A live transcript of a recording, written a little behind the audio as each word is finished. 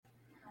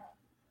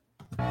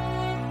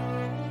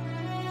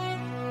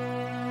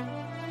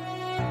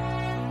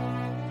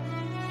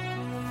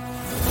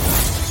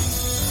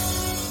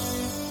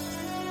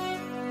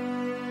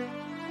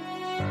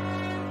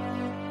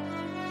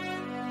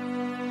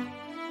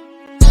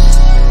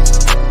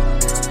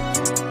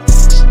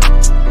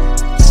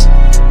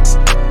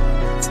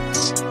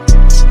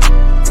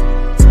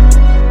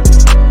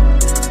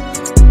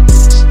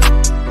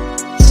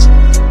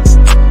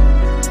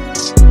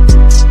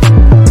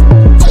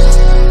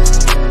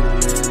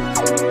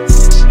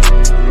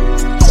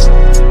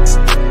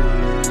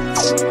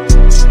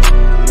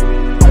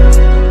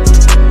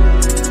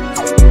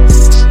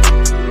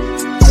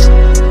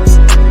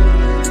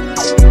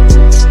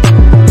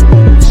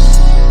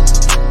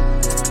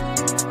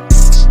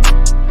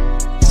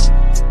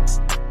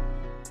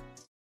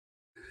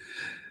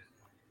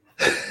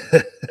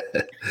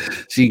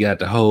she got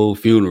the whole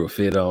funeral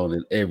fit on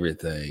and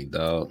everything,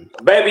 dog.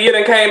 Baby, you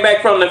done came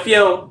back from the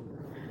funeral.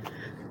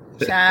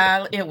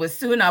 Child, it was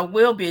soon I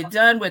will be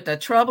done with the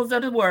troubles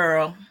of the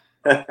world.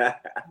 That's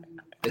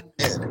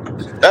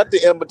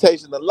the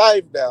invitation of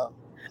life now.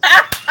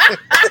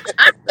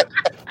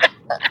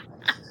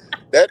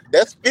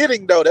 That's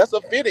fitting though. That's a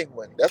fitting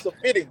one.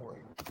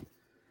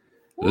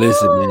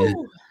 Listen,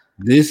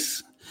 man,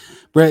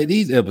 Brad,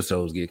 these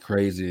episodes get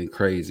crazier and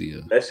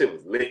crazier. That shit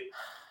was lit.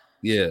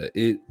 Yeah,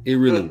 it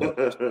really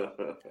was.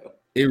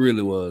 It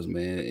really was,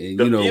 man. And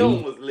the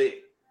film was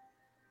lit.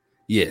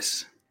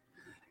 Yes.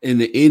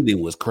 And the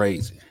ending was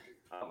crazy.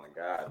 Oh my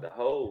God.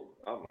 Oh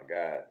my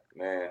God,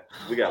 man.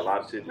 We got a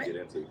lot of shit to get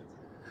into.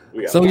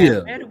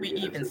 Where do we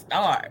even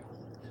start?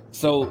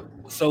 So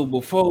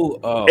before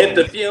at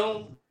the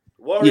film,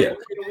 we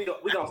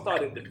gonna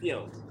start at the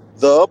film.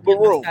 The upper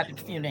room.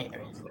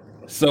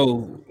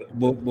 So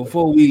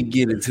before we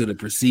get into the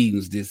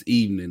proceedings this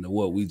evening of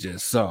what we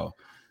just saw,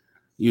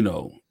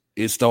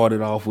 it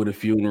started off with a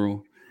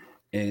funeral,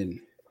 and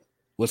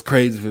what's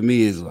crazy for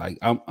me is like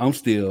I'm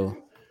still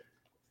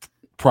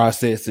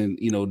processing,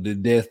 the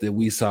death that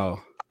we saw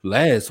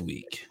last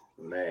week.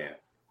 Man.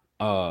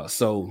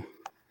 So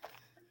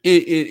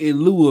in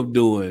lieu of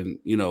doing,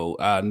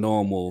 our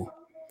normal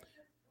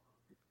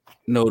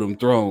Know Them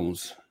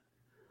Thrones,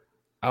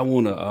 I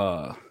want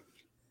to,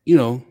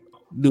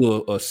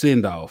 do a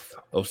send off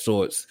of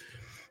sorts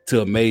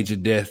to a major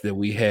death that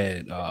we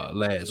had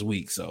last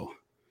week. So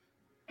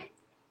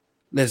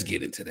let's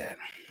get into that.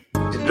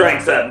 Get your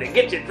drinks up, nigga.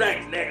 Get your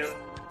drinks, nigga.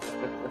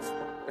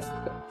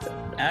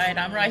 All right,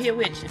 I'm right here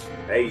with you.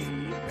 Hey.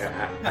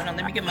 Hold on,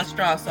 let me get my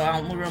straw so I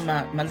don't ruin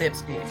my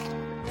lipstick.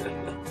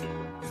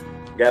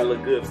 Gotta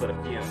look good for the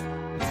film.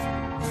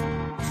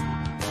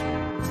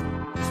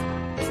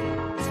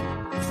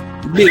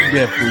 Big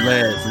death from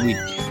last week.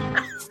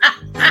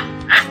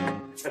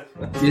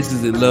 This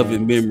is in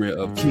loving memory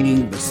of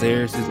King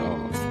Viserys'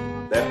 arm.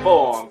 That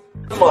forearm.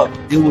 Come on.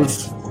 It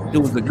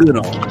was a good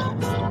arm.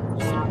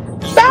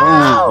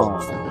 No!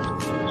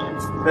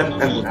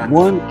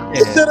 One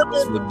cast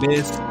of the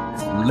best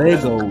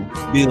Lego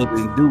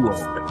building duo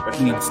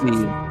we've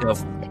seen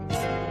ever,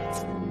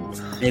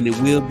 and it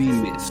will be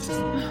missed.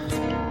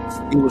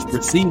 It was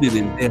preceded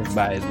in death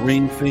by his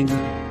ring finger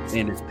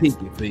and his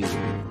pinky finger,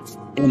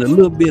 and a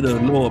little bit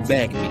of lower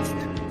back meat.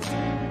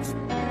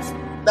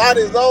 Not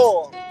his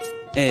arm.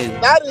 And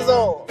not his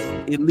arm.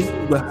 It leaves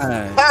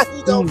behind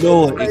two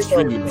lower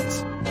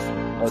extremities,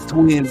 a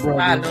twin brother.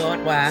 Why,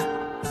 Lord, why?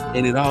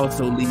 And it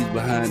also leaves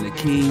behind a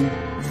king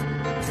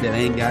that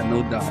ain't got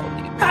no dog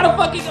in it. How the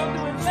fuck he gonna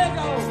do his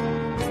Lego?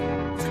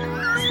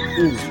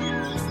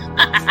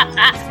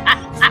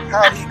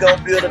 How he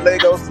gonna build a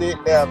Lego set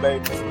now,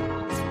 baby?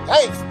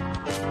 Hey.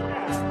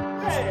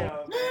 Damn.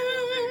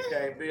 He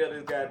can't build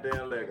his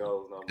goddamn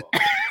Legos no more.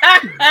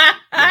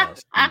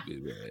 Stupid,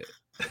 man.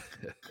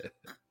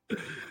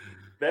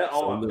 That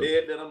arm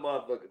dead than a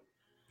motherfucker.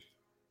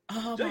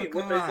 Oh, Junior, my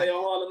what God. they say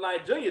on Harlem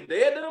Night, Junior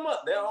dead than a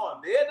motherfucker. That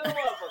arm dead than a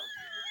motherfucker.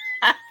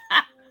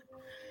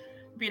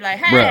 Be like,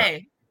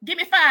 hey, give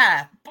me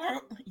 5.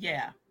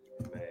 Yeah.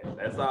 Man,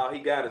 that's all he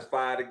got is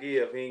 5 to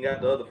give. He ain't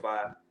got the other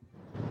 5.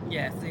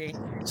 Yeah, see.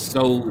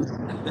 So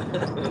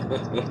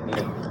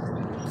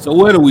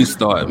where do we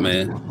start,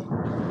 man?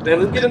 Then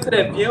let's get into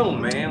that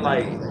fume, man.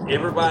 Like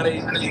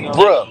everybody,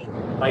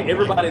 like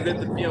everybody's at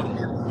the fume.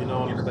 You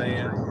know what I'm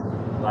saying?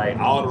 Like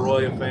all the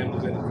royal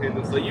families in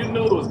attendance. So you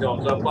knew it was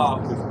gonna jump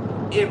off because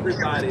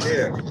everybody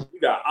there. You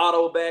got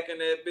Otto back in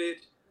that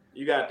bitch.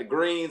 You got the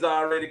Greens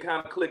already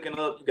kind of clicking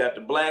up. You got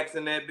the Blacks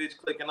in that bitch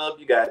clicking up.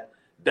 You got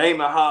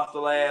Damon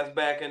hostile ass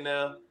back in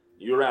there.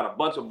 You around a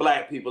bunch of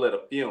black people at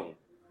a fume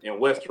in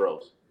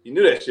Westeros. You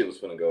knew that shit was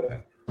finna go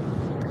down.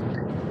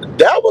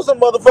 That was a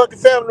motherfucking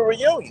family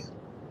reunion.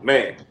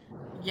 Man.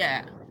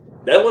 Yeah.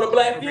 That's what a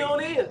black fume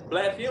is.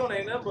 Black fume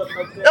ain't nothing but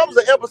that was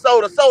an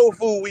episode of Soul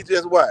Food we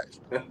just watched.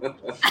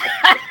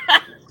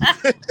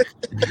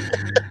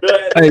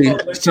 Hey,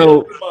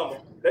 so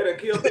they done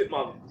killed his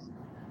mama.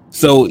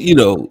 So,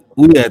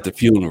 we at the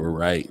funeral,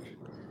 right?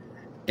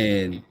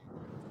 And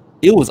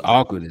it was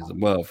awkward as a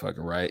motherfucker,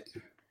 right?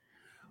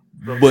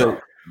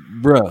 But,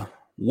 bruh,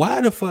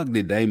 why the fuck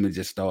did Damon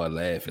just start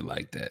laughing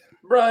like that?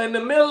 Bruh, in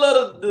the middle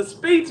of the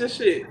speech and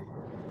shit.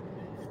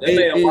 That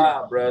man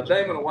wild, bro.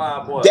 Damon a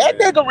wild boy. That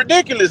nigga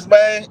ridiculous,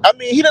 man. I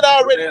mean, he done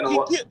already he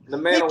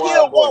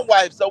killed one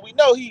wife, so we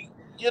know he,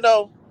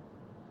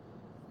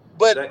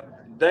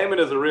 But Damon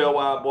is a real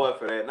wild boy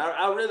for that. And I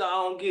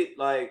don't get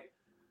like.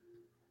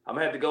 I'm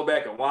gonna have to go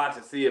back and watch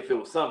and see if it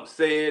was something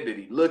said. Did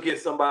he look at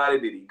somebody?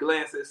 Did he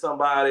glance at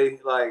somebody?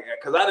 Like,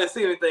 because I didn't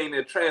see anything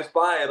that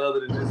transpired other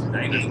than just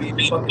Damon being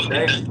fucking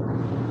Damon.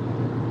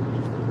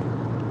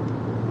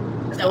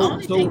 The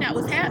only thing that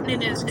was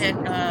happening is that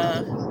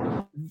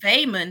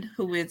Vaymond,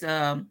 who is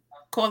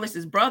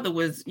Corliss's brother,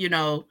 was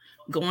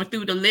going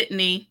through the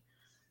litany.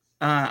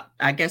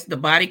 I guess the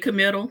body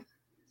committal.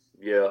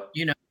 Yeah.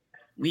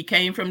 We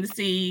came from the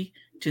sea,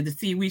 to the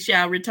sea we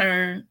shall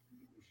return.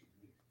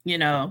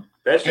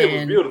 That shit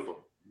was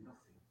beautiful.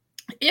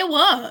 It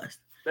was.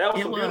 That was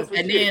it some was, beautiful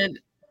and shit. then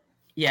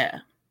yeah.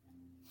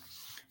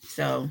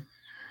 So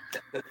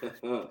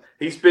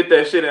he spit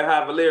that shit at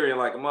High Valerian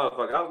like a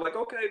motherfucker. I was like,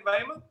 okay,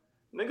 Vayman,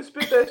 nigga,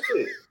 spit that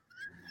shit.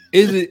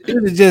 Is it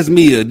just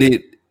me or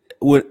did?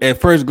 At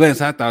first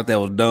glance, I thought that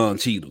was Don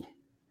Cheadle.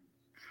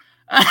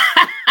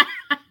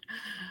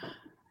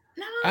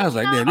 I was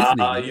like, damn, this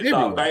nigga. You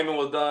thought Vayman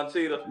was Don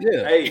Cheadle?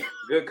 Yeah. Hey,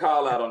 good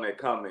call out on that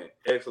comment.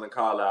 Excellent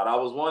call out. I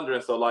was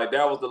wondering, so like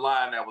that was the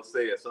line that was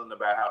said, something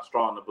about how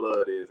strong the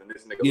blood is, and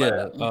this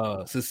nigga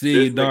laughed.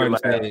 Cecilia Darn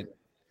said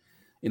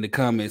in the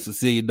comments.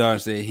 Cecilia Darn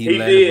said he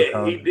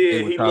laughed. He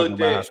did. He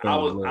looked at.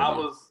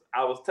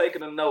 I was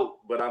taking a note,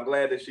 but I'm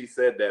glad that she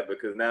said that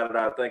because now that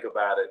I think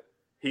about it,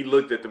 he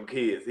looked at them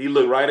kids. He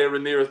looked right at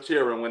Rhaenyra's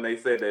children when they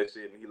said that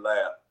shit, and he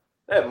laughed.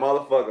 That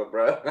motherfucker,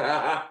 bro.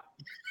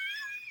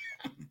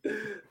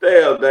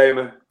 Damn,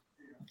 Damon.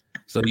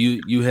 So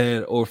you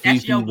had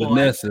Orfifi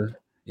Vanessa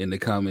in the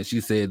comments.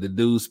 She said the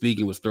dude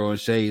speaking was throwing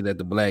shade at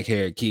the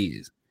black-haired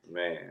kids.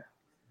 Man,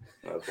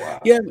 that's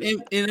wild. Yeah,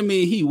 and I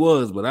mean he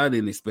was, but I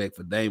didn't expect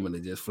for Damon to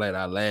just flat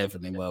out laugh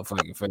in their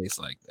motherfucking face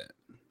like that.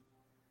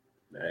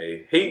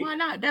 Hey, why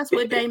not? That's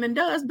what Damon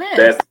does best.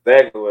 That's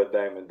exactly what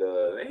Damon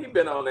does. And he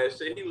been on that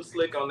shit. He was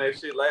slick on that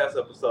shit last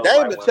episode.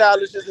 Damon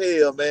childish as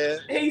hell, man.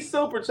 He's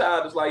super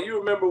childish. Like you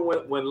remember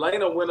when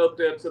Lena went up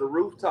there to the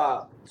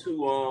rooftop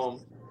to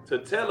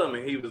tell him,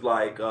 and he was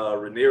like,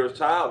 Rhaenyra's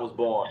child was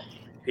born.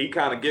 He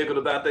kind of giggled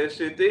about that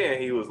shit.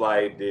 Then he was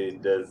like,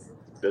 does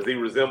he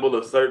resemble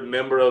a certain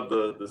member of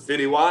the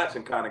City Watch?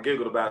 And kind of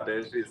giggled about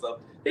that shit. So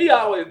he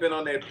always been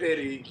on that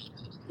petty.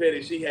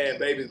 She had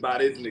babies by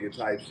this nigga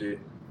type shit.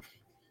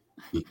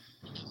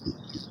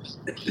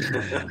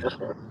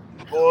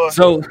 Boy,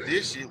 so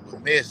this shit was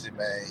messy,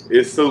 man.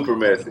 It's super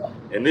messy,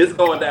 and this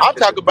going down. I'm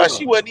talking about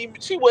she wasn't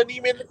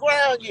even in the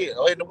ground yet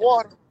or in the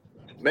water.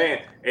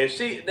 Man, and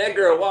that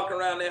girl walking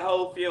around that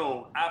whole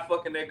fume. I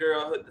fucking that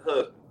girl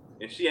husband,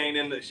 and she ain't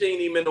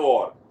even in the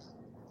water.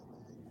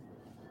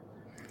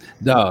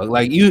 Dog,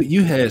 like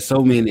you had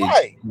so many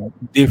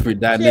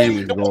different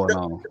dynamics going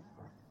on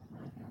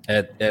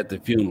at the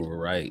funeral,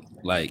 right?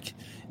 Like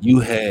you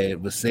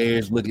had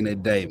Viserys looking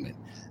at Damon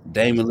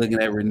looking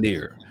at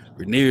Rhaenyra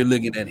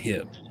looking at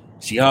him.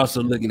 She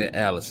also looking at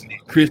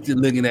Alicent. Kristen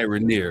looking at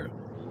Rhaenyra.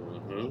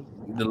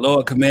 Mm-hmm. The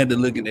Lord Commander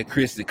looking at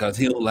Kristen because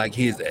he don't like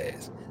his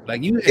ass.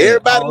 Like you,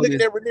 everybody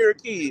looking at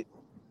Rhaenyra kid,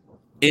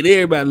 and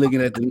everybody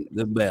looking at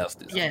the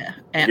bastards. Yeah,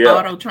 and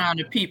Otto trying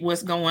to peep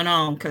what's going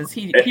on because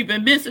he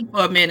been missing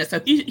for a minute, so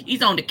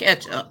he's on the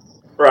catch up.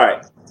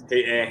 Right,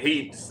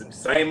 he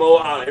same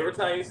old Otto. Every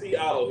time you see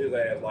Otto, his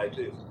ass like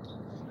this.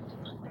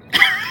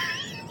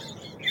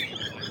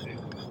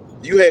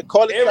 You had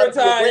Carly every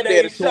time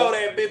they show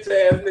that bitch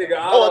ass nigga.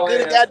 Oh,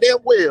 good goddamn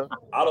well.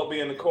 Otto be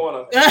in the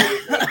corner.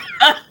 that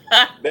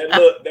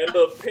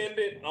little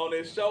pendant on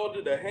his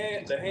shoulder, the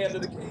hand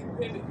of the king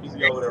pendant. He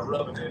be over there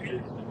rubbing that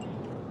shit.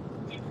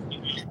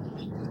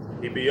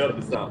 He be up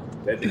to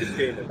something. That nigga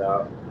scheming,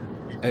 dog.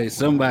 Hey,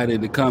 somebody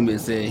in the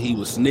comments said he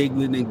was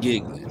sniggling and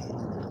giggling.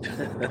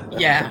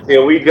 Yeah.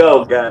 Here we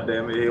go,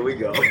 goddamn it. Here we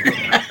go.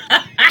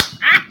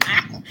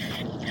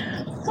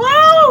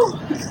 Woo!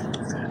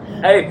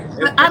 Hey,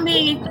 I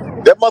mean,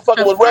 that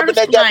motherfucker was rubbing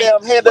that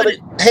goddamn hand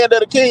of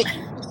the king.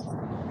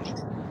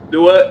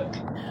 Do what?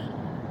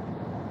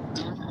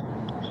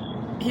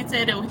 He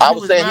said it was. I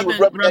was saying he was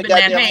rubbing that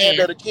goddamn hand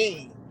of the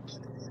king.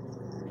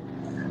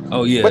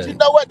 Oh yeah. But you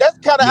know what? That's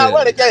kind of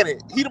ironic, ain't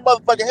it? He the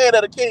motherfucking hand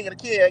of the king, and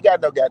the king ain't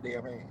got no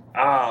goddamn hand.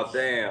 Oh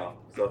damn!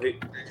 So he.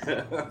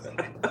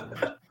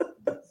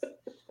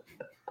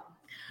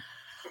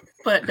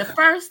 But the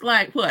first,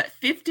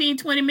 15,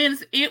 20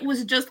 minutes, it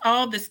was just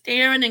all the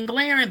staring and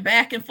glaring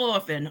back and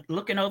forth and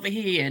looking over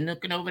here and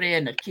looking over there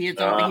and the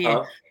kids over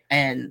here.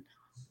 And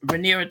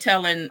Rhaenyra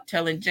telling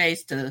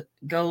Jace to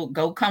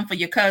go comfort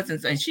your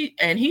cousins.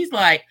 And he's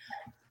like,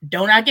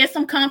 don't I get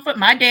some comfort?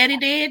 My daddy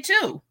did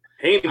too.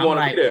 He didn't want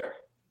to be there.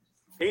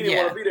 He didn't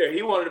want to be there.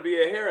 He wanted to be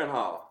at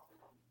Harrenhal.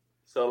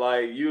 So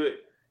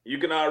you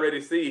can already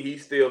see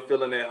he's still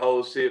feeling that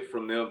whole shit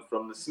from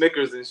the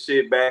Snickers and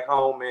shit back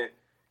home in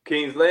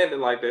King's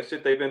Landing, like that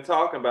shit they've been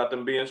talking about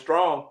them being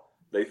strong.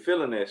 They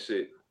feeling that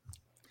shit.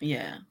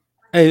 Yeah.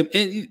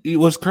 Hey,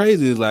 and what's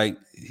crazy is like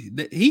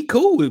he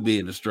cool with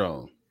being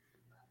strong.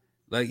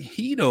 Like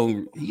he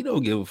don't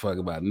give a fuck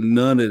about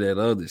none of that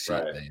other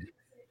shit, man.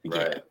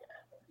 Yeah.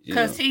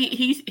 Because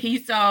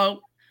he saw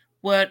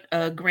what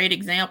a great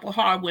example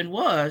Harwin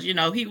was. You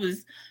know, he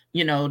was,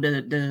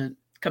 the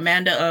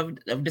commander of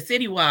the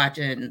City Watch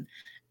and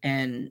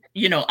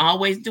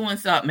always doing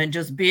something and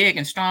just big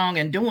and strong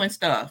and doing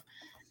stuff.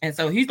 And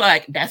so he's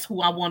like, that's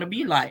who I want to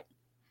be like.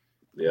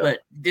 Yeah. But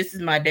this is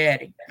my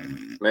daddy.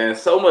 Man,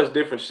 so much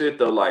different shit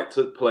though,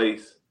 took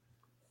place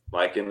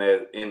in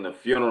the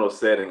funeral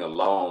setting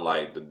alone,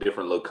 the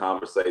different little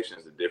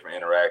conversations, the different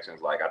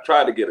interactions. I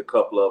tried to get a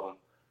couple of them.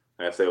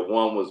 And I said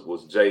one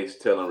was Jace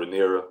telling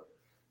Rhaenyra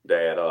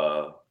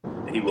that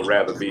he would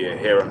rather be in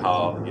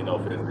Harrenhal,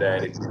 for his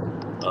daddy.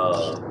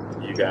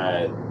 You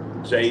got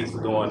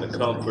Jace going to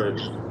comfort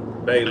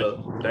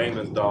Bayla,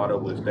 Damon's daughter,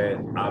 which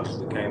that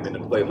obviously came into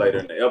play later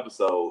in the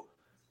episode,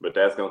 but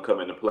that's gonna come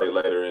into play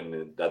later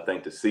in I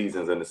think the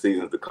seasons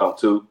to come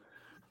too.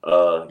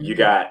 You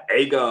got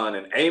Aegon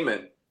and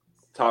Aemon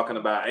talking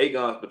about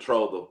Aegon's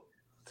betrothal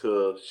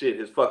to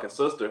his fucking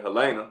sister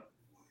Helena,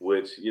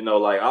 which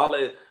like all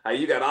that,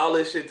 you got all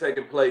this shit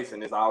taking place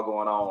and it's all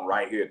going on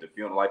right here at the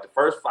funeral. Like the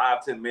first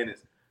 5-10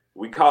 minutes,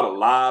 we caught a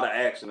lot of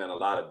action and a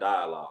lot of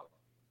dialogue.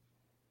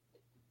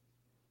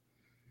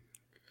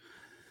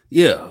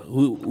 Yeah,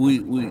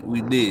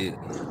 we did.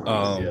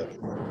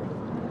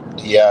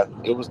 Yeah,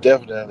 it was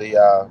definitely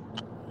a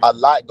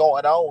lot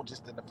going on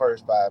just in the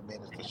first 5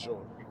 minutes for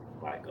sure.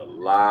 Like a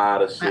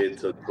lot of shit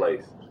took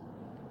place.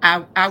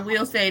 I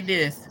will say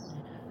this: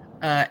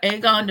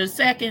 Aegon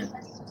II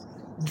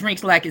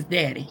drinks like his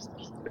daddy.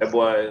 That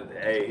boy,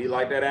 hey, he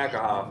like that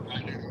alcohol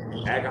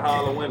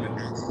and women.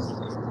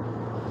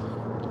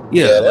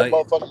 Yeah, that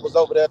motherfucker was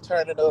over there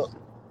turning up.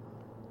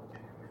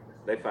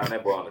 They found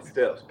that boy on the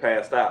steps,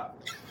 passed out.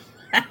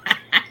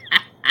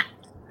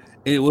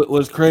 It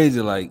was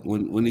crazy. Like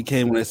when he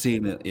came on that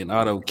scene and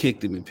Otto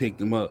kicked him and picked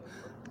him up.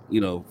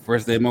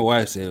 First thing my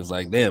wife said was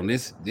like, "Damn,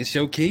 this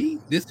your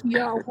king? This who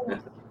y'all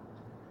want?"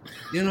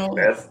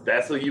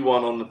 That's who you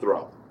want on the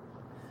throne.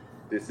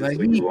 This is like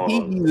who you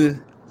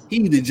want. He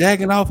either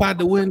jacking off out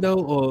the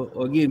window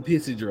or getting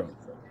pissy drunk.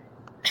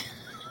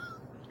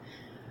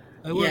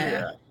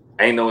 Yeah,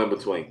 ain't no in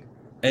between.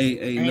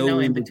 Ain't no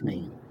in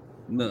between.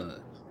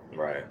 None.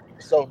 Right.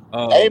 So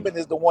Aemon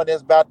is the one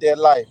that's about that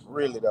life,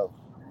 really though.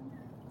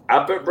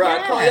 I bet, bro.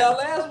 I told y'all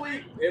last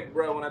week,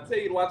 bro. When I tell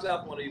you to watch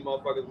out for one of these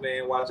motherfuckers,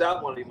 man, watch out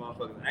for one of these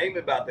motherfuckers. Aemon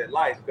about that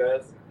life,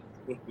 cuz.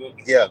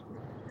 Yeah.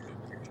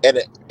 And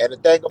the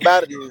thing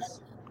about it is,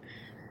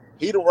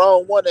 he the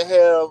wrong one to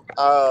have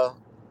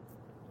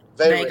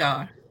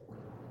Vagar.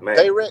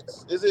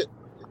 Varex, is it?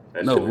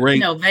 No,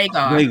 Vagar.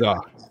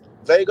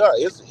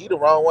 Vagar. He the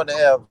wrong one to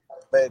have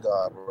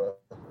Vagar, bro.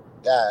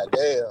 God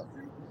damn.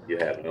 You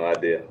have no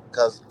idea.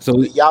 Because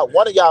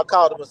one of y'all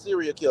called him a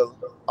serial killer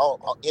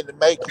in the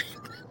making.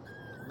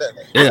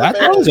 Yeah, I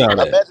told y'all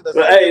that. But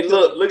hey,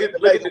 look at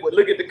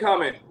the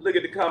comment. Look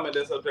at the comment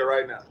that's up there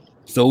right now.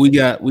 So we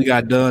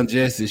got Dawn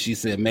Jesse. She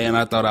said, "Man,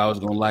 I thought I was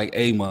gonna like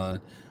Aemon,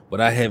 but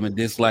I haven't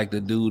disliked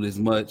the dude as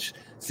much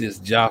since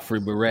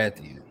Joffrey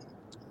Baratheon."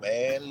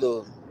 Man,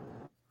 look.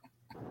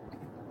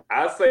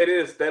 I say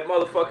this: that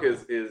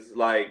motherfucker is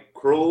like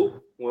cruel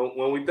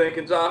when we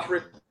thinking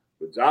Joffrey,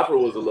 but Joffrey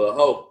was a little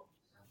hoe.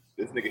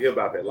 This nigga here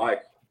about that life.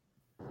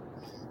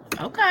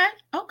 Okay.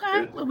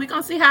 Well, we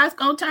gonna see how it's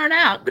gonna turn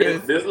out.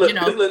 This little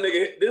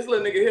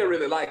nigga here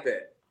really like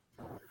that.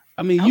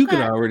 I mean, you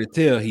could already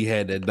tell he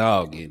had that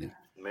dog in him.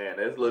 Man,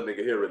 this little nigga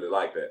here really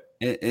like that.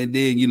 And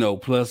then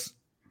plus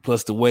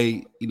the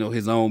way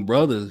his own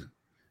brother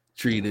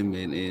treat him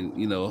and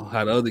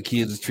how the other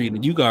kids is treating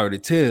him, you can already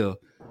tell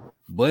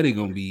Buddy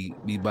gonna be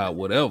about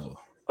whatever.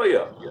 Oh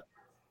yeah.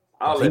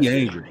 He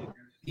angry.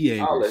 He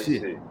angry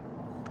shit.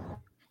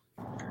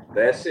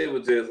 That shit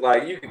was just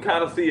like you can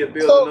kind of see it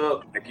building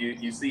up. Like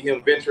you see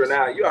him venturing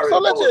out. You already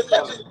know what's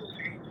coming.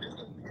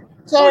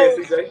 So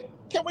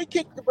can we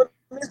kick the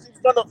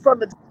ballistics from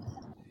the?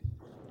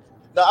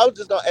 No, I was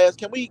just gonna ask.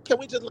 Can we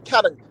just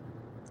kind of?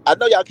 I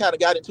know y'all kind of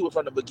got into it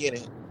from the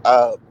beginning.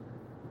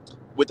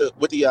 With the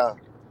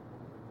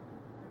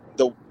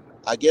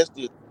I guess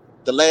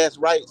the last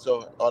rites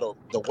or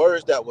the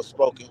words that were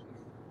spoken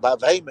by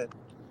Vaemon.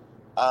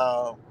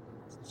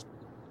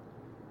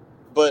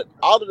 But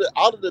all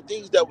of the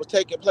things that was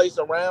taking place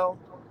around,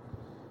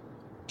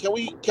 can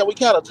we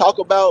kind of talk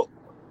about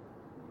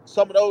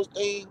some of those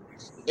things?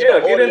 Yeah,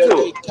 get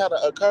into it. Kind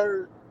of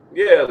occurred.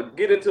 Yeah,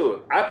 get into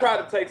it. I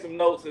tried to take some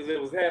notes as it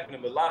was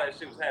happening, but a lot of that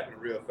shit was happening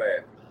real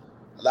fast.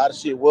 A lot of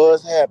shit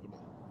was happening.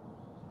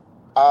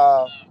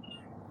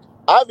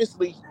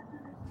 Obviously,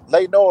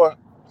 Laenor,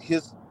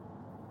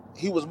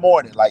 he was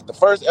mourning. Like the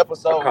first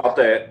episode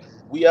that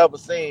we ever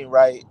seen,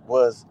 right,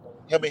 was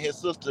him and his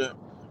sister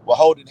were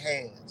holding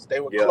hands. They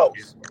were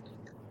close.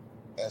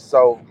 And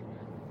so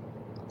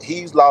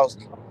he's lost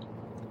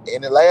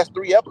in the last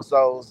 3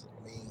 episodes.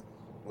 I mean,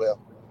 well,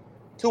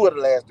 2 of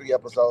the last 3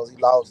 episodes, he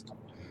lost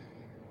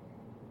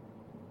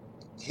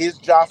his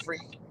Joffrey.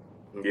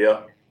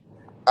 Yeah.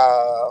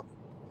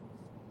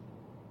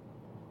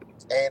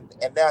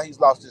 And now he's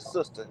lost his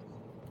sister.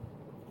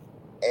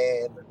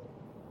 And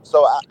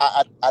so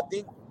I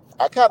think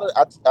I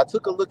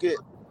took a look at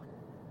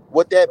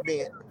what that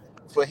meant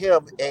for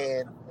him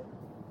and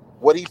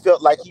what he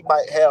felt like he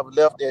might have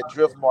left at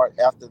Driftmark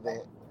after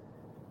that.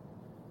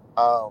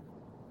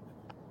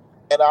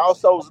 And I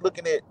also was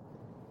looking at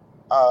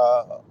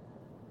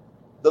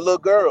the little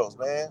girls,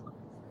 man,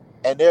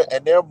 and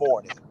their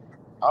mourning.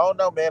 I don't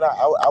know, man.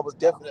 I was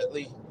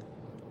definitely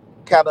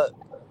kind of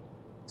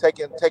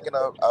taking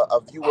a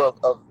view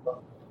of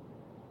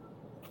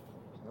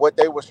what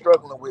they were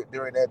struggling with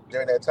during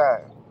that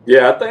time.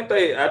 Yeah, I think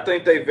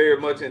they very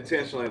much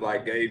intentionally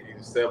like gave you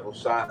several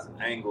shots and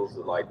angles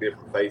of like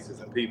different faces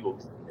and people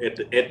at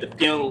the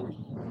funeral.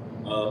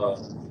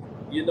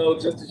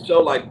 just to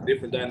show like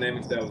different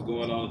dynamics that was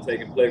going on and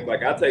taking place.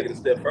 Like I take it a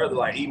step further,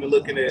 like even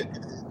looking at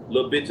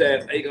little bitch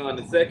ass Aegon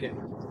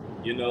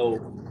II,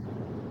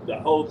 the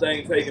whole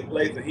thing taking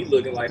place and he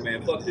looking like,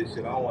 man, fuck this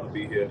shit. I don't want to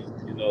be here.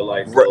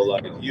 Like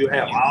you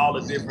have all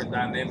the different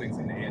dynamics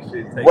and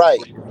shit taking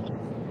place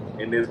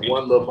in this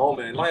one little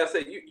moment. And like I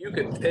said, you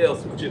could tell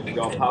some shit was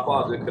gonna pop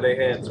out because they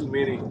had too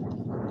many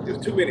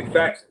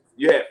factions.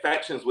 You had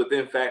factions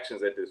within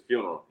factions at this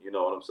funeral. You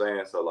know what I'm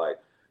saying? So like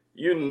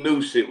you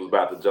knew shit was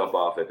about to jump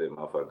off at that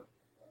motherfucker.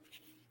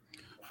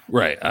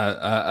 Right.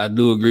 I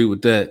do agree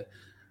with that.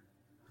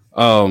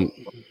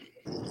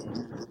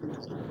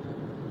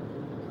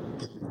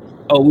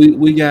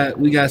 We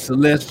got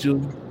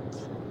Celestial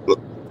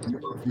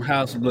from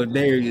House of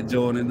Blodaria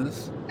joining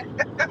us.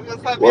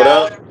 What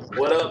up?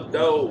 What up,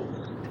 though?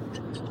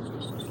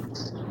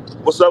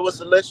 What's up with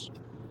Celestial?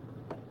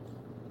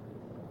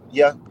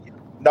 Yeah.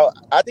 No,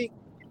 I think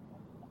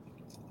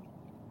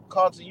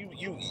Carlton,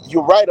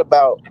 you're right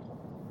about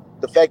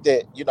the fact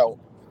that,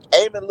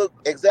 Aemon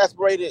looked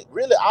exasperated.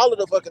 Really, all of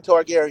the fucking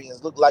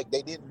Targaryens looked like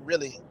they didn't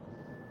really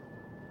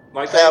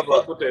have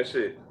fuck with that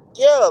shit.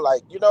 Yeah,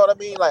 like, you know what I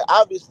mean? Like,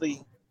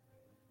 obviously,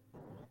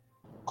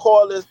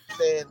 Corlys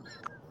and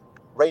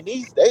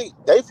Rhaenys,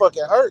 they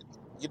fucking hurt.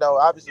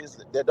 Obviously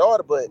it's their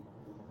daughter, but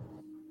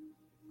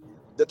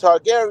the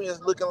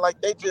Targaryens looking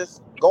like they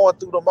just going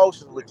through the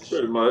motions with the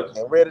shit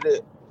and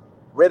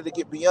ready to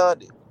get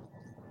beyond it.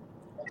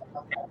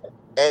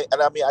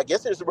 And I mean, I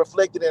guess it's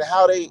reflected in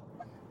how they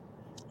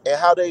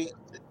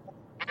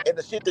and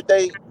the shit that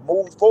they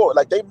move forward.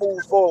 Like they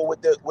move forward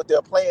with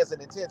their plans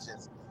and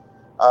intentions.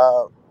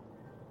 And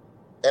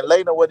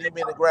Laena wasn't even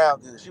in the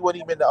ground good. She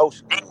wasn't even in the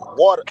ocean good.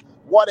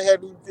 Water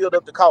hadn't even filled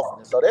up the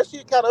coffin. So that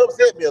shit kind of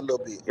upset me a little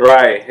bit.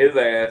 Right. His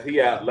ass,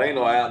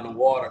 Laena out in the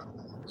water,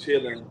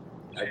 chilling,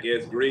 I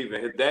guess,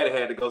 grieving. His daddy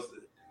had to go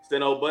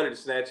send old buddy to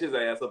snatch his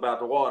ass up out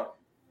the water.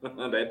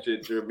 That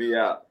shit tripped me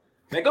out.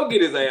 Man, go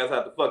get his ass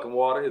out the fucking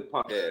water, his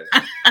punk ass.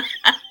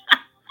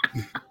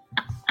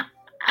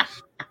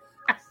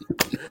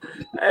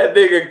 That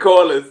nigga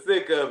Corlys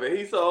sick of it.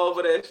 He so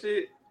over that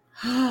shit.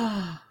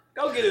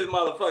 Go get his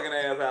motherfucking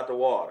ass out the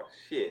water.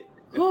 Shit.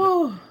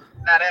 Now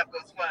that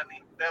was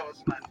funny.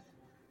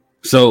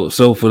 So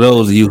for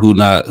those of you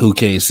who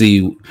can't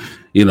see,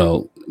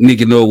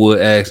 Nicky Norwood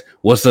asked,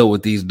 "What's up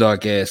with these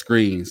dark ass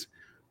screens?"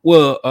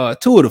 Well,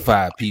 2 of the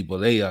 5 people,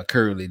 they are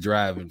currently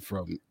driving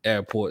from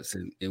airports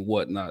and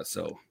whatnot.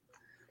 So,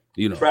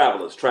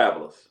 travelers.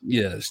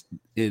 Yes,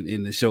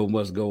 and the show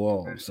must go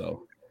on.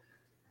 So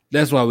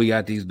that's why we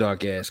got these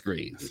dark ass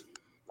screens.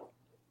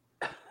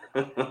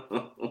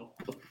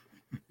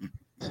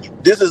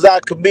 This is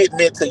our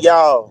commitment to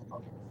y'all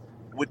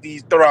with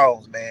these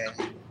thrones, man.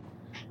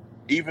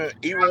 Even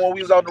when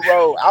we was on the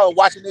road, I was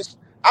watching this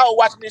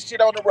shit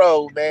on the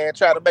road, man,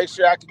 trying to make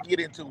sure I could get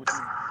into it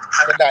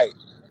tonight.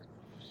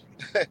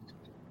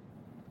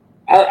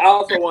 I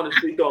also want to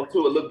speak on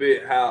too a little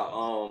bit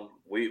how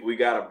we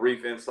got a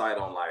brief insight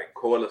on like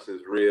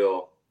Corlys's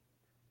real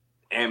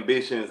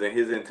ambitions and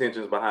his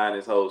intentions behind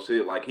this whole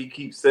shit. Like he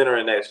keeps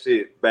centering that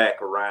shit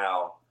back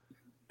around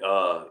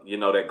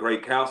that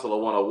great counselor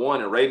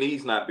 101 and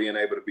Rhaenys not being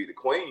able to be the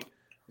queen.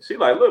 She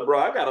like, look, bro,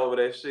 I got over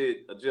that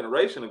shit a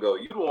generation ago.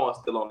 You the one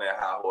still on that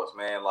high horse,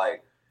 man.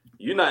 Like,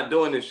 you're not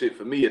doing this shit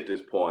for me at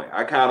this point.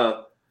 I kind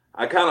of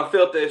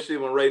felt that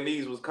shit when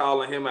Rhaenys was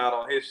calling him out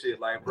on his shit.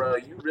 Like, bro,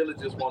 you really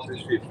just want this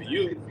shit for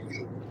you,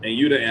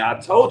 and I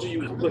told you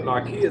was putting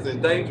our kids in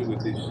danger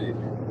with this shit,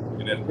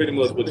 and that's pretty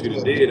much what you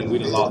done did, and we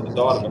done lost the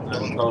daughter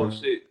behind this whole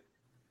shit.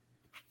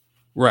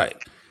 Right,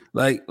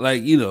 like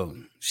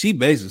she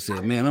basically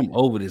said, "Man, I'm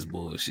over this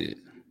bullshit."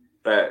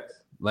 Facts.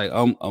 Like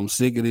I'm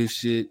sick of this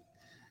shit.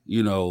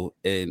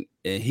 And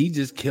he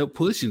just kept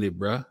pushing it,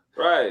 bro.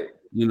 Right.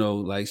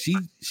 Like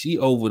she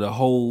over the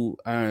whole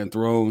Iron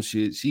Throne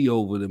shit. She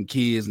over them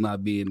kids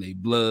not being their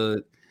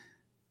blood.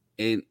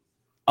 And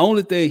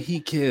only thing he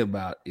care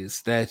about is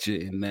stature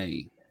and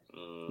name.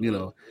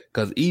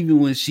 Because even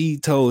when she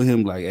told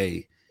him, like,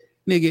 hey,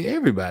 nigga,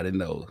 everybody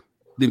know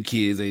them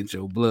kids ain't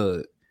your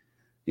blood.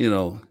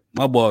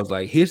 My boy was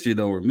like, history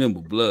don't remember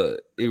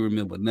blood. It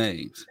remember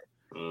names.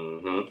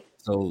 Mm-hmm.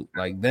 So,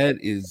 like,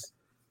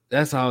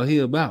 that's all he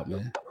about,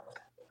 man.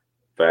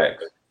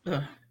 Facts.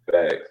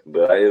 Facts.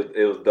 But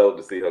it was dope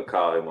to see her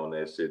call him on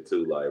that shit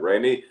too. Like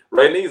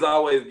Rhaenys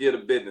always get a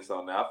business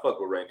on that. I fuck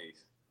with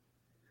Rhaenys.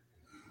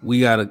 We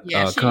got a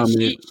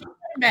comment.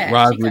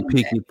 Rosalind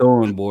Pickett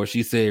Thornborn.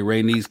 She said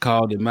Rhaenys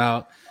called him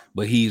out,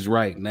 but he's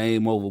right.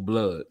 Name over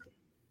blood.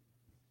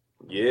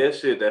 Yeah,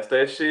 shit. That's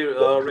that shit.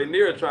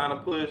 Rhaenyra trying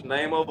to push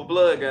name over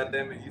blood.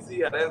 Goddamn it. You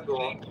see how that's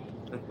going?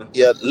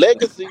 Yeah,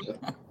 legacy,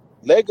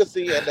 and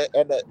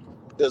the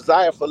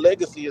desire for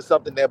legacy is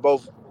something that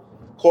both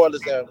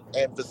Corlys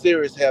and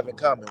Viserys have in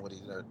common with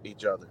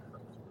each other.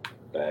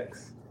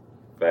 Facts.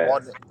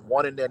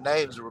 Wanting their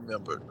names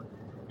remembered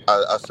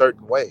a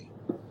certain way.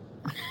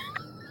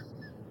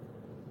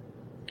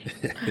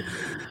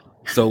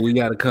 So we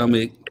got a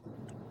comment.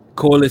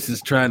 Corlys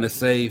is trying to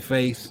save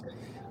face.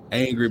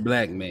 Angry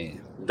black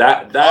man.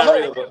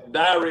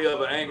 Diary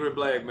of an angry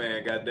black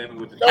man. Goddamn it,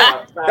 with the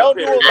don't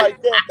do it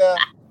like that now.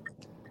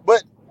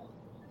 But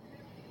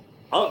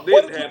Unc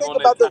didn't have on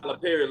that Tyler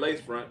Perry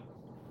lace front.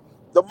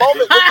 The moment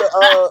with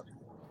the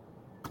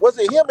was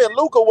it him and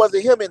Luke or was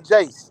it him and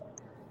Jace?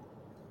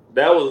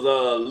 That was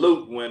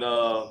Luke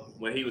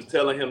when he was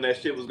telling him that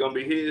shit was gonna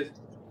be his.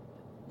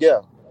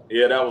 Yeah.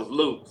 Yeah, that was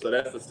Luke. So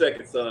that's the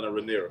second son of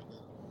Rhaenyra.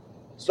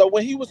 So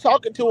when he was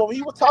talking to him,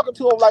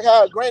 like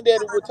how a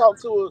granddaddy would talk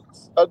to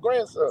a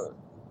grandson.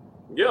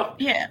 Yeah.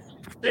 Yeah.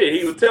 Yeah,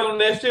 he was telling him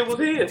that shit was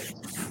his.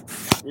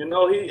 You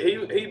know,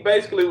 he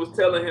basically was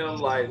telling him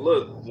like,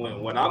 look,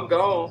 when I'm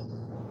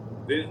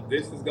gone,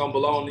 this is gonna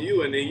belong to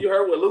you. And then you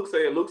heard what Luke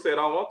said. Luke said, I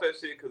don't want that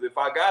shit because if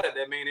I got it,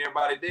 that means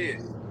everybody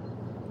dead.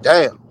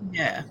 Damn.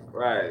 Yeah.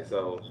 Right.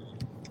 So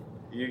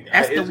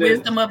that's the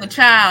wisdom of a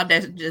child.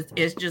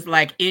 It's just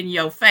like in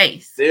your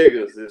face.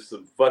 It's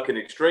some fucking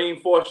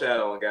extreme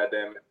foreshadowing.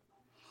 Goddamn it.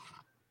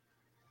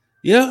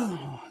 Yeah.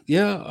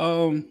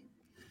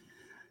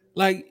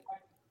 Like,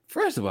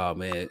 first of all,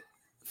 man,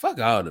 fuck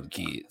all them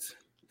kids.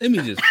 Let me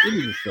just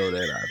throw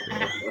that out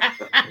there.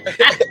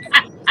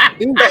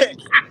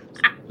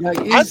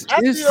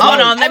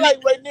 Hold on. I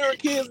like Rhaenyra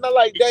kids and I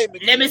like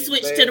Damon. Let me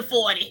switch to the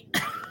 40.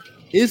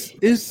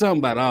 It's something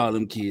about all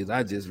them kids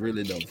I just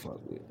really don't fuck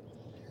with.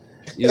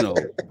 You know,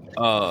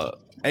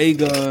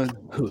 Aegon,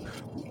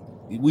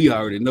 we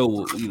already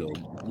know, you know,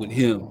 with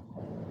him.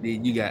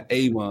 Then you got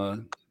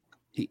Aemon,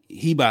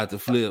 he about to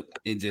flip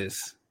and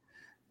just,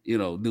 you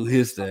know, do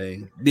his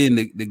thing. Then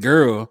the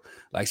girl,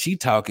 like, she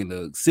talking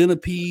to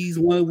centipedes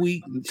one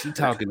week, and she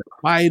talking to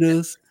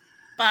spiders.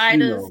 You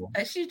know.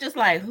 And she's just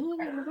like,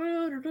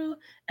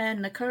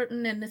 and the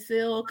curtain and the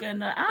silk,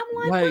 and I'm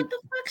like, what the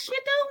fuck she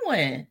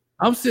doing?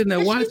 I'm sitting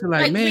there watching,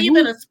 like, man,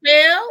 weaving a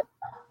spell.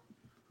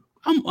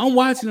 I'm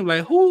watching them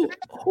like, who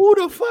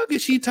the fuck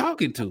is she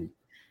talking to?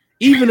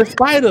 Even the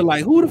spider,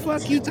 like, who the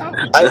fuck you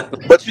talking to?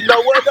 But you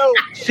know what though?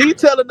 She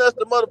telling us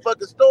the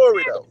motherfucking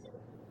story though.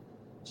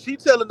 She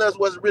telling us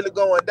what's really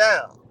going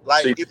down.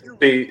 Like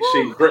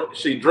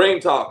she dream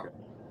talking.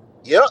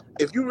 Yep.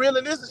 If you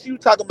really listen, she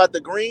was talking about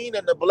the green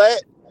and the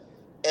black,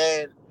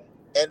 and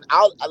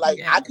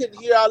I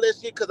couldn't hear all that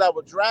shit because I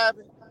was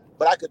driving,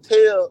 but I could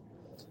tell,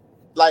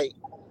 like,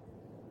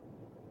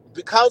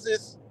 because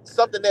it's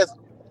something that's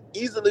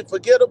easily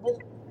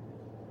forgettable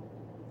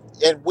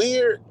and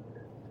weird,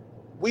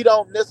 we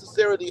don't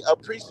necessarily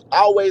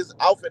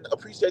often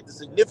appreciate the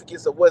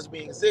significance of what's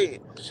being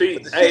said. She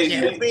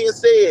was being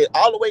said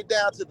all the way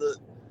down to the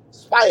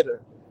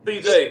spider.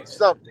 PJ,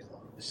 something.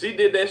 She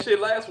did that shit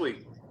last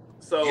week.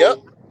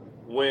 So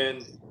when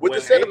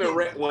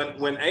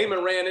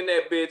Aemon ran in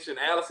that bitch and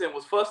Alicent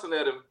was fussing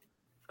at him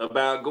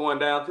about going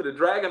down to the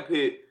dragon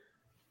pit,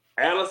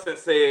 Alicent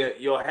said,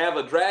 "You'll have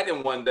a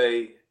dragon one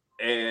day."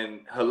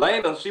 And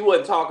Helena, she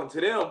wasn't talking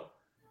to them,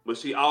 but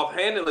she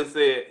offhandedly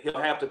said he'll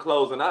have to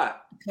close an eye.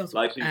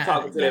 Like she was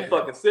talking to that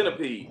fucking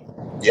centipede.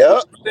 Yeah.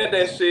 She said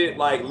that shit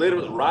like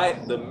literally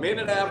right the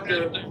minute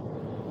after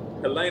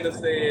Helena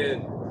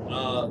said,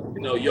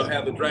 you'll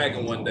have a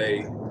dragon one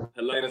day.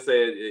 Helena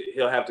said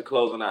he'll have to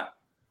close an eye.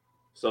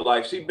 So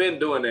like she been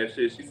doing that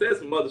shit. She said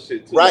some other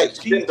shit too. Right.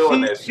 Like, she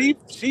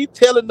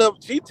telling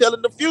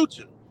the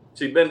future.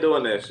 She been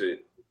doing that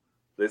shit.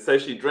 They say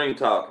she dream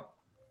talking.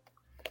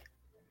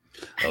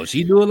 Oh,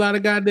 she do a lot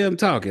of goddamn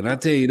talking. I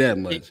tell you that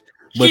much.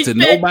 But to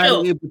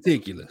nobody in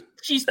particular.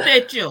 She's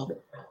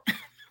special.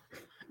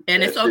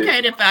 And it's okay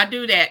if I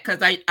do that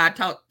because I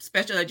taught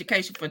special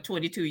education for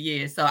 22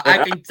 years. So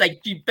I can say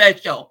she's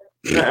special.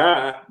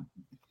 I'm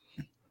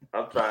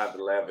trying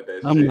to laugh at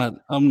that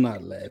shit. I'm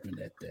not laughing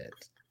at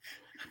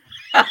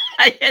that.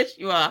 Yes,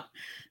 you are.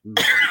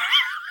 No.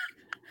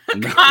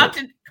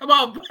 Come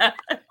on,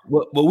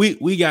 but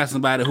we got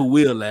somebody who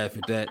will laugh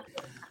at that.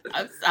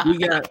 I'm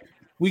sorry.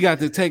 We got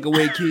the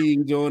Takeaway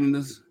King joining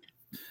us.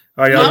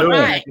 How y'all doing?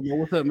 Right.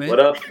 What's up, man?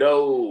 What up,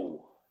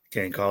 though?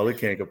 Can't call it,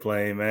 can't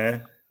complain,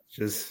 man.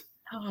 Just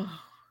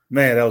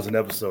man, that was an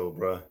episode,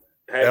 bro.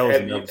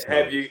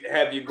 Have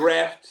you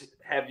grasped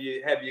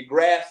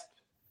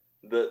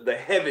the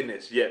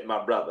heaviness yet,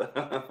 my brother?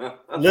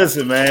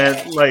 Listen,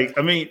 man. Like,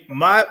 I mean,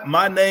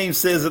 my name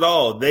says it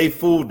all. They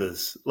fooled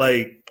us.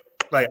 Like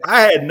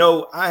I had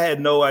no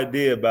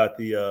idea about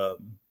the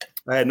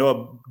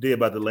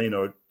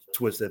Laenor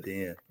twist at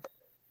the end.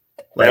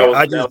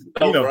 Like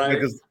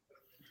because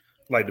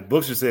like the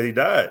books just said he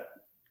died.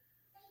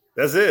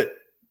 That's it.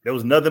 There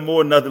was nothing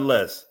more, nothing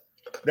less.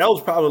 That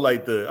was probably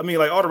like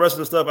all the rest of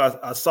the stuff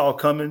I saw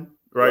coming,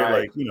 right?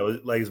 Like,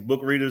 like his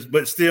book readers,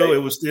 but still, it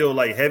was still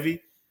like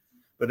heavy.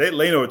 But that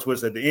Laenor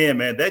twist at the end,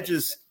 man, that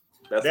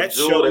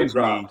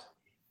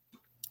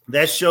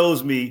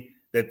shows me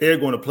that they're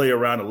going to play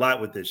around a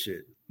lot with this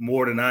shit,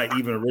 more than I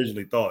even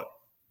originally thought.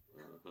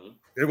 Mm-hmm.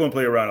 They're going to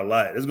play around a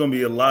lot. There's going to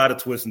be a lot of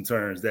twists and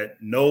turns that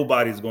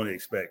nobody's going to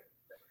expect.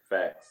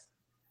 Facts.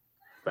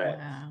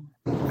 Wow.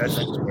 That's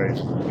just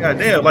crazy. God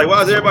damn, like,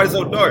 why is everybody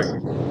so dark?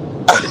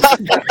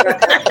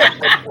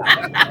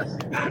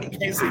 I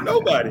can't see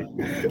nobody.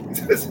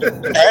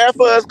 Half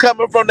of us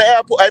coming from the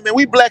airport. I mean,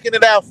 we blacking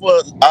it out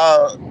for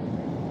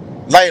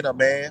Lena,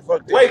 man.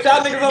 Fuck that. Wait,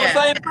 y'all niggas on the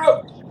same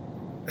trip?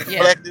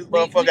 Yeah, Black this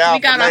motherfucker out. We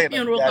got our Lena,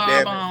 funeral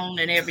garb on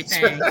and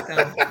everything. So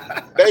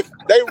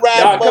they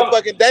ride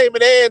motherfucking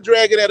Damon and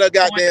Dragon at a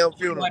goddamn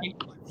funeral.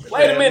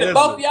 Wait a minute,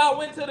 both of y'all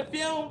went to the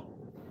funeral?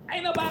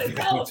 Ain't nobody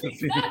told me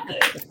nothing.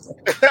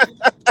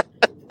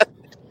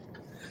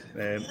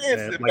 Man,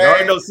 like, I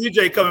already know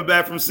CJ coming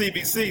back from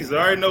CBC, so I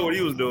already know what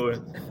he was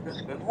doing.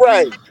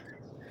 Right.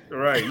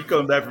 Right, you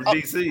coming back from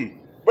DC.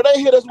 But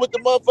they hit us with the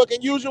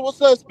motherfucking usual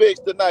suspects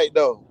tonight,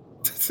 though.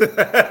 They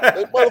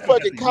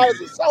motherfucking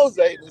Kaiser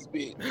Soze in this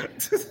bitch.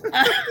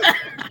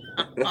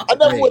 I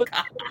never would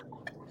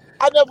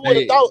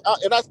have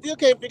thought, and I still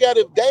can't figure out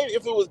if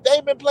it was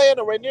Damon playing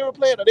or Rhaenyra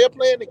playing, or they're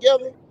playing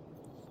together.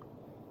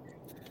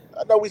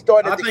 I know we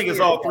started. I think it's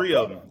all three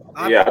of them.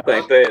 I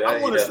think that. I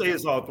want to say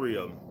it's all three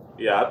of them.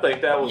 Yeah, I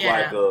think that was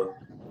like a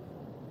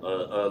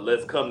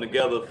let's come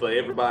together for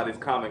everybody's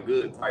common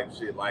good type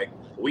shit. Like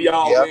we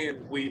all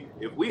win.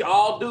 If we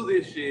all do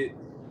this shit,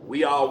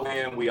 we all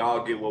win. We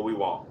all get what we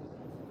want.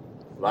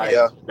 Like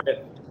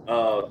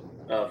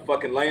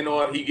fucking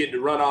Laenor, he get to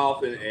run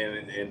off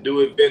and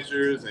do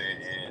adventures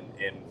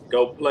and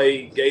go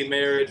play gay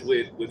marriage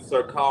with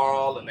Sir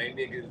Carl, and they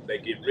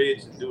get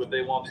rich and do what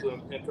they want to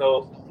in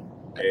Pentos.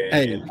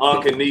 And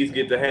Unc and niece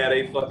get to have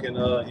a fucking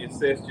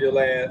incestual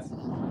ass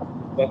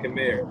fucking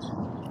marriage.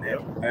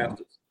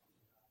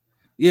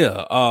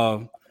 Yeah,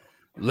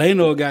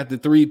 Laenor got the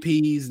 3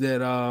 Ps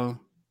that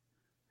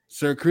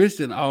Sir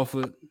Christian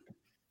offered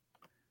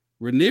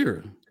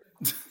Rhaenyra.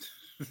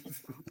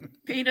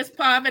 Penis,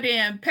 poverty,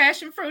 and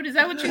passion fruit. Is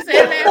that what you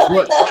said last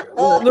week?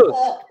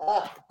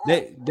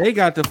 Look, they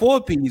got the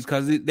 4 Ps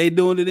because they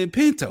doing it in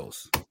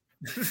Pentos.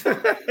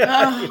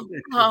 Oh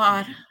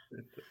God.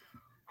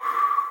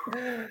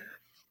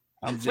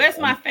 Where's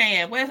my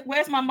fan?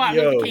 Where's my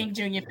Martin Luther King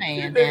Jr.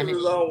 fan? Damn it.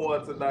 On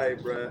one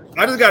tonight, bro.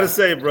 I just gotta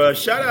say, bro,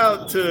 shout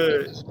out to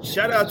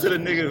the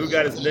nigga who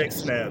got his neck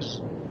snapped.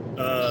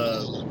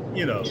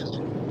 You know,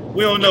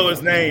 we don't know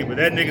his name, but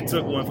that nigga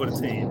took one for the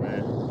team,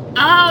 man.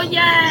 Oh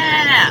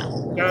yeah.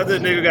 Shout out to the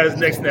nigga who got his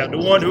neck snapped. The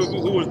one who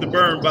was the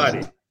burned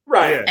body.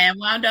 Right. Yeah. And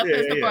wound up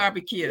as the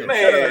barbecue.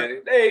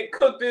 Man, they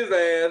cooked his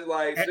ass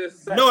like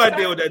just no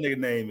idea what that nigga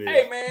name is.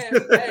 Hey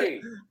man,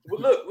 hey.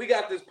 Well, look, we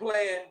got this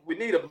plan. We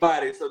need a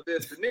body, so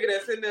this the nigga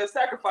that's in there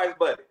sacrifice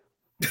buddy.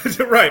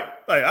 Right.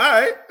 Like,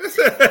 all right.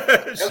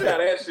 That's how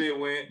that shit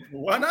went.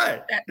 Why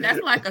not?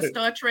 That's like a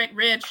Star Trek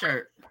red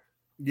shirt.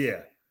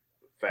 Yeah.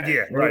 Fact.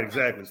 Yeah, right,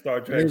 exactly. Star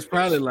Trek. It's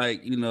probably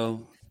like, you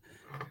know,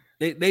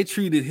 they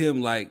treated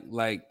him like,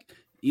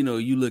 you know,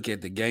 you look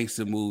at the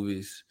gangster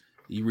movies,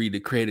 you read the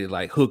credit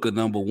like hooker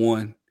number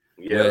 1.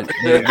 Yeah.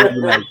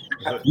 Like,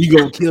 you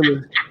gonna kill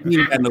her. He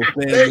ain't got no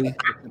family.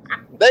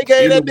 They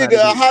gave that nigga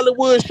a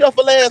Hollywood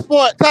shuffle ass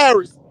part,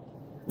 Tyrus.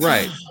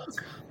 Right.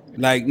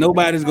 Like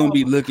nobody's gonna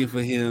be looking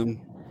for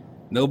him.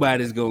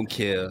 Nobody's gonna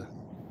care.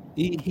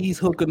 He's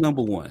hooker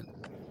number 1.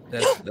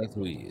 That's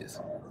who he is.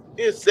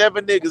 It's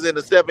 7 niggas in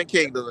the 7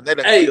 kingdoms, and they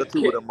done killed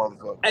 2 of them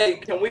motherfuckers. Hey,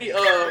 can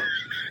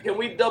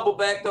we double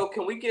back though?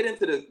 Can we get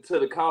into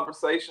the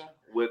conversation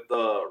with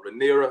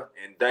Rhaenyra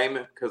and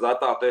Damon? Because I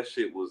thought that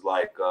shit was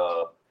like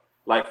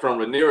from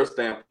Rhaenyra's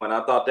standpoint,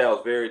 I thought that was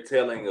very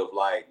telling of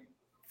like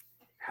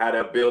how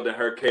they're building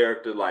her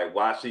character, like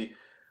why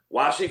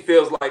she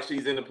feels like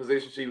she's in the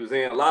position she was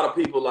in. A lot of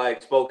people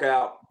like spoke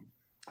out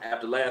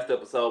after last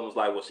episode and was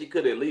like, well, she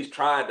could at least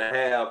try to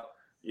have,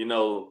 you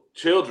know,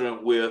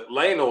 children with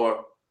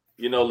Laenor,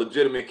 you know,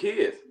 legitimate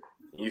kids.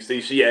 You see,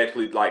 she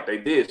actually, like they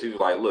did. She was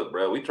like, look,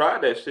 bro, we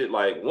tried that shit.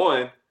 Like,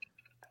 1,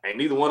 ain't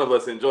neither one of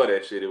us enjoy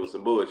that shit. It was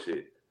some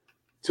bullshit.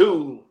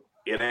 2,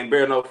 it ain't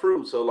bear no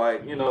fruit. So,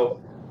 like, you know,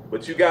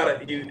 but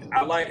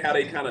I like how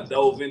they kind of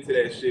dove into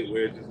that shit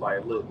where it's just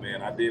like, look,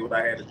 man, I did what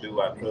I had to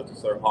do. I trusted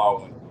Sir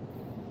Harwin.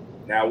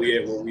 Now we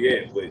at where we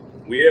at. But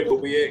we at where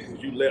we at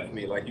because you left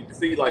me. Like, you can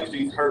see, like,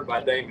 she's hurt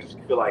by Damon. She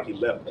feel like he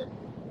left her.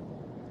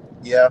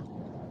 Yeah.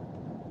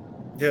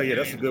 Hell yeah,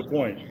 that's a good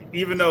point.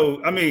 Even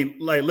though, I mean,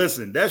 like,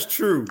 listen, that's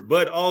true.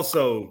 But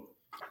also,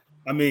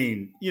 I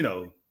mean, you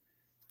know,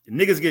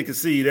 niggas get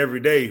conceded every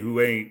day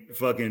who ain't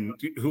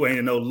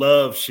in no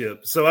love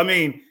ship. So, I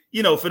mean,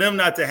 you know, for them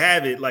not to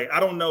have it, like, I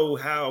don't know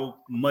how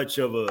much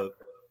of a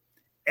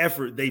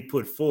effort they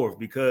put forth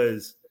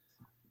because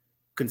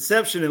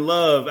conception and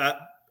love,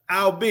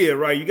 albeit,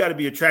 right, you got to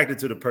be attracted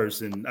to the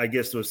person, I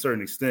guess, to a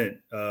certain extent.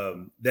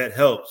 That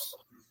helps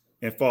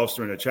in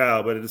fostering a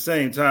child. But at the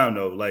same time,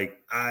 though, like,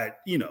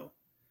 you know,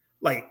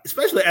 like,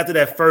 especially after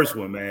that first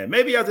one, man,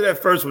 maybe after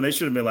that first one, they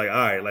should have been like, all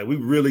right, like, we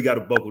really got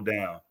to buckle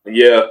down.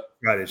 Yeah.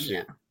 Try this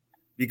shit. Yeah.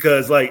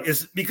 Because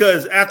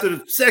after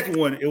the second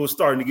one, it was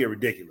starting to get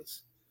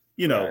ridiculous,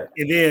 you know,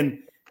 right.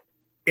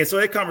 And so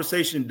that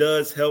conversation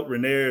does help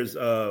Rhaenyra's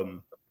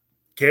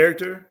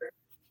character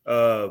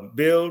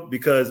build,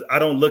 because I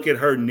don't look at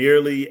her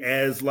nearly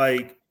as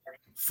like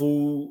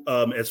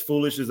as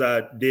foolish as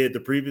I did the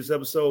previous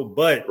episode,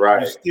 but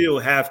you still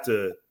have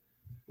to,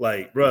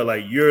 like, bro,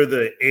 like, you're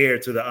the heir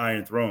to the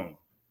Iron Throne.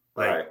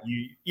 Like,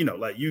 you know,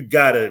 like, you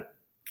gotta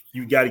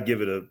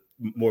give it a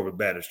more of a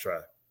batter's try.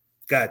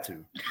 Got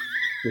to.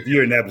 if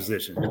you're in that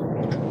position.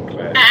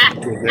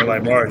 They're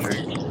like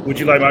Marjorie. Would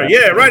you like Marjorie?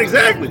 Yeah, right.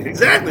 Exactly.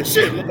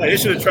 Shit, look like they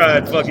should have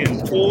tried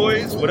fucking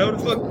toys, whatever the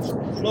fuck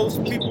floats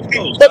some people's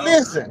boats. But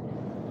listen,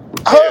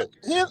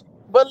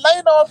 but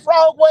Lena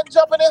Frog wasn't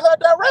jumping in her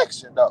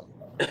direction though.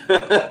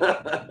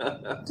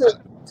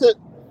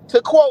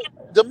 to quote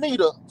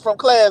Demeter from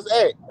Class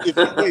Act, if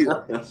you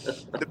will,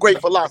 the great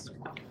philosopher.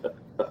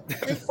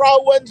 This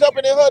Frog wasn't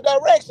jumping in her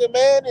direction,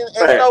 man, and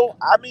so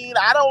I mean,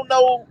 I don't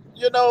know,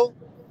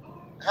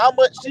 how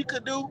much she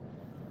could do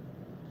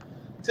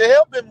to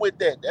help him with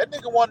that. That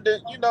nigga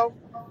wanted to,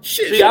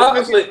 She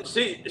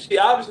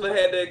obviously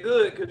had that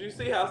good because you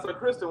see how Sir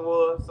Kristen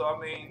was. So I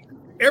mean,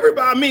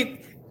 everybody.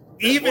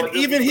 Even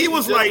he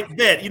was like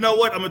that. You know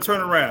what? I'm gonna turn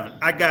around.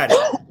 I got it.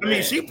 I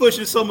mean, she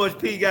pushing so much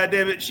P.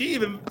 Goddamn it. She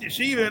even this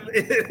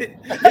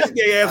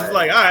gay ass was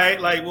like, all right,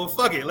 like, well,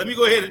 fuck it. Let me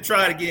go ahead and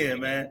try it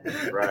again, man.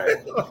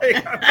 Right.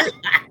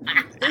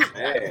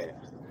 Man.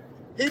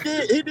 He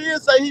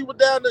did say he was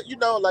down to,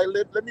 like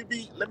let me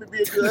be a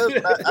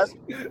good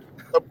husband.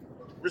 I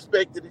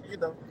respected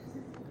it,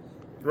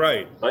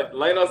 Right. Like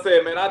Leno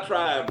said, man, I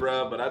tried,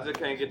 bro, but I just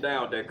can't get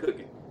down with that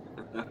cookie.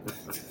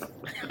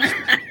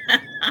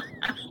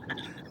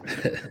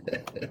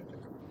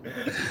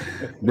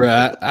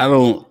 Bruh, I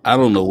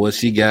don't know what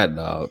she got,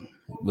 dog,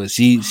 but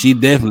she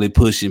definitely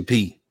pushing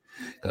P,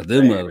 cause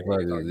them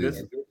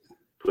motherfuckers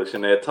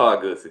pushing that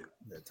tar gussy.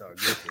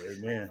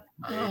 Man.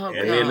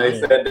 And then they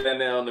sat down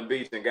there on the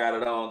beach and got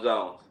it on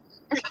Jones.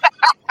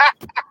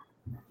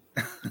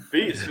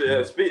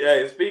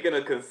 Speaking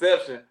of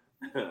conception,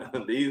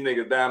 these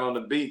niggas down on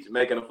the beach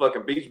making a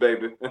fucking beach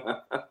baby.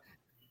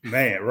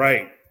 Man,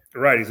 right,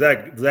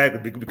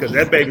 exactly. Because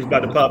that baby's about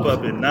to pop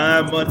up in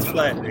 9 months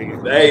flat,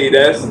 nigga. Hey,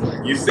 that's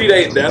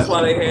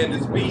why they had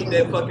to speed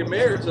that fucking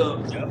marriage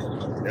up.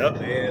 Yep.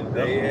 Man,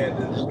 they had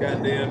to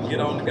goddamn get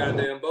on the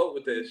goddamn boat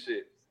with that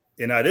shit.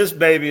 And now this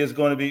baby is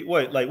going to be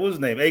what's his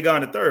name?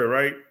 Aegon the Third,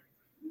 right?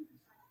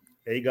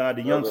 Aegon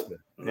the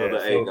youngster.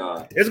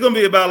 Aegon. It's going to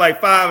be about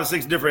like 5 or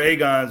 6 different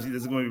Aegons.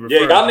 That's going to be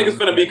y'all niggas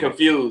finna be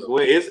confused.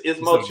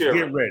 It's more cheering.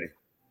 Get ready.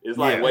 It's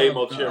like way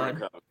more cheering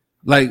coming.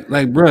 Like,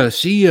 bruh,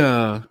 she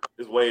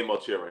it's way more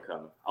cheering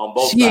coming on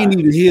both sides. She ain't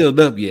even healed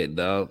up yet,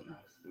 dog.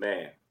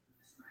 Man,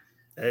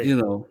 I hey,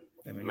 mean,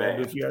 man,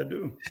 do what you gotta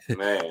do.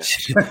 Man,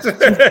 she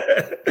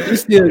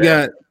still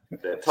got.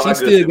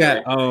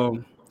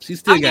 She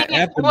still got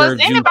afterbirth. Was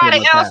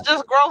anybody else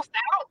just grossed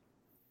out?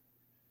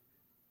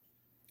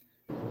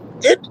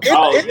 It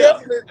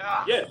definitely.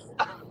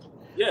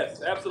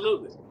 Yes,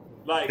 absolutely.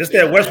 Like it's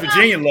that West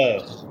Virginia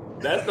love.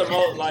 That's the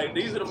most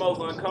these are the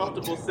most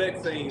uncomfortable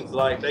sex scenes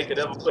they could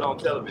ever put on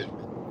television.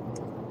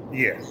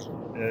 Yeah,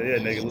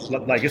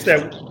 nigga. Like it's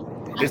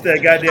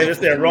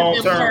that wrong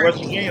turn West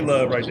Virginia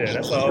love right there.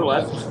 That's all.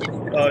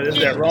 It's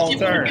that wrong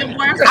turn.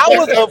 I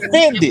was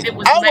offended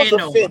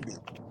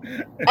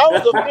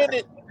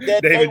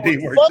that they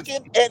were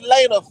fucking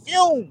Atlanta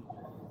Fume.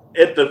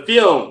 At the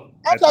Fume.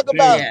 I'm talking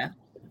about. Yeah.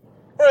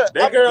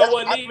 That girl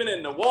wasn't even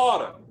in the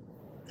water.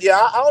 Yeah,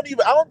 I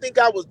don't think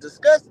I was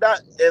disgusted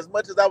as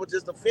much as I was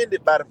just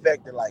offended by the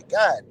fact that, like,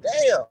 god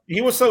damn, he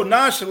was so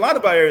nonchalant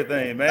about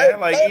everything,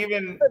 man.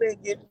 Even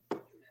didn't get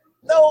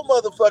no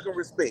motherfucking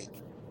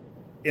respect.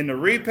 In the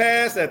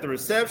repass at the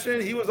reception,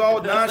 he was all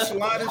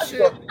nonchalant and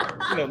shit.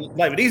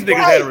 Like these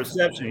niggas had a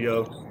reception,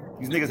 yo.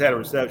 These niggas had a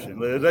reception.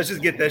 Let's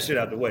just get that shit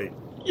out the way.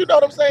 You know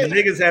what I'm saying? The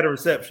nniggas had a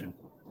reception.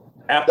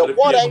 After the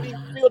water ain't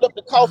even filled up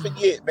the coffin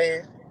yet,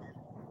 man.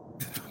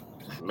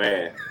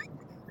 Man.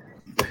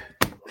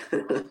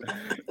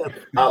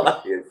 I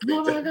like it.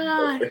 Oh my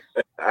god.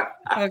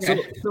 Okay.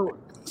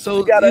 So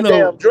you got a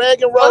damn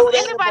Dragon Road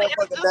and a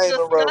motherfucking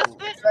Damon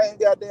Road. Same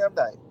goddamn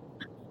night.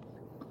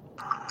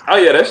 Oh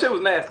yeah, that shit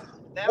was nasty.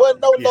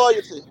 Wasn't no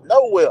loyalty,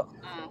 nowhere.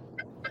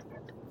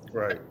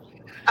 Right.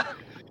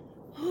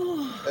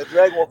 That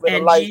Dragon was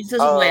finna light. Jesus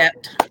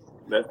wept.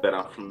 That's that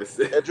I'm from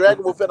Mississippi. That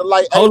Dragon was finna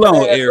light. Hold on,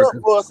 Eric.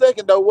 For a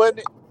second though, wasn't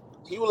it?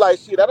 He was like,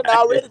 "Shit, I done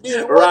already did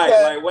it."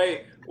 Right, like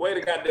wait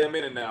a goddamn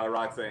minute now,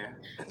 Roxanne.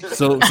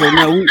 So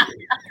now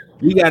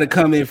we got to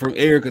come in from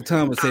Erica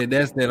Thomas said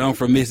that's that I'm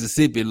from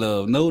Mississippi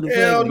love. No, the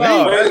hell fuck,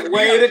 no.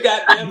 Wait a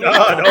goddamn minute.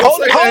 No, don't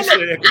say that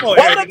shit. Come on,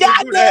 wait a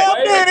goddamn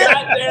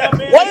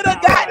minute. Wait a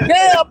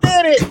goddamn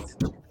minute.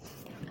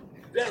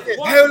 Just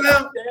one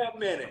goddamn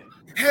minute.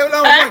 Hell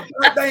on one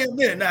goddamn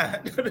minute now.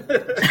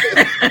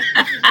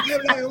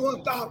 Hell on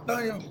one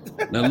goddamn.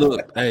 Now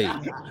look, hey.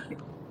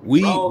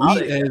 We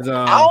as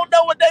I don't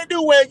know what they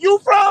do where you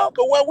from,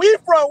 but where we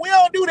from, we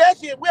don't do that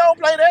shit. We don't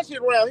play that shit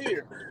around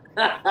here.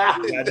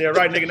 Goddamn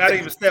right, nigga. Not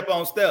even step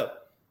on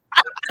step.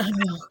 Oh,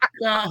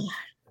 God.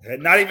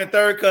 Not even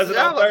third cousin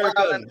on third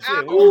cousin.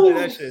 Shit, we don't do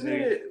that shit,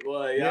 nigga.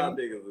 Boy, y'all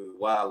niggas is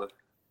wild.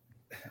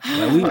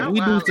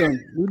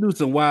 We do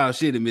some wild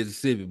shit in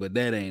Mississippi, but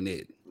that ain't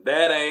it.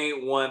 That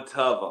ain't one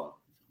of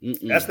them.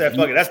 That's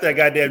that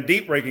goddamn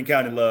deep Rankin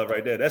County love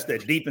right there. That's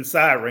that deep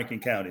inside Rankin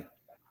County.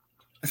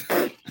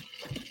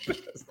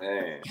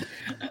 Man.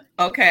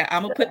 Okay,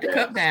 I'm gonna put the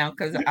cup down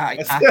because I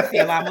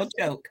feel I'm gonna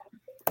choke.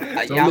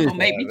 Y'all gonna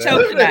make me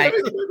choke tonight.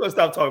 We're gonna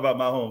stop talking about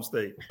my home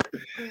state.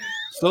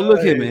 So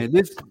look here, man.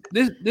 This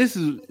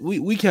is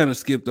we kind of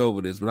skipped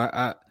over this, but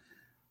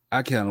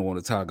I kind of want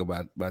to talk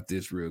about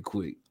this real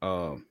quick.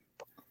 I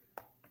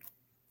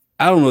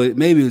don't know.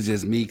 Maybe it's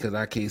just me because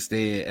I can't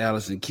stand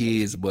Allison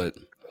kids, but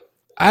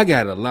I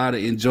got a lot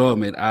of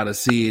enjoyment out of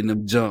seeing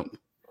them jump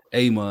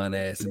Amon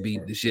ass and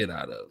beat the shit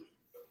out of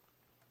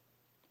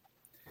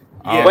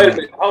him. Wait a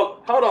minute.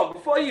 Hold on.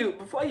 Before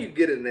you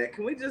get in there,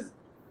 can we just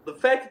the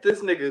fact that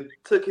this nigga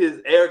took his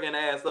arrogant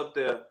ass up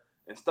there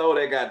and stole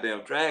that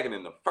goddamn dragon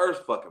in the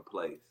first fucking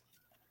place.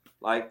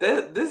 Like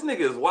that, this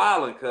nigga is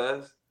wilding,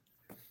 cuz.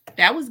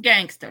 That was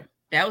gangster.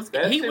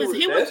 He was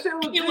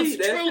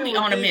truly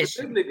on a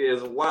mission. This nigga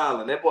is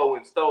wilding. That boy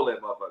went and stole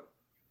that motherfucker.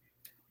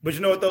 But you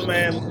know what though,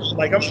 man? So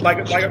I'm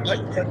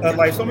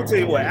gonna tell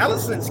you what,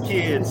 Allison's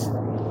kids,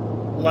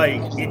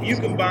 like if you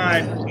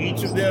combine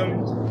each of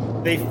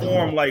them, they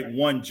form like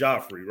one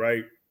Joffrey,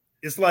 right?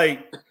 It's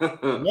like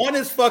one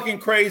is fucking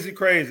crazy,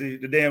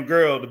 the damn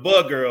girl, the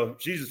bug girl,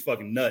 she's just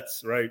fucking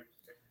nuts, right?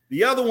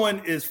 The other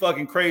one is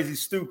fucking crazy,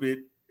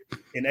 stupid,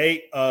 in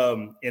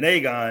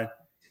Aegon,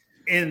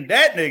 and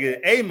that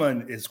nigga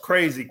Aemon is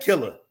crazy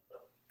killer.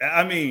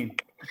 I mean,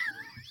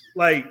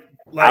 like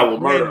I will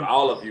murder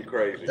all of you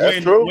crazy.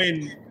 That's true.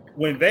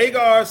 When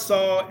Vhagar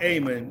saw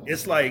Aemon,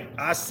 it's like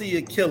I see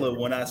a killer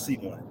when I see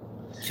one.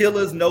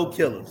 Killers, no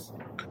killers.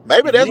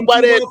 Maybe that's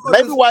why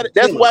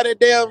that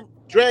damn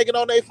dragon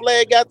on their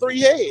flag got 3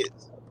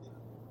 heads.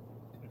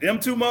 Them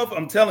two motherfuckers,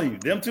 I'm telling you,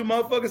 them two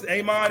motherfuckers,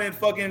 Aemon and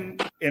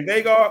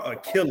Vhagar are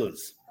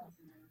killers.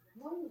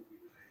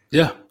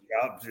 Yeah.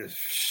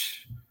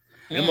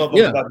 Them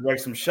motherfuckers about to wreck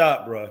some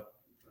shop, bro.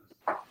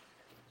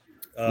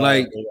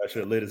 I should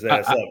have lit his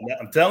ass up.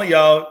 I'm telling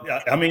y'all.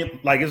 I mean,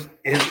 like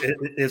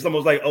it's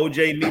almost like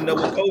OJ meeting up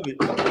with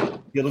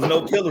COVID. Killers,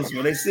 no killers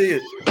when they see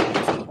it.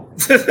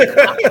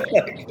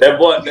 that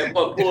boy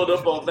pulled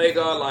up on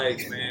Vhagar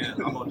like, man,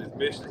 I'm on this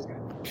mission.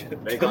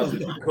 Vhagar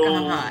just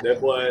cool. That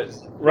boy,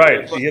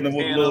 right? He hit him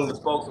with a little,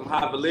 spoke some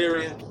high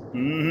Valyrian,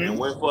 and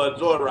went for a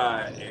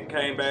joyride and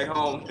came back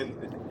home.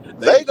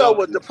 Vhagar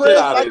was depressed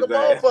like a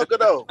motherfucker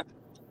though.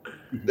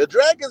 The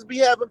dragons be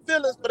having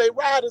feelings for their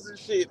riders and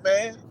shit,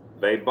 man.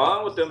 They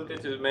bond with them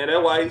bitches, man.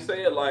 That's why he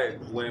said, like,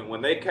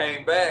 when they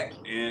came back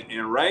and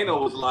Rhaena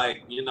was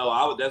like, you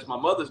know, that's my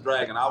mother's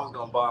dragon. I was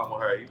gonna bond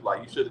with her. He's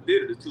like, you should have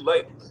did it. It's too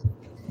late.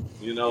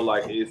 You know,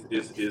 like it's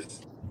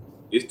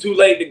too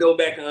late to go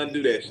back and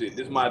undo that shit.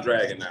 This is my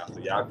dragon now, so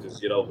y'all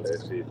just get over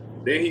that shit.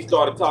 Then he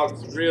started talking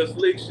some real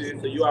slick shit,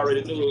 so you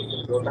already knew it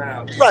was gonna go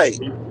down. Right.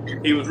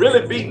 He was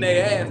really beating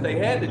their ass. They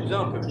had to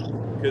jump him.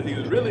 Because he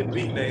was really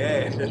beating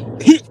their ass.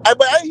 He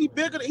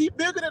bigger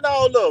than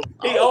all of them.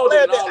 I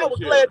was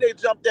glad they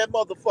jumped that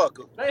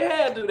motherfucker. They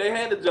had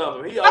to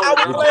jump him. I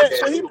was glad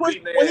when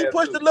he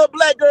pushed the little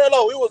black girl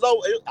over. It was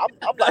over.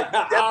 I'm like,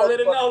 I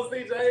already know,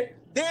 CJ.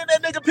 Then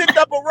that nigga picked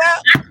up a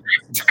rock.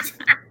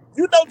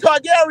 You know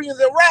Targaryens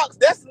and rocks,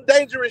 that's some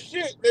dangerous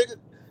shit, nigga.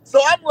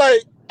 So I'm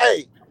like,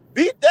 hey,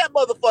 beat that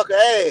motherfucker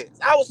ass.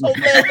 I was so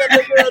glad that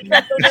little girl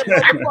jumped on that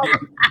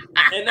motherfucker.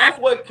 And that's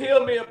what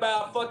killed me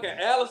about fucking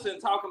Allison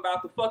talking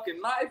about the fucking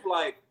knife.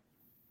 Like,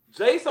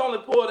 Jace only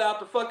pulled out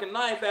the fucking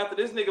knife after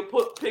this nigga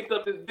picked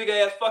up this big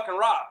ass fucking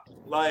rock.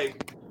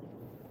 Like,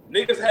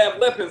 niggas have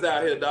weapons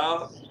out here,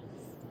 dog.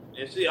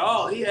 And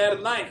he had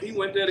a knife. He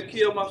went there to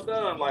kill my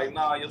son. Like,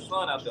 nah, your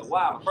son out there.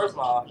 Wow. First of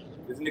all,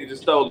 this nigga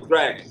just stole the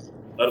dragon.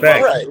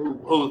 Right.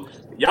 Who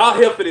y'all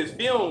here for this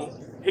fume?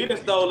 He done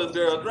stole this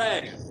girl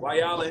dragon while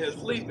y'all in here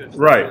sleeping.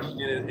 Right.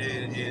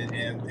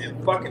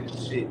 And fucking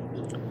shit.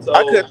 So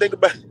I couldn't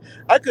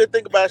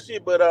think about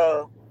shit, but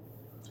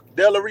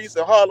Della Reese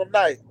and Harlem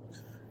Night.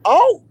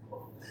 Oh,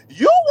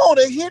 you want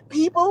to hit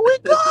people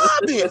with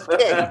garbage?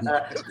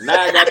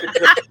 Now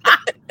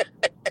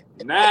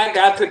I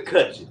got to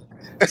cut you.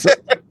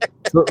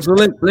 So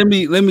let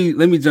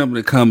me jump in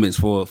the comments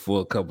for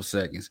a couple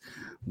seconds.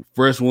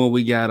 First one,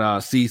 we got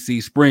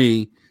CC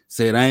Spring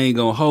said, I ain't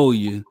gonna hold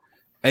you.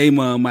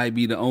 Aemon might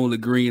be the only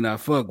green I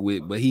fuck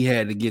with, but he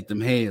had to get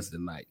them hands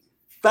tonight.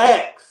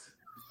 Facts.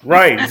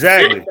 Right,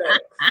 exactly.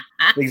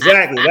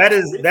 Exactly. That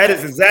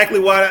is exactly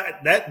why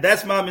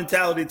that's my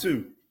mentality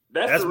too.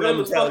 That's the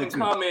realest fucking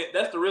comment.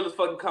 That's the realest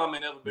fucking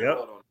comment ever been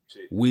put on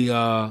shit. We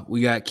got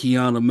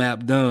Kiana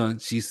Map done.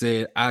 She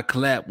said, I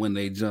clap when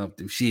they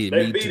jumped him. Shit,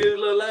 they beat his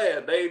little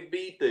ass. They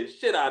beat the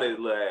shit out of his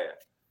little ass.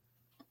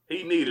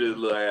 He needed his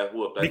little ass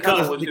whooped.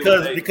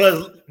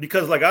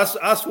 Because like I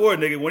swore,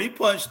 nigga, when he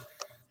punched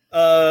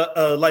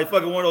like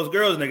fucking one of those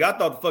girls, nigga, I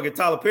thought the fucking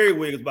Tyler Perry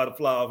wig was about to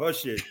fly off her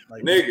shit.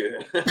 Like,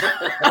 nigga. I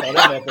thought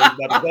that motherfucker was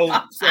about to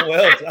go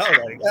somewhere else. I was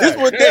like, this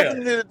was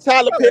definitely the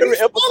Tyler Perry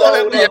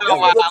episode. This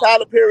was the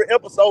Tyler Perry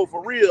episode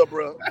for real,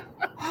 bro.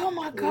 Oh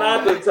my god.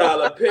 Not the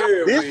Tyler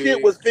Perry This wig.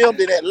 shit was filmed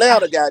in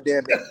Atlanta,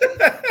 goddamn it.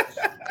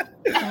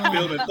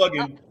 Filming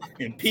fucking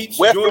in Peach,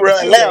 Westboro, Georgia.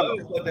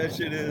 Atlanta. What that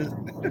shit is.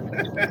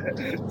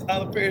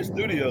 Tyler Perry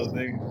Studios,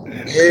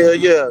 nigga. Hell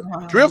yeah.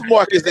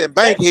 Driftmark is in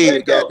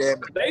Bankhead, goddamn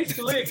it. They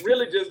slick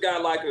really just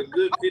got like a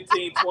good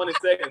 15, 20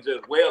 seconds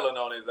just wailing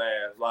on his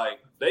ass. Like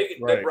they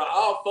bro,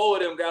 all four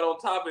of them got on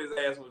top of his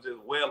ass and was just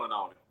wailing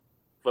on him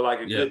for like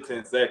a good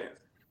 10 seconds.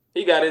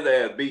 He got his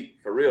ass beat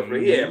for real.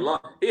 He had more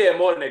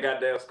than that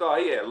goddamn scar.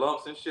 He had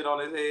lumps and shit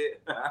on his head.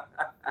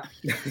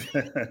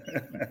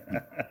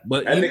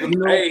 But that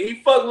nigga, hey,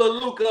 he fucked Lil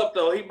Luke up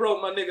though. He broke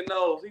my nigga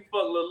nose. He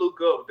fucked Lil Luke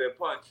up with that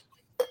punch.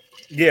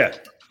 Yeah,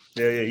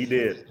 he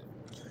did.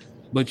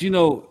 But you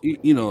know,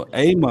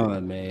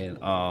 Amon, man.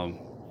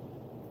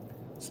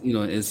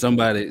 And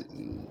somebody,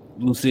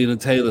 Lucina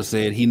Taylor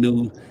said he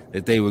knew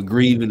that they were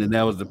grieving, and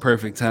that was the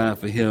perfect time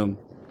for him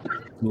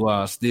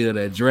to steal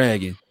that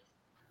dragon.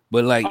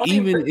 But like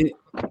even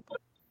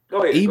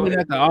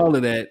after all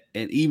of that,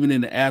 and even in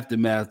the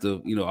aftermath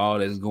of all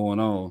that's going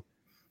on,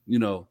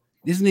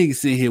 this nigga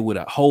sitting here with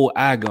a whole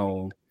eye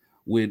gone,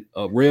 with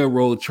a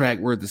railroad track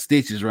worth of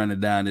stitches running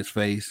down his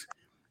face,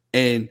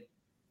 and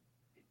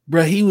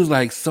bro, he was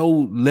like so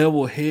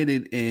level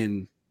headed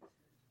and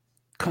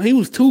he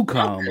was too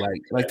calm.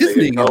 Like this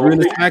nigga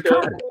really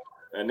psychotic.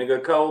 That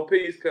nigga cold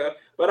piece, cut.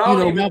 But I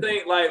don't even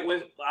think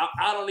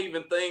I don't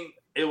even think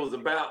it was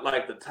about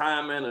like the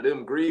timing of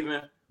them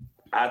grieving.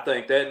 I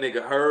think that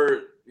nigga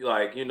heard,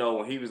 like,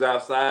 when he was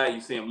outside, you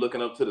see him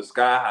looking up to the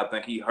sky. I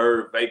think he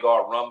heard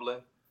Vagar rumbling,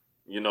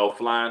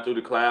 flying through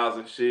the clouds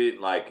and shit.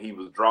 Like he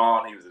was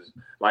drawn. He was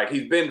like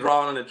he's been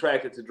drawn and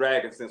attracted to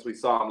dragons since we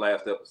saw him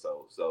last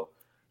episode. So,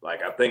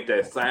 like, I think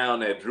that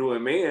sound that drew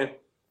him in,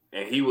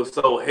 and he was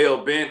so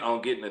hell bent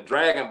on getting a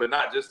dragon, but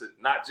not just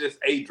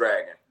a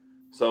dragon.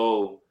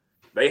 So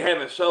they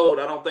haven't showed.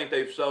 I don't think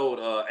they've showed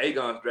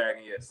Aegon's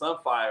dragon yet,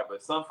 Sunfire.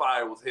 But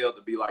Sunfire was held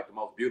to be like the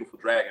most beautiful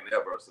dragon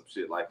ever, or some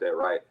shit like that,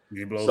 right?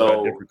 He blows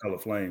out different color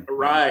flame,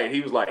 right?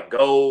 He was like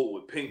gold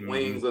with pink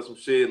wings or some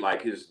shit,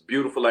 like his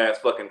beautiful ass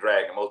fucking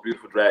dragon, most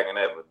beautiful dragon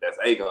ever. That's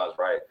Aegon's,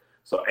 right?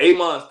 So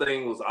Aemon's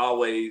thing was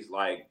always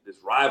like this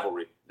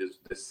rivalry,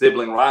 this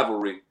sibling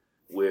rivalry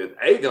with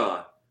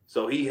Aegon.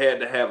 So he had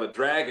to have a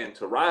dragon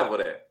to rival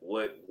that.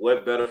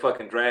 What better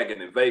fucking dragon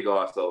than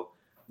Vagar? So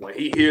when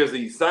he hears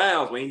these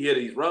sounds, when he hears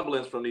these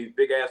rumblings from these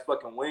big ass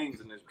fucking wings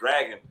and this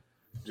dragon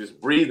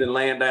just breathing,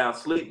 laying down,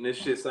 sleeping, this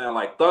shit sound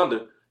like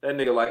thunder. That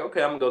nigga like,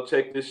 okay, I'm gonna go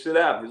check this shit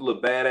out. His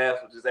little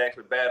badass was just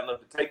actually bad enough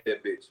to take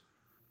that bitch.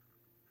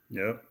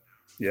 Yep.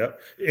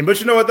 But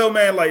you know what though,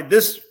 man? Like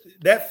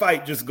that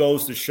fight just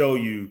goes to show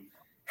you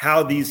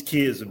how these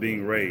kids are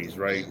being raised,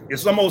 right?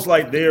 It's almost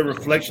like they're a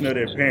reflection of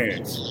their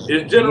parents.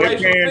 It's their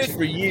parents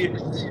for years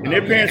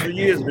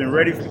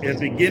have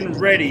been getting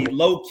ready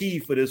low key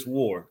for this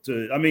war.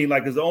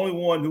 Because the only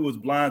one who was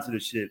blind to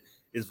this shit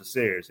is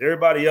Viserys.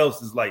 Everybody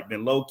else has like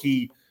been low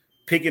key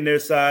picking their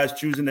sides,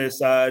 choosing their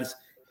sides,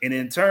 and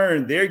in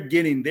turn, they're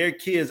getting their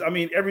kids.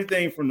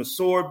 Everything from the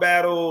sword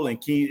battle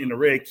and in the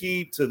Red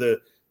Keep to the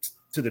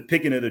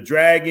picking of the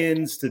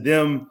dragons to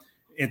them.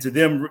 Into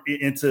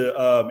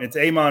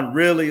Aemon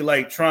really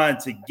like trying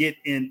to get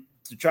in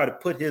to try to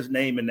put his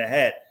name in the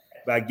hat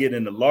by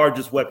getting the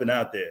largest weapon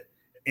out there,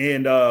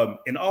 and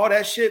all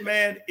that shit,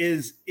 man,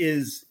 is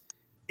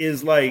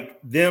like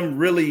them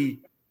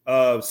really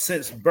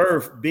since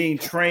birth being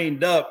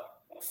trained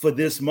up for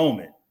this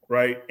moment,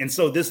 right? And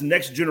so this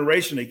next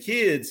generation of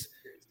kids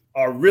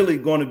are really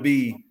going to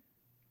be,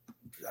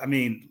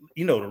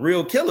 the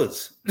real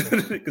killers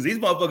because these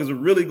motherfuckers are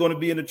really going to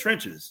be in the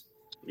trenches.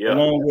 Yeah.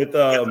 Along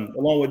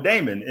with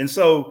Damon. And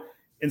so,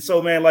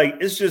 man, like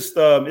it's just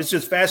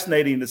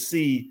fascinating to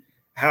see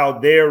how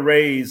they're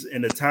raised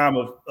in a time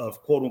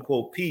of quote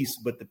unquote peace,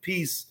 but the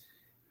peace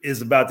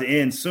is about to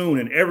end soon.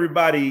 And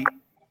everybody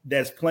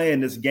that's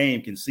playing this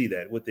game can see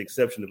that, with the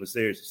exception of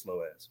Viserys'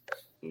 slow ass.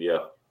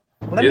 Yeah.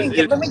 Let me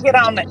get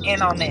on the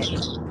end on that.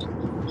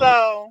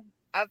 So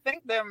I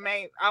think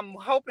I'm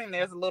hoping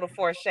there's a little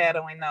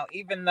foreshadowing though,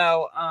 even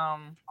though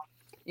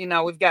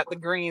we've got the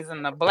greens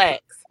and the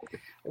blacks.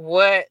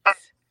 What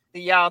do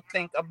y'all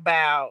think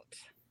about,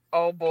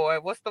 oh boy,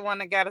 what's the one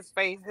that got his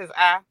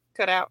eye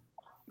cut out?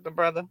 The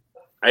brother?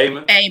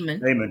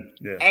 Aemon.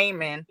 Yeah.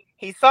 Aemon.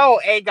 He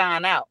sold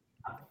Aegon out.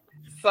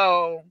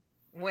 So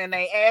when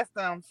they asked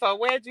him, so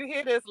where'd you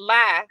hear this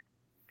lie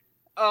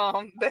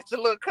that your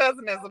little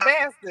cousin is a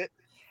bastard?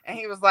 And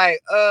he was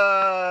like,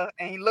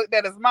 and he looked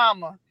at his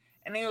mama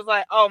and he was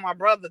like, oh, my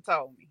brother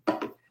told me.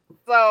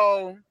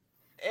 So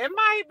it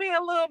might be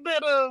a little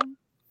bit of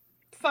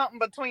something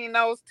between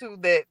those two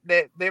that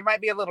there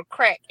might be a little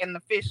crack in the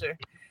fissure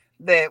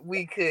that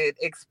we could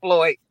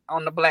exploit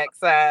on the black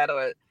side,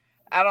 or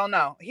I don't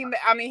know. He'll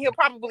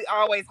probably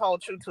always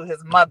hold true to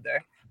his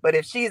mother, but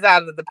if she's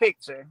out of the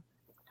picture,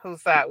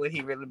 whose side would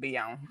he really be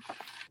on?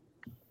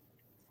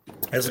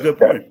 That's a good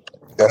point.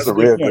 That's a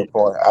real good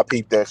point. I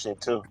peeped that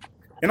shit too.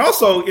 And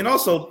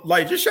also,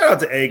 like, just shout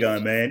out to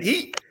Aegon, man.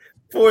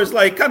 For his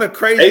like kind of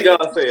crazy.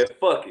 Aegon said,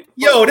 "Fuck it."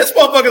 Yo, this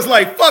motherfucker's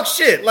like, "Fuck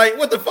shit." Like,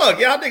 what the fuck?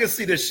 Y'all niggas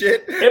see this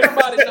shit.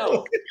 Everybody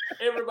knows.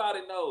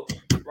 Everybody knows.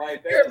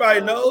 Like,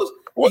 everybody knows.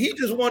 He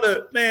just want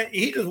to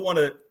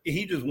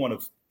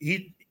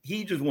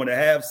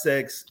have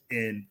sex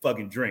and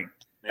fucking drink.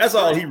 That's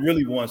all he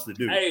really wants to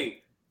do.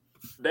 Hey,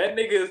 that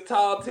nigga is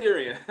tall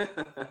Tyrion.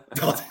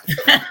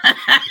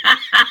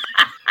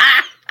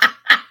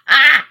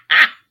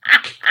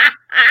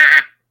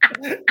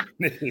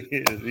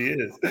 He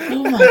is.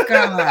 Oh my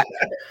God.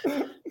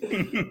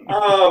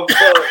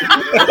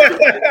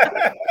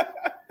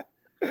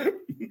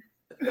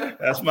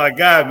 That's my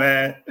guy,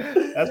 man.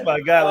 That's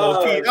my guy,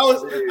 Lil Keith. I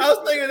was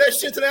thinking of that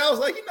shit today. I was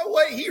like, you know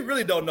what? He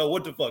really don't know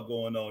what the fuck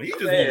going on. He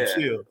just want to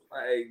chill.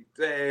 Like,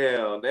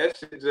 damn, that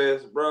shit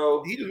just,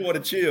 bro. He just want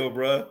to chill,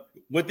 bro.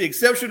 With the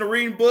exception of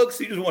reading books,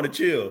 he just want to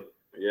chill.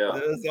 Yeah.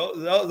 That's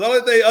the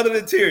only thing other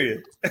than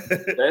Tyrion.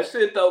 That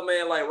shit though,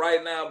 man, like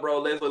right now, bro,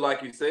 Leslie,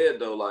 like you said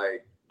though,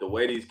 like the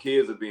way these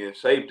kids are being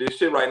shaped, this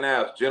shit right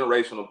now is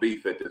generational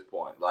beef at this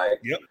point. Like,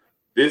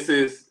 this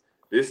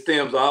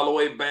stems all the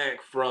way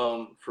back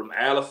from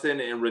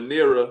Allison and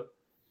Rhaenyra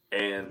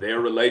and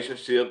their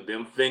relationship,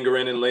 them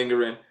fingering and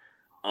lingering.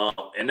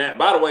 And that,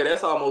 by the way,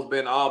 that's almost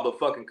been all but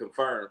fucking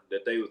confirmed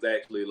that they was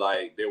actually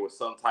like, there was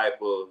some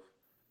type of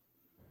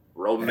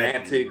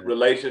romantic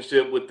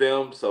relationship with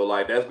them. So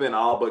like, that's been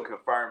all but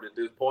confirmed at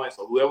this point.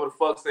 So whoever the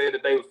fuck said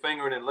that they was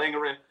fingering and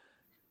lingering,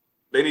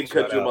 they need to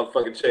cut you a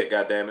motherfucking check,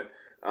 goddammit.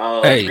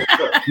 Hey,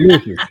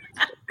 listen.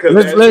 Because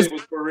that shit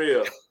was for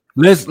real.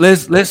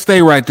 Let's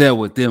stay right there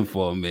with them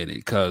for a minute,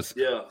 because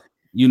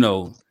you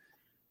know,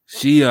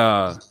 she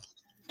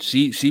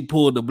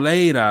pulled the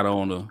blade out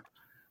on her,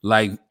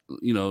 like,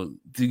 you know,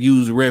 to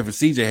use the reference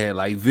CJ had,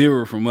 like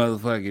Vera from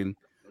motherfucking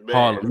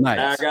Harlem Nights.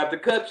 Now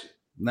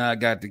I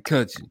got to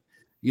cut you.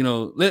 You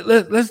know,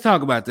 let's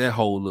talk about that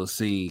whole little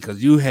scene,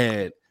 because you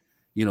had,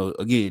 you know,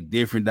 again,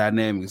 different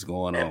dynamics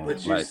going on.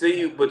 But you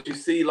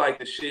see, like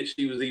the shit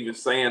she was even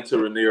saying to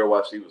Rhaenyra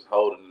while she was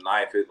holding the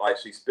knife. It's like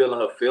she's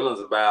spilling her feelings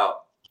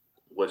about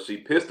what she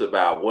pissed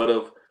about. What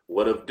of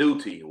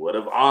duty? What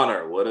of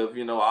honor? What of,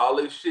 you know, all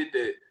this shit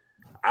that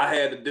I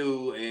had to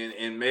do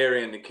in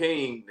marrying the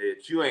king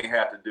that you ain't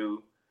have to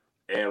do.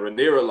 And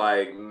Rhaenyra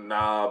like,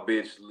 nah,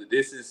 bitch,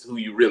 this is who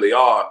you really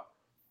are.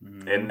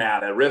 Mm-hmm. And now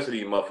the rest of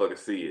these motherfuckers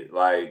see it.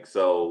 Like,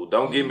 so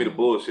don't give me the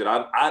bullshit.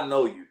 I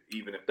know you,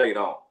 even if they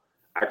don't.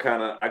 I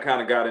kind of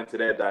got into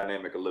that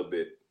dynamic a little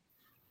bit.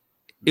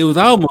 It was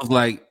almost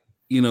like,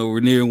 you know,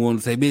 Rhaenyra wanted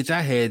to say, bitch,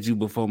 I had you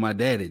before my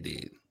daddy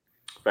did.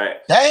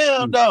 Facts.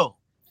 Damn, though.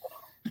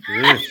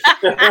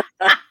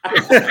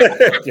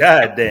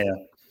 God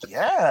damn.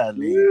 Yeah,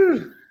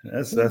 man.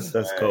 That's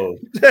cold.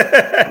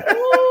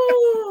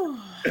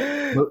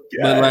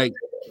 but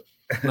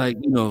like,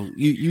 you know,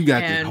 you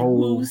got this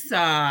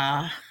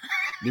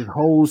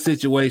whole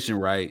situation,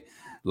 right?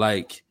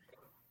 Like,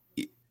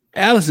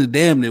 Allison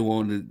damn near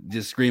wanted to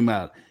just scream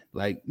out,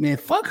 like, man,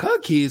 fuck her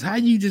kids. How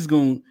you just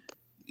gonna,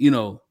 you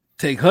know,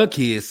 take her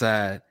kids'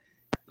 side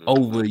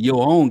over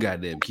your own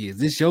goddamn kids?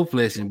 This your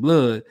flesh and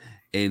blood.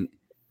 And,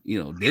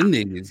 you know, them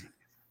niggas,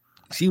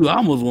 she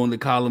almost wanted to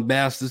call them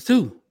bastards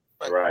too.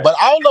 Right. But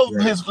all of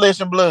them his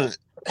flesh and blood.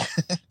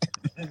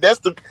 That's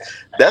the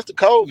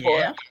cold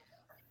part.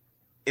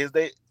 Is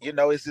they, you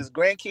know, it's his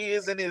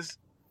grandkids and his,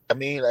 I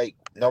mean, like,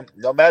 no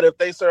matter if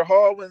they Sir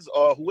Harwins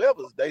or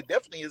whoever, they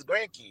definitely his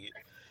grandkids.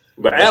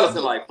 But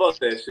Allison, like, fuck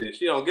that shit.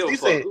 She don't give a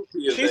fuck.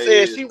 She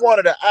said she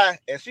wanted an eye,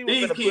 and she was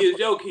these kids,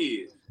 your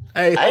kids.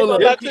 Hey, hold on.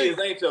 Your kids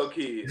ain't your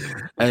kids.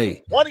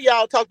 Hey, one of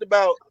y'all talked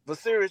about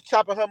Viserys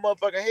chopping her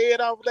motherfucking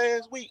head off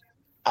last week.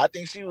 I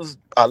think she was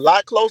a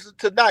lot closer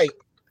tonight.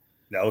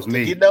 That was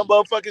me. Get that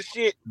motherfucking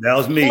shit. That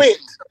was me.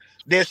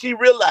 Then she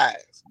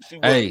realized.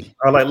 Hey,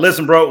 I'm like,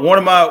 listen, bro. One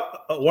of my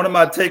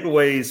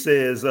takeaways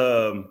says.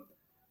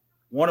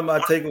 One of my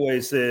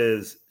takeaways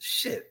says,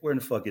 shit, where in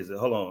the fuck is it?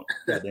 Hold on.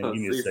 Goddamn,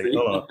 give me a second.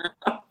 Hold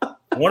on.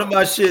 One of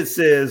my shit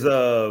says,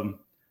 let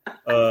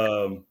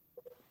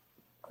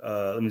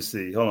me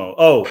see. Hold on.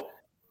 Oh,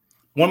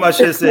 one of my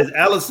shit says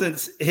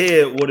Allison's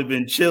head would have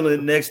been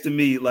chilling next to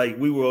me like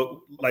we were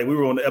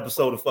on the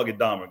episode of fucking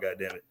Dahmer,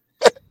 goddamn it.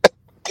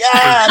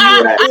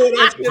 God.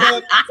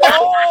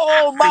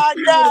 Oh my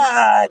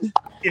God.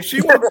 If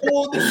she would have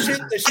pulled the shit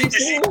that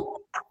she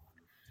pulled,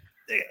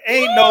 there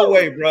ain't no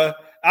way, bro.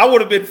 I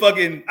would have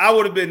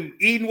been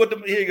eating with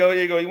them. Here you go.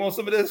 You want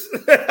some of this?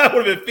 I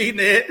would have been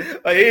feeding it.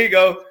 Like, here you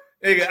go.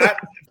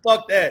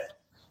 Fuck that.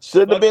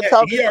 Shouldn't have been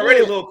talking. He already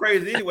a little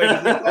crazy anyway. He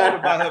called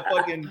her by her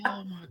fucking.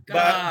 Oh my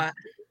God.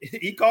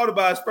 He called her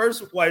by his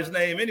first wife's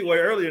name anyway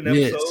earlier in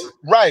the episode.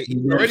 Right.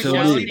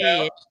 Already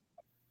did.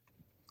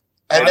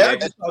 And I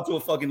just talked to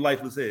a fucking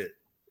lifeless head.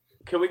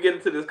 Can we get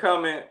into this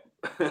comment?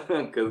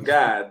 Because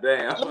God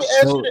damn. Let me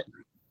ask you that.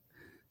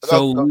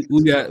 So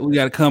we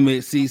got a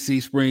comment.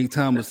 CC Spring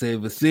Thomas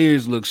said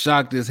Viserys looked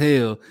shocked as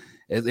hell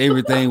as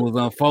everything was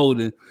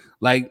unfolding.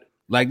 Like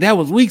that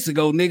was weeks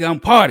ago, nigga. I'm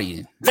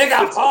partying. Nigga,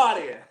 I'm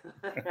partying.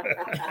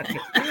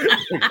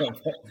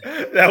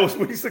 That was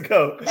weeks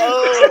ago.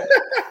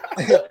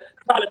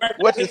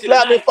 What you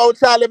slapped me for,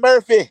 Charlie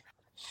Murphy?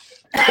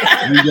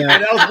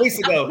 That was weeks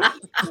ago.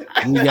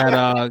 We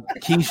got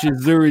Keisha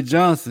Zuri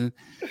Johnson.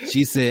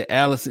 She said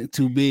Allison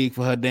too big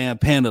for her damn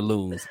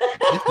pantaloons.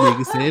 This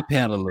nigga said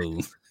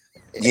pantaloons.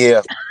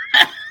 Yeah.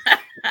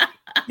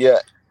 Yeah.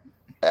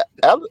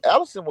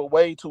 Allison was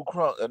way too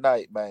crunk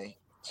tonight, man.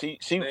 She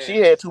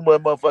had too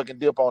much motherfucking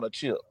dip on her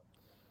chip.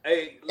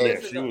 Hey,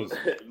 listen,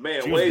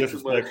 man, way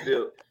too much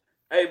dip.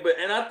 Hey,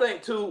 and I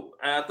think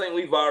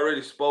we've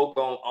already spoke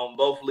on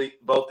both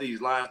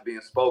these lines being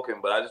spoken,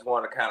 but I just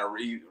want to kind of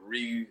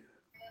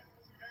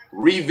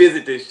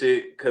revisit this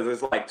shit because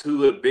it's like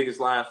two of the biggest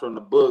lines from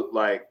the book.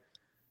 Like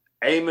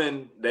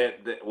Aemon,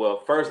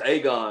 first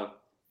Aegon,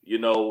 you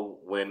know,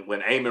 when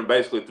Aemon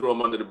basically threw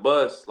him under the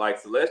bus, like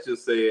Celeste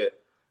just said,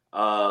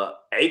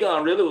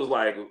 Aegon really was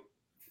like,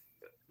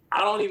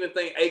 I don't even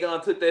think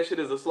Aegon took that shit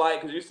as a slight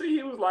because you see,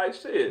 he was like,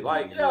 shit,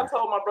 like, yeah, I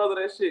told my brother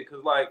that shit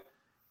because like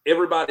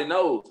everybody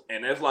knows,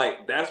 and that's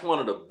one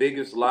of the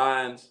biggest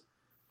lines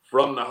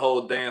from the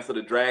whole Dance of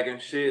the Dragon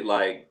shit.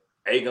 Like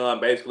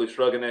Aegon basically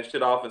shrugging that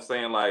shit off and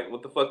saying like,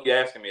 what the fuck you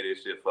asking me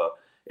this shit for?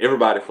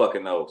 Everybody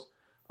fucking knows.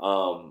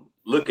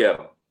 Look at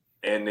him.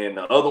 And then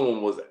the other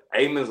one was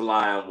Aemon's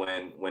line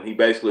when he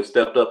basically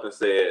stepped up and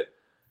said,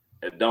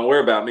 don't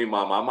worry about me,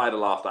 mama. I might have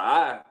lost an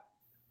eye,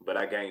 but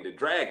I gained a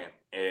dragon.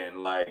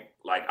 And like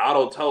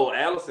Otto told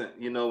Allison,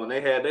 you know, when they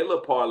had their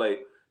little parlay,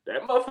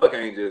 that motherfucker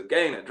ain't just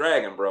gained a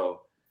dragon,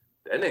 bro.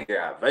 That nigga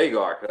got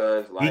Vagar,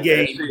 cuz like he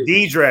gained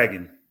the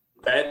dragon.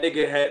 That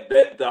nigga had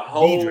the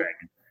whole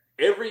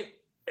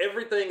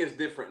everything is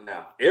different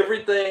now.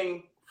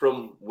 Everything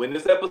from when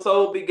this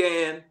episode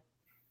began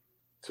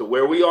to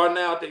where we are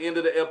now at the end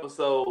of the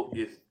episode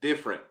is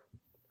different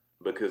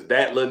because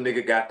that little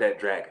nigga got that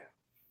dragon.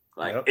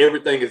 Like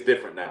everything is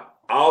different now.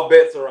 All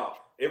bets are off.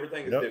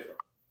 Everything is different.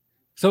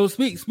 So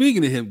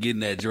speaking of him getting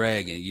that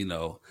dragon, you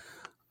know,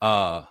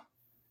 I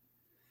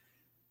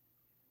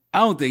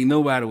don't think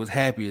nobody was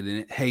happier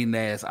than hating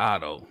ass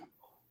Otto.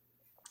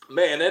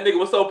 Man, that nigga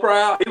was so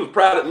proud. He was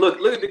proud of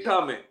look at the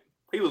comment.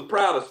 He was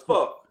proud as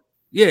fuck.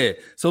 Yeah.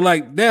 So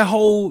like that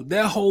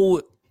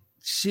whole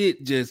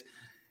shit just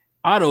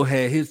Otto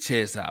had his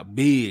chest out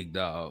big,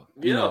 dog.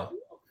 You know.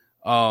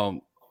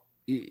 And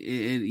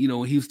you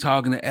know, he was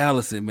talking to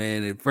Allison,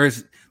 man. At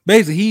first,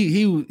 basically,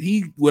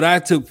 he what I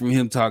took from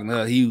him talking to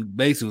her, he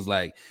basically was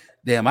like,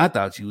 "Damn, I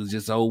thought you was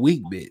just a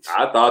weak bitch.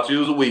 I thought you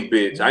was a weak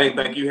bitch. I didn't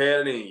think you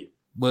had it in you.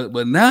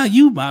 But now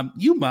you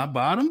my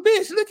bottom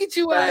bitch. Look at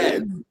you,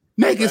 ass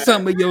making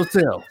something of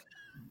yourself."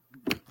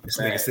 This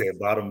nigga said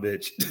bottom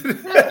bitch.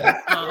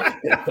 That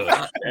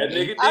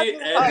nigga did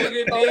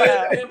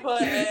pimp her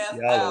ass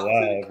out.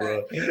 Wild,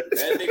 bro.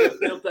 That nigga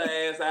pimped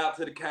her ass out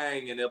to the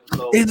king in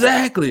episode.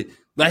 Exactly.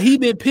 Like he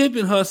been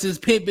pimping her since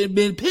pimping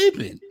been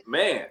pimping.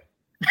 Man.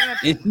 I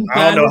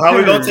don't know how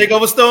we gonna take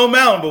over Stone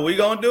Mountain, but we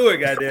gonna do it,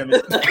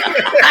 goddammit.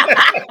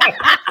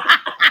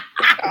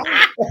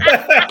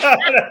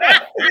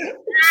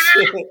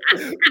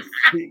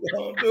 We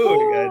gonna do it,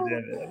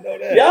 goddammit. I know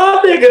that.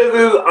 Y'all niggas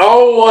is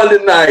on one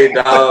tonight,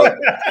 dog.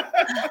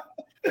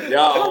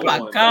 Y'all oh my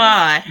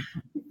god.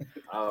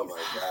 Oh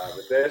my god,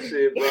 but that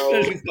shit,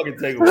 bro. Fucking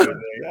take away,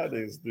 man. Y'all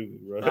niggas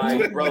stupid, bro.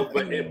 Like, bro,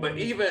 but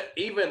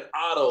even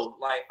Otto,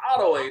 like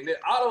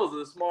Otto's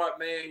a smart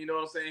man. You know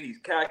what I'm saying? He's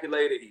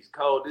calculated. He's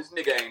cold. This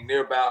nigga ain't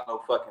near about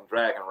no fucking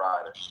dragon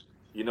rider.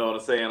 You know what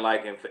I'm saying?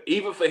 Like, and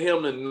even for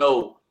him to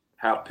know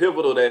how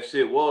pivotal that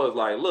shit was,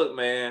 like, look,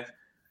 man,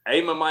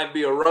 Aemon might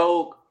be a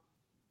rogue,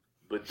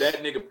 but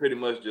that nigga pretty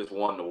much just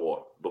won the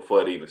war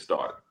before it even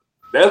started.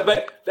 That's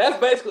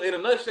basically, in a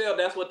nutshell,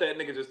 that's what that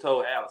nigga just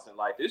told Allison.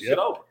 Like, this shit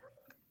over.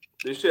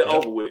 This shit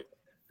over with.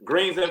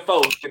 Greens and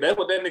four. That's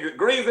what that nigga.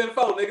 Greens and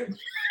four, nigga.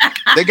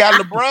 They got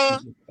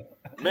LeBron.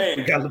 Man,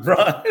 we got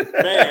LeBron.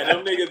 Man,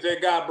 them niggas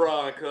just got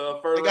Bron,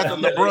 cuz. They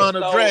got the LeBron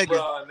the Dragon.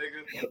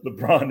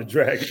 LeBron the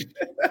Dragon.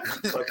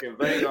 Fucking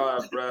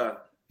Vanguard, bro.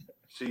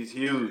 She's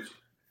huge.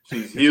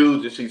 She's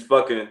huge and she's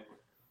fucking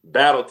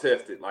battle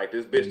tested. Like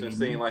this bitch done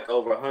seen like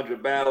over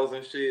 100 battles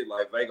and shit.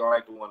 Like Vanguard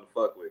ain't the one to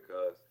fuck with,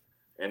 cuz.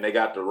 And they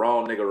got the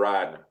wrong nigga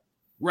riding her.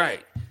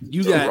 Right.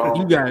 You got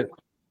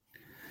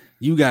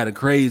a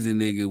crazy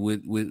nigga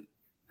with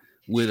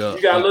a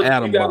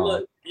atom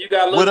bomb. You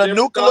got with a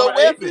nuclear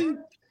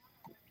weapon.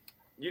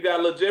 You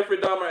got little Jeffrey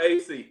Dahmer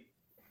AC.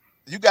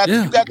 You got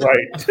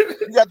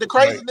the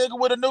crazy nigga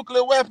with a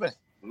nuclear weapon.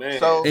 Man.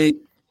 So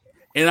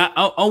and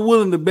I'm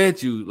willing to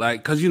bet you,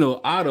 like, cause you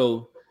know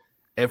Otto,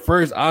 at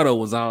first Otto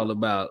was all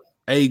about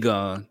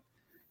Aegon,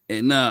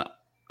 and now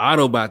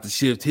Otto about to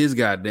shift his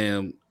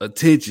goddamn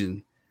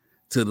attention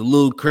to the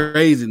little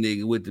crazy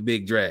nigga with the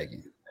big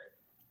dragon.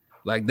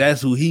 Like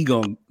that's who he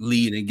gonna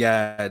lead and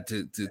guide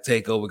to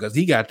take over because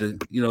he got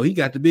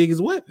the biggest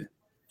weapon.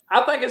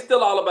 I think it's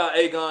still all about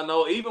Aegon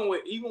though. Even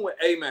with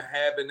Aemon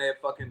having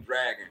that fucking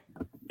dragon,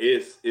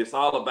 it's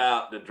all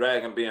about the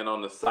dragon being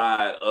on the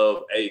side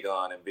of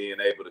Aegon and being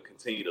able to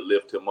continue to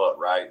lift him up,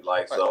 right?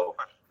 Like so,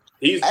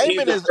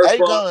 Aemon is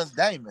Aegon's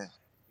Daemon.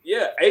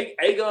 Yeah,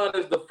 Aegon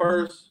is the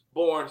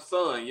firstborn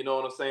son. You know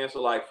what I'm saying?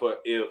 So like, for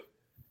if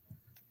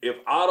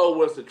Otto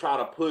was to try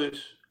to push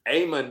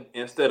Aemon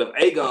instead of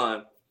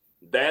Aegon,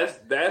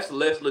 that's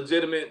less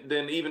legitimate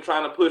than even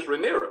trying to push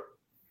Rhaenyra.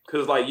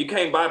 Because like you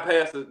can't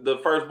bypass the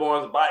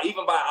firstborn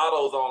even by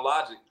Otto's own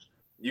logic,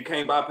 you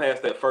can't bypass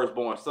that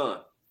firstborn son.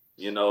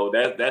 You know,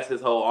 that's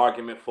his whole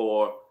argument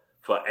for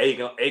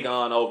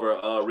Aegon over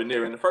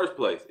Rhaenyra in the first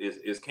place.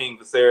 Is King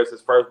Viserys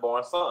his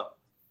firstborn son?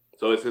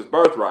 So it's his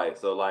birthright.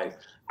 So like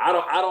I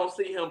don't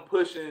see him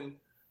pushing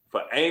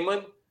for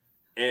Aemon,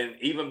 and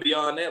even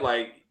beyond that,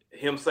 like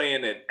him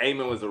saying that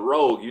Aemon was a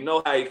rogue. You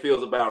know how he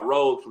feels about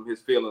rogues from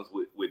his feelings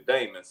with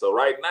Daemon. So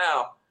right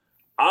now,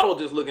 Otto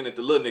just looking at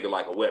the little nigga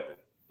like a weapon.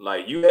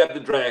 Like you have the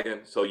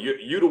dragon, so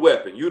you the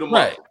weapon, you the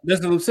muscle. Right.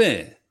 That's what I'm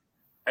saying.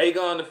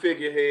 Aegon the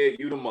figurehead,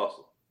 you the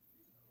muscle.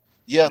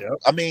 Yeah, yep.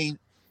 I mean,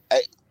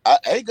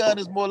 Aegon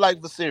is more like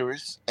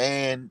Viserys,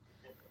 and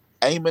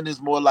Aemon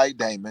is more like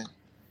Daemon.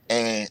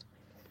 And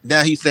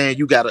now he's saying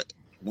we got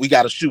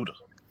a shooter,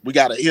 we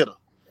got a hitter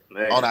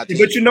on our team.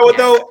 But you know what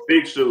though,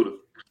 big shooter.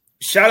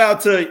 Shout out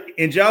to,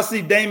 and y'all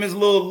see Daemon's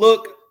little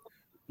look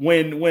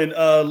when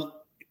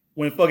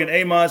fucking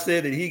Aemon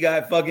said that he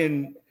got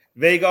fucking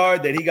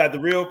Vhagar, that he got the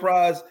real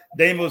prize.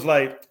 Daemon was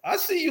like, "I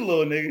see you,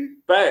 little nigga.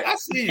 Fact. I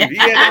see you." He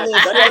had a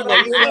little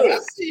like,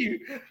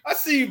 I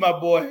see you, my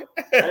boy.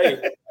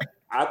 Hey,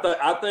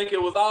 I think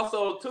it was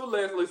also too,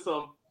 Leslie.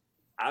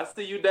 I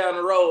see you down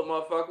the road,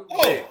 motherfucker.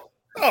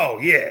 Oh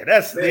yeah,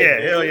 that's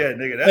hell yeah,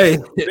 nigga. Hey,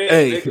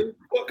 nigga.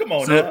 Well, come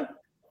on now.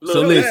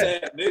 Little bitch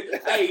ass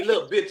nigga. Hey,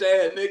 little bitch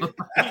ass nigga.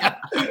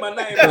 Keep my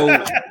name out,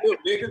 little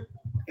nigga.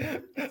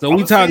 So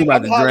we talking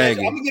about the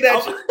dragon. I'm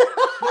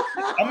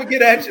gonna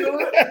get at you.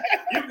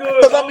 You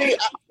good? I mean,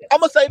 I'm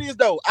gonna say this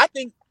though. I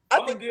think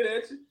get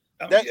at you.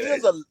 There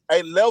is a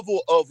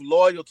level of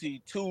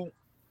loyalty to,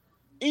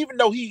 even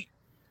though he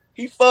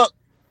fucked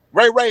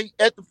Ray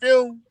at the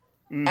film.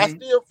 Mm-hmm. I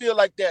still feel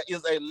like there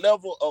is a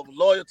level of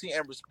loyalty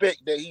and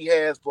respect that he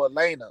has for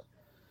Elena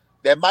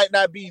that might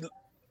not be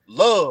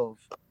love,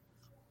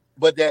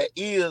 but that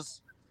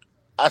is.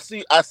 I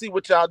see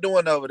what y'all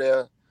doing over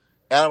there,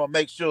 and I'm gonna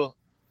make sure,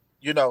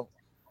 you know,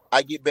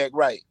 I get back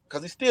right,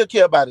 because he still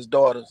care about his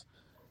daughters,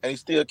 and he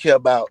still care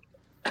about,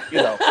 you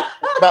know,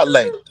 about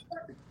Lena.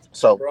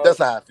 So that's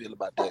how I feel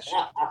about that shit.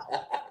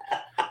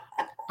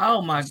 Oh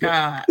my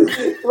God! Look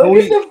at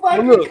the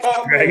fucking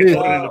comment, in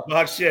the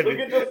box Chevy. Look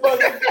at the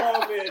fucking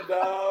comment,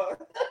 dog.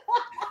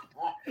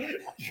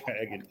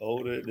 Dragon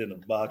older than a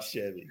box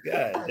Chevy.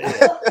 God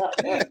damn.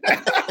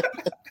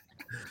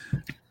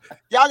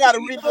 Y'all got to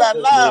read it out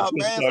loud,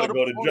 man. For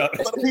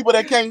the people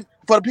that can't,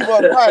 for the people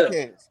on the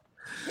podcast.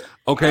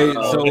 Okay,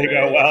 so they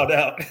got wild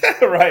out,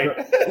 right?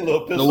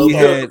 So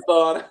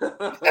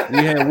we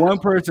had one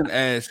person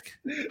ask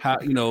how,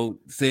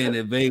 saying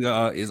that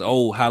Vhagar is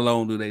old. How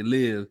long do they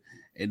live?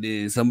 And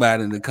then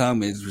somebody in the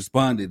comments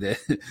responded that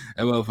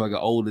motherfucker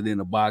older than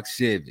a box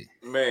Chevy.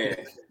 Man,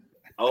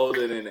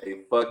 older than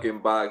a fucking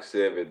box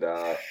Chevy,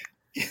 dog.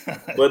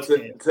 But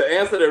to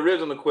answer the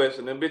original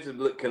question, them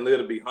bitches can live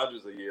to be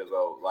hundreds of years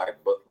old. Like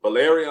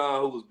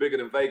Valerion, who was bigger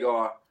than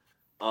Vhagar,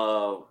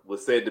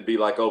 was said to be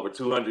like over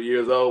 200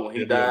 years old when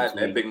he died.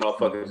 That big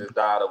motherfucker just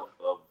died of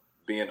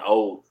being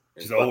old.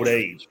 Just old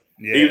age.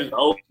 Yeah. He was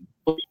old.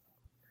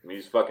 He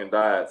just fucking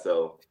died.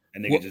 So.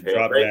 And nigga just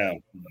dropped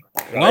down.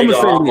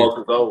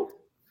 Well,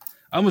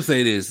 I'm gonna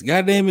say this.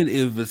 Goddamn it,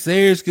 if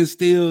Viserys can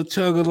still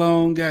chug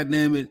along,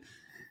 goddamn it,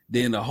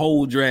 then the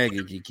whole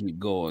dragon can keep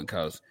going.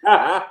 Cause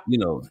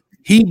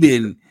he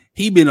been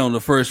on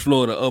the first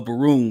floor of the upper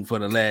room for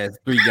the last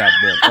 3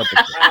 goddamn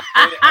episodes.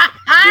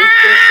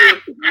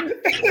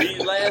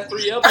 These last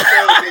 3 episodes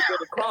have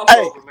been a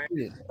crossover,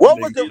 man. What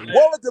was the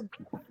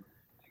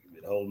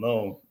hold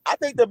on. I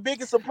think the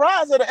biggest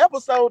surprise of the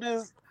episode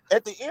is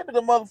at the end of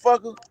the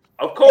motherfucker.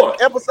 Of course.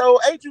 Episode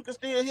 8, you can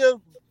still hear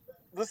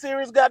the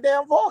series'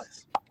 goddamn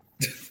voice.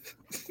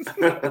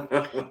 Ain't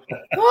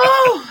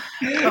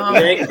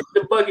hit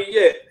the bucket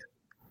yet.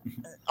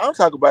 I'm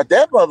talking about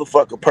that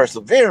motherfucker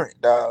persevering,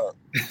 dog.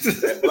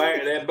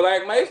 that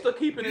black maester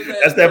keeping his ass.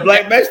 That's that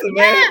black maester,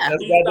 man.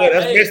 Yeah.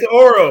 That's Maester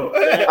Oro.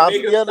 I'm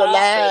still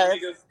alive.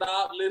 Nigga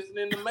stop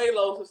listening to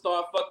Malos and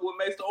start fucking with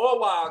Maester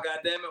Orwell,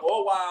 goddammit.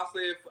 Orwell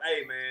said,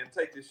 "Hey man,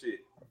 take this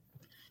shit."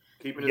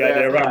 Keeping his ass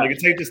that right, nigga.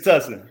 Take this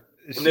tussin'.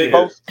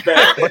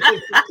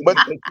 But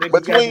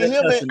between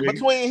him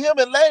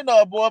and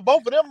Lena, boy,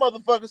 both of them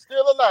motherfuckers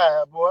still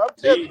alive, boy. I'm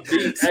telling you.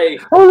 Hey,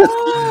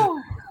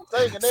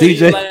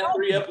 CJ, last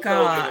 3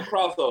 episodes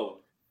crossover.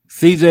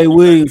 CJ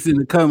Williams in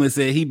the comments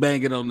said he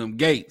banging on them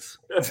gates.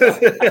 and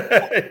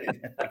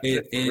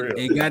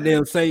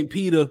goddamn St.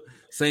 Peter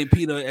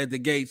at the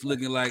gates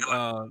looking like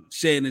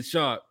Shannon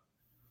Sharp.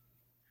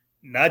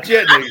 Not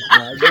yet,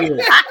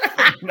 nigga.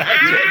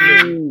 Not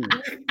yet.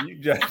 You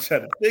just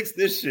trying to fix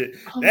this shit.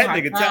 That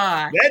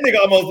nigga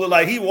almost look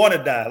like he want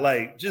to die.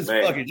 Like, just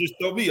fucking just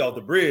throw me off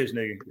the bridge,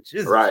 nigga.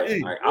 Just,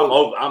 right. Like, I'm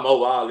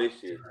over all this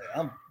shit.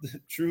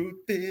 The truth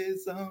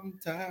is I'm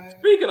tired.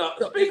 Speaking of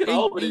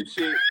over this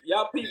shit,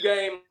 y'all peep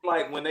game,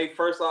 like when they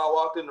first all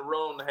walked in the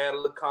room, they had a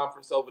little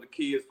conference over the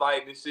kids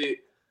fighting and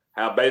shit.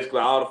 How basically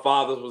all the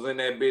fathers was in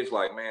that bitch,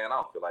 like, man, I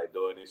don't feel like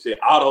doing this shit.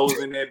 Otto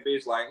was in that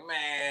bitch, like,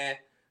 man,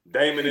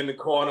 Damon in the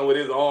corner with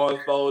his arms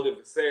folded.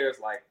 Viserys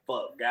like,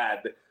 fuck, God.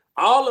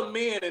 All the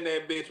men in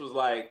that bitch was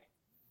like,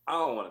 I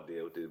don't want to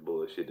deal with this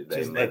bullshit today.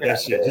 Just man. let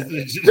that shit.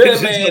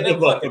 Just man, they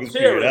fucking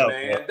cheering,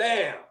 man. Bro.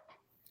 Damn.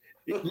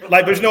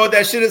 Like, but you know what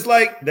that shit is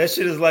like? That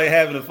shit is like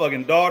having a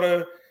fucking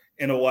daughter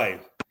and a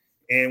wife.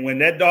 And when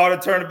that daughter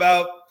turned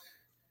about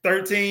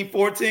 13,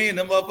 14,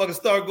 them motherfuckers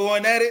start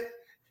going at it,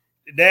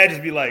 dad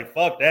just be like,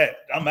 fuck that.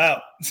 I'm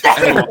out.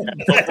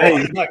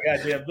 Hey, my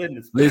goddamn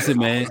business. Listen,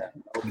 man.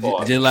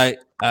 Just like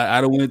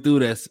I done went through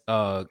this.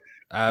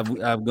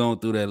 I've gone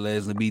through that,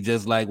 Leslie. Be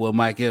just like what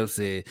Mike F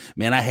said.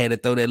 Man, I had to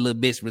throw that little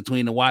bitch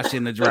between the wash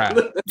and the dry.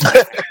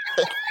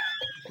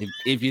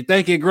 if you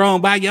think you're grown,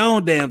 buy your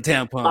own damn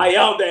tampon. Buy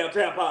your own damn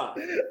tampon.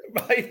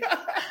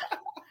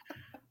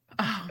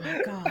 Oh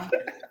my God.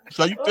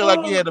 So you feel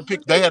like they had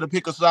to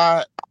pick a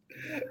side?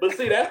 But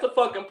see, that's the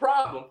fucking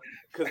problem.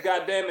 Because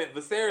goddamn it,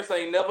 Viserys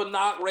ain't never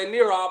knocked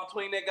Rhaenyra off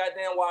between that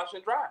goddamn wash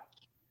and dry.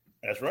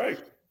 That's right.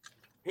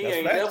 He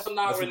ain't never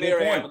knocked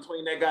Rhaenyra out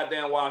between that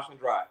goddamn wash and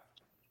dry.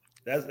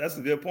 That's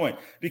a good point.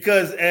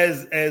 Because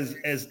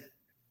as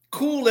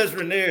cool as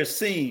Rhaenyra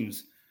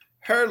seems,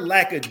 her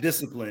lack of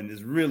discipline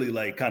is really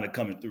like kind of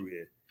coming through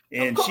here.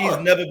 And she's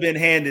never been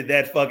handed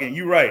that fucking,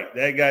 you're right,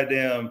 that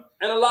goddamn.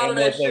 And a lot of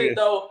that shit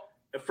though,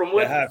 from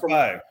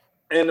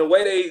and the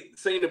way they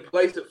seem to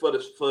place it for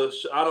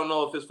I don't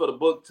know if it's for the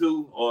book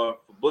too or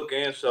for book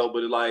and show,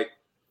 but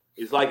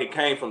it's like it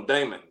came from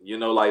Daemon, you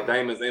know, like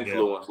Daemon's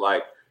influence. Yeah.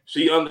 Like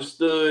she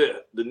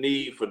understood the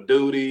need for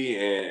duty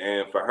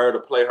and for her to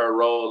play her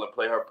role and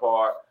play her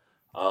part.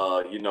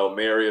 You know,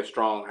 marry a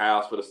strong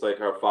house for the sake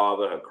of her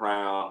father, her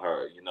crown,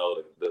 her, you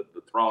know, the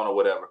throne or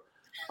whatever.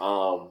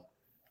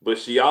 But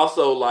she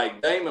also,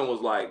 like, Daemon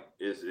was like,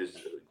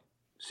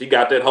 she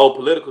got that whole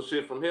political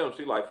shit from him.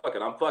 She like, fuck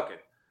it, I'm fucking.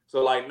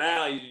 So like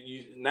now,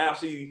 now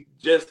she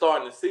just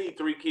starting to see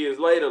 3 kids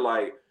later,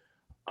 like,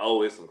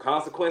 oh, it's some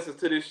consequences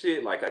to this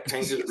shit. Like I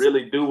can't just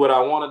really do what I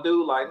want to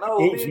do. Like,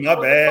 no, oops, bitch, my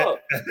bad.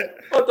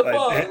 What the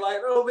fuck?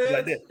 Like, no, bitch.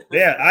 Like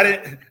yeah,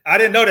 I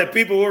didn't know that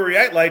people would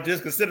react like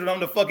this, considering I'm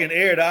the fucking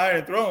heir to the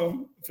Iron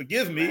Throne.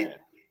 Forgive me,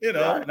 you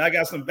know. Right. And I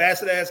got some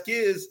bastard ass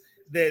kids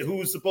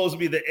who's supposed to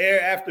be the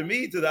heir after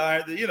me to the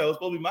Iron. You know,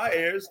 supposed to be my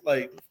heirs.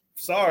 Like,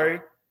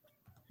 sorry.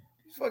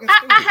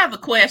 I have a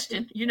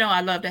question. You know,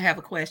 I love to have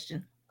a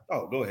question.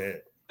 Oh, go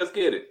ahead. Let's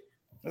get it.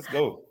 Let's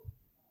go.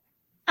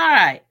 All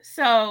right.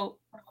 So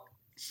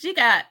she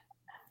got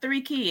 3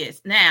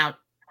 kids now.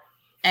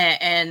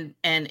 And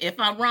if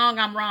I'm wrong,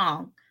 I'm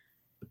wrong.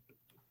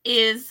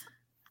 Is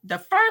the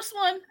first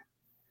one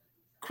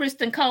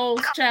Kristen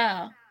Cole's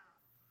child?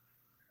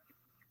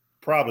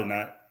 Probably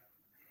not.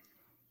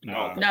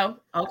 No.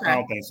 Okay. I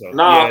don't think so.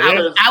 No,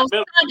 yeah, I was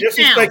there's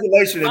some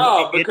speculation.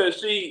 No, because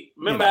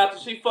after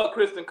she fucked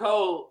Kristen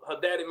Cole, her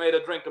daddy made her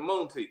drink the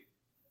moon tea.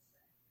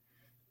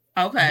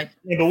 Okay.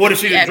 Yeah, but what if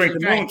she didn't drink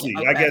the moon tea?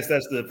 Okay. I guess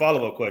that's the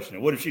follow-up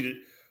question. What if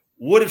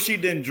she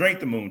didn't drink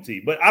the moon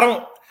tea? But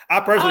I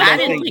personally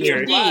don't think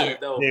they're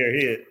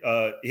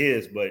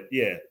his, but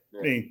yeah.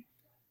 I mean,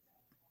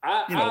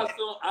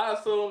 I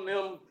assume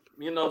them,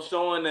 you know,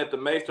 showing that the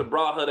maester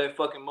brought her that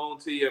fucking moon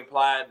tea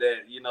implied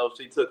that, you know,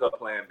 she took her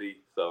plan B.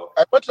 So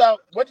what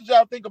did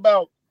y'all think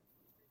about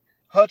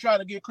her trying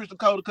to get Kristen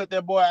Cole to cut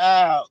that boy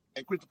out?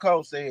 And Kristen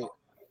Cole said,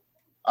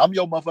 I'm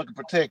your motherfucking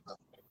protector.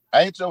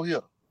 I ain't your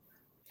heel.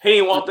 He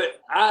didn't want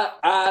that.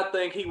 I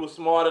think he was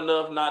smart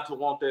enough not to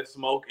want that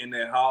smoke in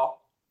that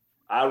hall.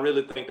 I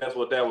really think that's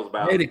what that was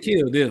about. They'd have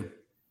killed him.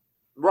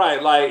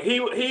 Right. Like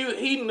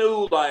he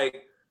knew,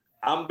 like,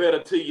 I'm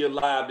better to you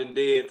alive than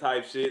dead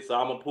type shit. So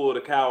I'm gonna pull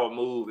the coward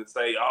move and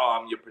say, oh,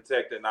 I'm your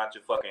protector, not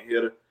your fucking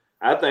hitter.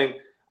 I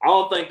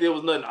don't think there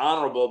was nothing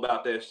honorable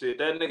about that shit.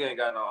 That nigga ain't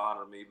got no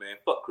honor to me, man.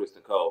 Fuck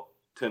Kristen Cole.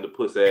 Tender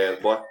pussy ass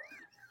boy.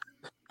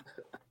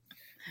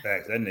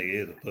 Facts, that nigga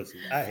is a pussy.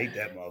 I hate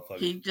that motherfucker.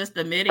 He just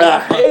admitted. I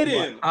hate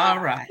him. All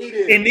right.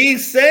 And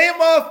these same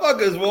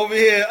motherfuckers over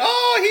here,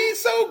 oh,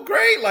 he's so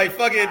great. Like,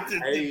 fucking,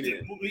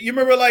 you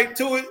remember, like,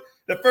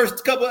 the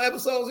first couple of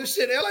episodes and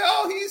shit, they're like,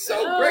 oh, he's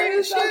so great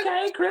and shit.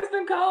 Okay,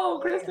 Kristen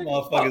Cole.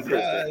 Motherfuckers.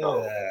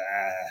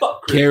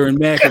 Karen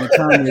Mack in the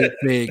comments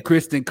said,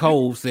 Kristen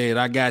Cole said,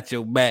 I got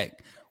your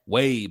back.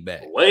 Way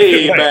back.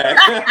 Way back.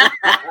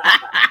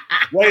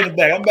 Way in the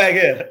back. I'm back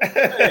here.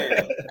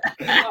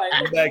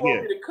 I'm back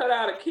here. To cut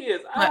out of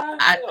kids.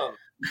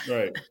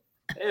 Right.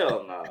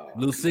 Hell no.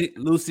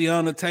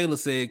 Luciana Taylor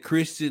said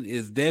Christian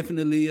is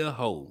definitely a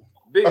hoe.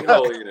 Big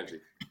hoe energy.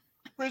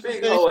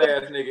 Big hoe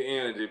ass nigga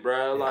energy,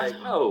 bro. Like,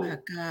 no. Oh my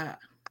God.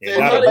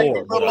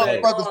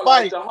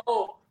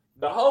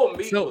 The whole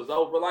meeting was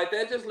over. Like,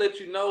 that just lets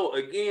you know,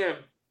 again,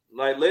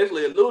 like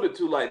Leslie alluded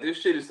to, like,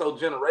 this shit is so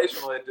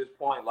generational at this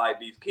point. Like,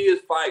 these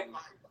kids fighting.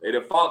 They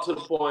done fought to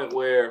the point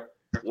where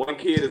one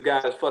kid has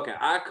got his fucking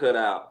eye cut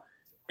out.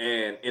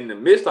 And in the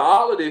midst of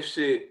all of this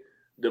shit,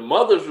 the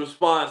mother's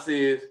response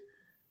is,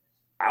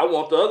 I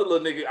want the other little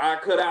nigga eye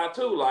cut out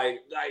too. Like,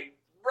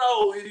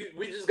 bro,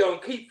 we just gonna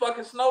keep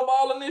fucking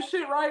snowballing this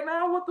shit right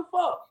now? What the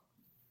fuck?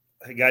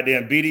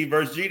 Goddamn BD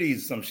versus GD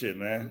some shit,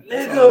 man.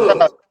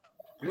 Nigga.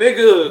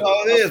 Nigga.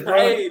 No, it is, bro.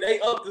 Hey, they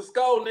up the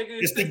score, nigga.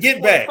 It's the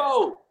get back.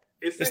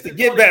 It's the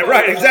get back,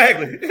 right?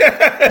 Exactly.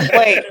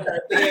 Wait,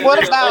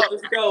 what about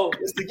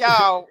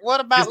y'all? What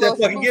about that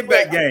fucking get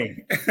back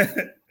game?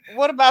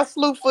 What about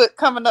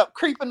Slewfoot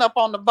creeping up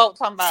on the boat,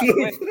 talking about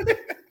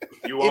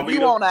if you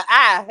want an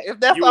eye, if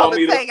that's all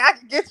it takes, I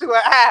can get you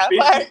an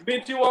eye.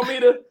 Bitch, you want me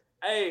to?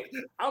 Hey,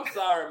 I'm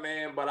sorry,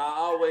 man, but I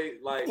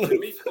always like to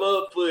me,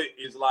 Clubfoot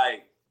is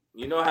like,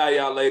 you know how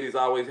y'all ladies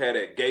always had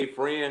that gay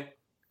friend?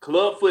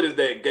 Clubfoot is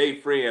that gay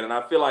friend, and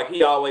I feel like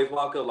he always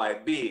walk up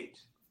like, bitch.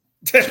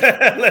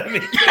 Let me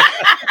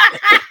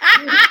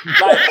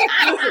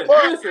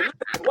listen.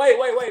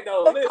 Wait,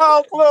 no. Listen.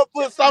 Call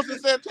Clubfoot Saucy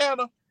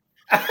Santana.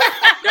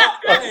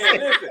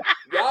 Listen,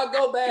 y'all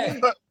go back.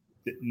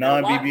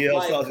 Non-BBL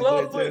like Saucy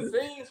Clubfoot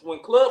scenes, when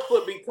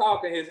Clubfoot be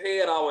talking, his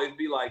head always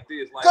be like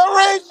this. Like,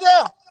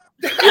 Courageous!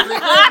 Is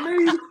it just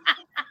me?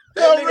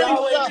 That nigga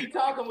always be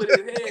talking with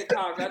his head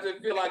talking. I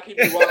just feel like he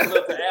be walking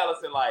up to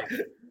Allison like,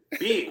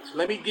 bitch,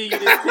 let me give you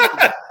this.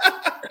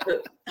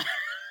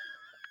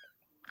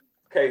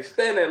 Okay,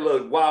 stand that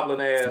little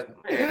wobbling ass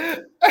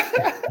man.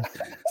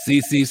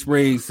 CC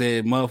Springs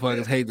said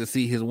motherfuckers hate to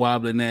see his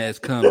wobbling ass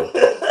coming.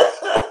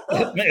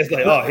 It's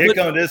like, oh, here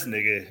comes this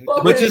nigga.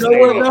 But you know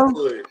what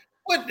though?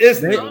 What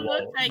this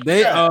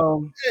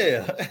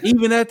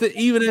even at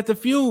the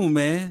fume,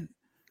 man.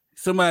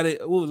 Somebody,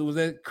 what was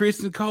that?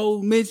 Kristen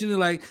Cole mentioned it,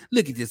 like,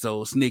 look at this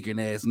old snickering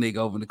ass nigga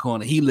over in the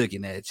corner. He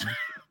looking at you.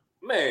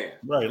 Man.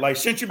 Right. Like,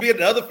 shouldn't you be at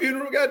the other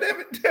funeral,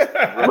 goddammit?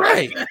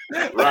 Right.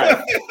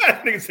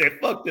 Nigga said,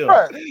 fuck them.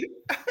 Right.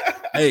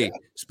 Hey,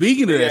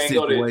 speaking of that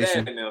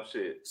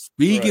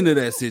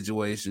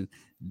situation,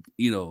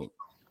 you know,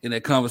 in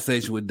that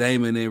conversation with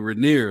Damon and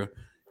Rhaenyra,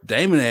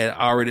 Damon had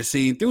already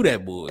seen through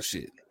that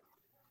bullshit.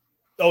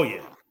 Oh,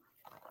 yeah.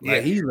 Yeah,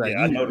 he's like,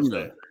 I noticed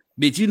that.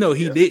 Bitch, you know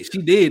she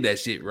did that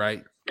shit,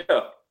 right?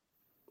 Yeah.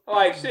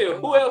 Like shit,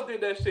 who else did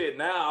that shit?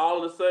 Now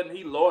all of a sudden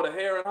he Lord of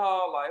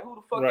Harrenhal. Like who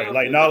the fuck? Right,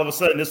 like now all of a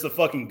sudden it's a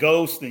fucking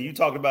ghost, and you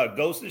talk about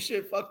ghosts and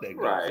shit. Fuck that.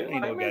 Right,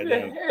 ain't no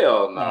goddamn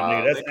hell no.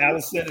 Nigga, that's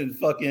Allison and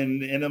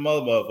fucking and them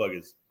other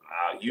motherfuckers.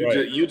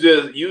 You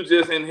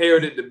just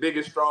inherited the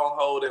biggest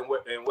stronghold in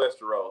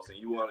Westeros, and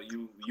you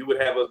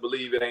would have us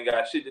believe it ain't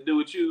got shit to do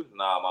with you?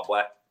 Nah, my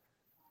boy.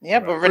 Yeah,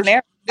 but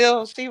Rhaenyra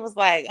still, she was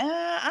like,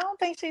 I don't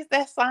think she's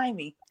that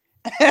slimy.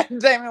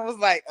 Damon was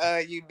like,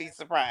 you'd be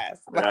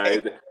surprised.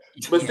 Right.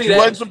 But see, she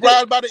wasn't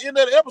surprised by the end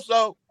of the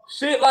episode.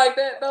 Shit like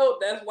that though,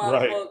 that's why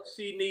the fuck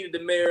she needed to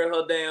marry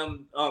her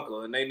damn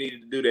uncle, and they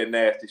needed to do that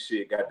nasty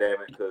shit,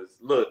 goddammit. Because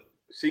look,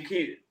 she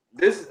keep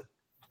this.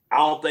 I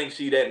don't think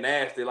she that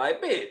nasty.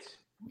 Like, bitch.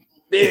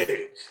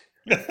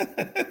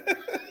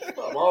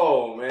 Come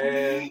on,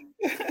 man.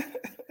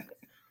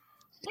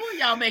 Oh,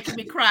 y'all making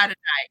me cry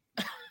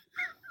tonight.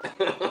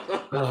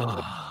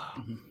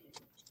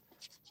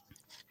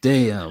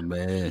 Damn,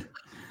 man.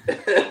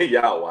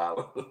 Y'all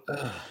wild.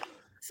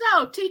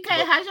 So, TK,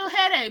 how's your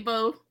headache,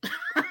 boo?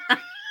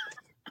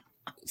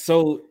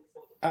 So,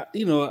 I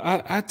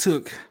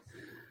took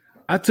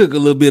a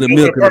little bit of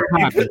milk in the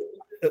pocket.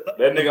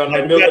 That nigga on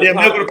that milk in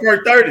the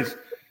perk 30s.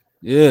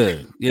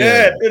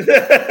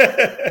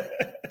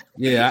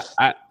 Yeah.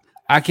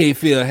 I can't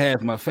feel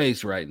half my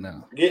face right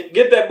now.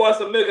 Get that boy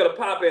some milk in the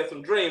pop and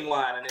some dream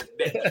wine in his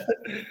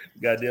bitch.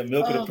 Goddamn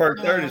milk in the perk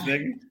 30s,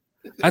 nigga.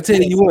 I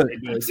tell you what,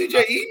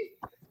 CJ eating?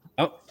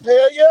 Oh.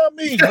 Hell yeah,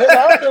 me. Nigga,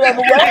 I'm still on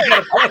the way.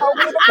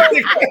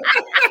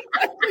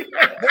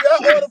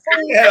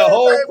 He had a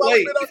whole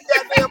plate.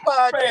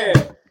 Man,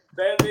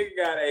 that nigga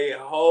got a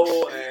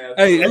whole ass.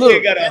 Hey,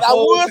 look, and I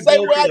would say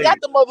where I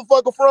got the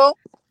motherfucker from,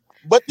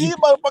 but these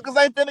motherfuckers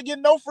ain't finna get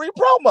no free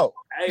promo.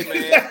 Hey,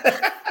 man.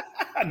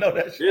 I know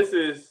that shit. This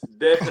is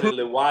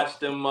definitely watch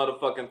them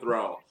motherfucking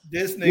thrones.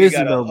 This nigga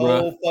got a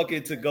whole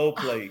fucking to-go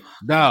plate.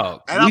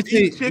 Dog,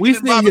 we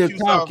sit here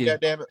talking.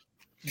 Goddammit.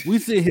 We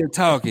sit here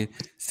talking.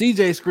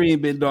 CJ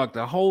screen been dark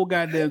the whole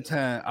goddamn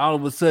time. All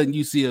of a sudden,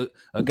 you see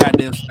a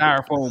goddamn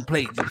styrofoam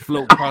plate just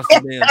float across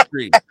the damn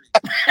street.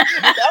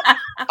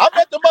 I'm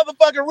at the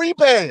motherfucking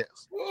repass.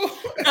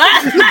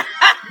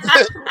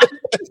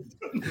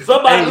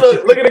 Somebody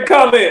look at the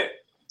comment.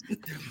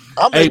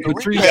 I'm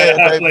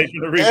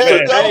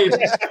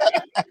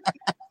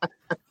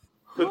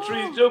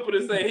Patrice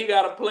Jupiter say he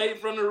got a plate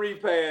from the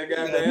repast.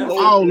 Goddamn,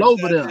 all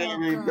over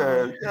them.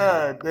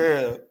 God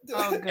damn.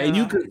 And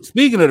you could,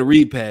 speaking of the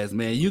repast,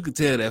 man, you could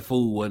tell that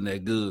food wasn't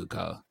that good,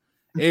 Carl.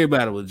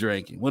 Everybody was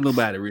drinking. Wasn't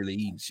nobody really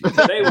eating shit.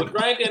 They were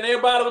drinking.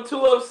 Everybody was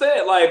too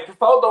upset. Like,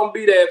 folks don't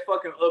be that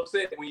fucking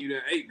upset when you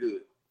done ate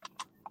good.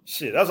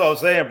 Shit, that's what I'm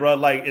saying, bro.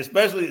 Like,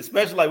 especially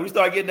like we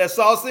start getting that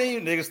sauce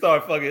in, niggas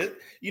start fucking.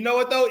 You know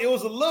what though? It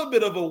was a little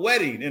bit of a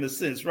wedding in a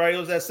sense, right? It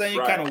was that same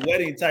kind of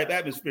wedding type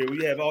atmosphere.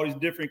 We have all these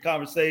different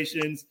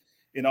conversations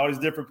and all these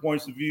different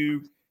points of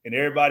view, and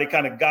everybody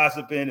kind of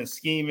gossiping and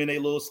scheming their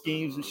little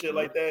schemes and shit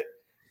like that.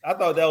 I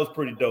thought that was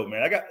pretty dope,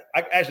 man.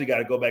 I actually got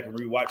to go back and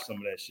rewatch some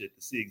of that shit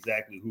to see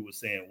exactly who was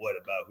saying what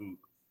about who.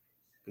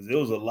 Because there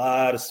was a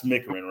lot of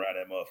smickering around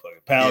that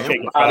motherfucker. Pound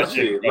cake and fried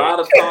chicken. A lot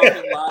of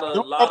talking,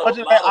 a lot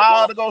of I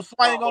ought to go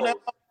swing on that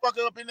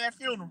motherfucker up in that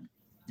funeral.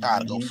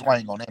 Gotta go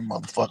swing on that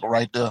motherfucker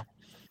right there.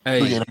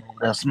 Hey, look at him over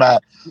there, smile.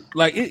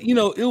 Like it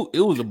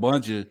was a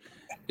bunch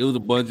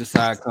of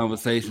side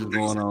conversations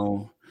going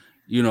on.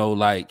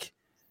 Like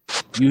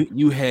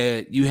you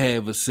had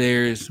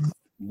Viserys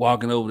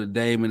walking over to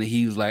Damon, and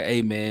he was like,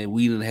 "Hey man,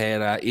 we done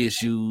had our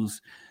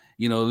issues.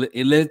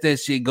 And let that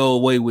shit go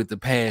away with the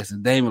past."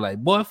 And Damon like,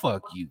 "Boy,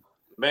 fuck you,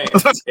 man,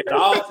 at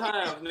all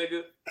times,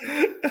 nigga."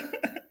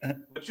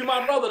 But you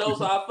my brother though,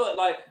 so I felt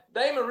like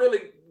Damon really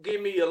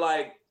give me a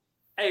like,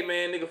 "Hey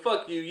man, nigga,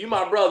 fuck you. You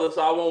my brother,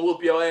 so I won't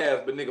whoop your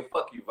ass, but nigga,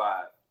 fuck you"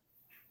 vibe.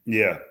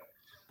 Yeah.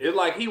 It's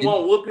like he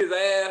won't whoop his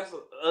ass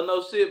or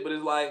no shit, but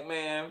it's like,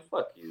 man,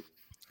 fuck you.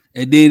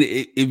 And then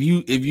if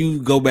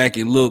you go back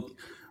and look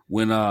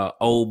when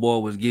old boy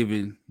was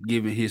giving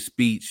his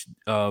speech,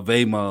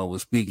 Vaemon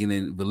was speaking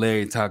and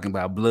Valerian talking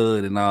about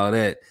blood and all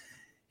that.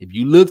 If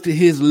you look to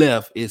his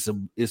left, it's a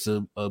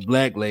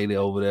black lady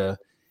over there,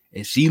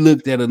 and she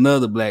looked at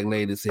another black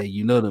lady and said,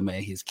 "You know the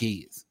man, his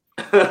kids."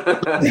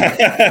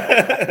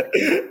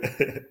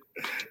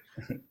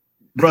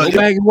 Bro, go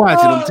back and watch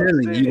it. I'm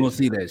telling you, you're gonna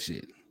see that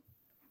shit.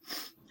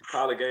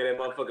 Probably gave that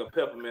motherfucker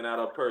peppermint out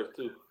of her purse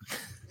too.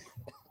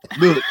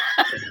 Look,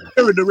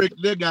 Harry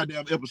directed that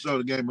goddamn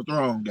episode of Game of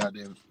Thrones.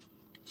 Goddamn.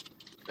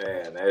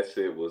 Man, that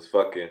shit was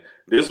fucking.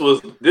 This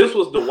was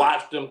the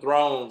Watch Them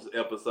Thrones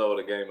episode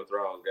of Game of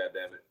Thrones.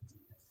 Goddamn it.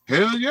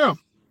 Hell yeah.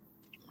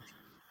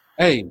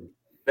 Hey,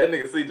 that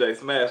nigga CJ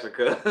smashing,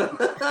 cuz.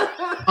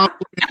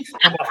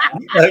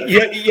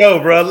 Yo,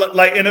 bro.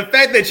 Like, and the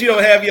fact that you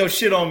don't have your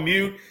shit on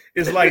mute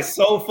is like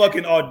so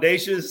fucking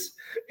audacious.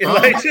 It's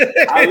like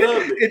I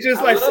love it. It's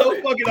just like so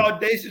fucking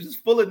audacious,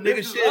 just full of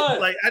nigga shit.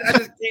 Like I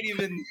just can't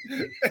even.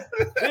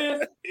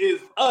 This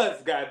is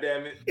us,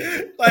 goddammit.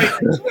 Like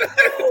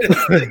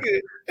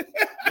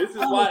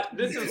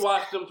this is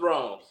Watch Them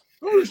Thrones.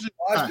 Watch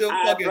Them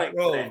fucking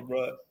Thrones,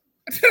 bro.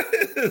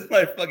 It's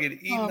like fucking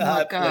eating the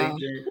hot plate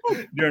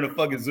during a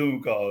fucking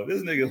Zoom call.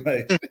 This nigga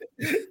like,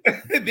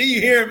 then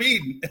you hear him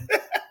eating.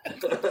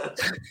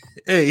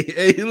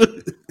 Hey,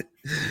 look.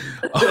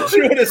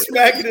 You want to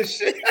smack this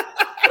shit.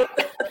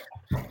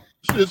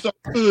 Shit's so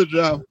good,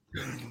 y'all.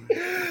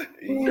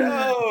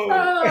 Yo.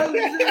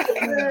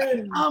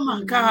 Oh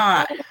my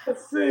God.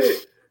 That's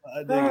it.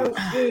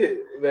 Shit.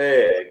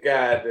 Man,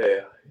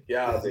 goddamn.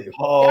 Y'all niggas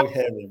hog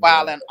heaven.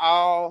 Wilding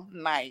all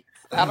night.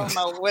 I don't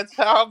know what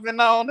y'all been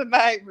on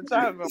tonight, but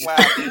y'all been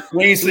wilding.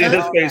 We ain't seen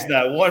his face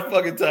not one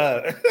fucking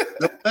time.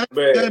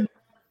 Man.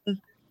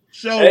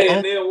 Hey,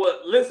 and then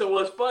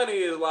what's funny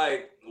is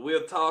like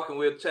we'll talk and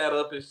we'll chat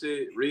up and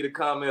shit, read a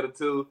comment or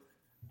two,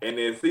 and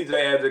then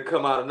CJ had to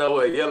come out of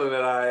nowhere yelling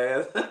at our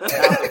ass out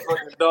the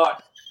fucking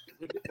dark.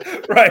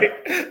 Right.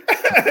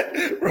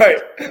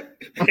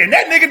 And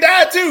that nigga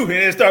died too, and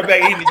then start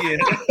back eating again.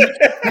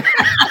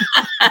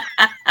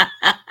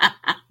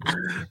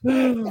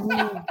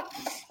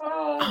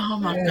 Oh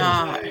my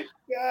God.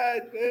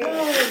 God damn.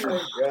 Oh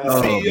my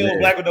God. CEO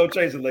Black with No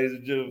Chaser, ladies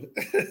and gentlemen.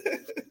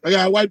 I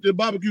gotta wipe the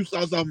barbecue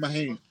sauce off my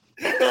hand.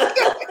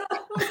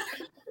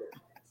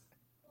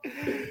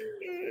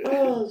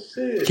 Oh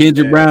shit.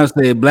 Kendrick Brown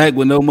said black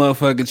with no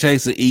motherfucking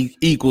chaser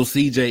equals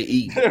CJ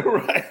E.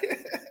 Right.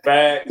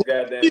 Back,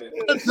 goddamn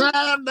it.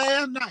 Time,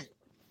 day and night.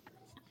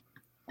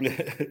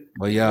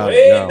 Well, y'all.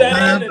 Way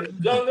down in the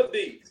jungle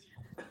deep.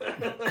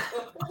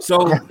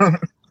 So.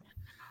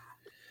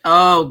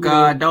 Oh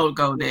God, don't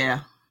go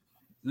there.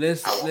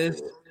 Let's.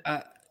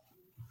 I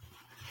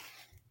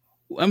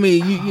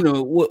mean, you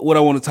know what I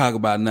want to talk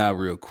about now,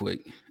 real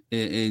quick,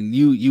 and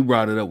you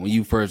brought it up when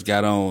you first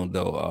got on,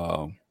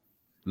 though.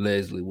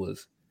 Leslie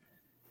was.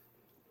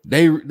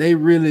 They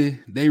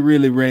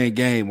really ran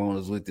game on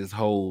us with this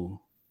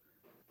whole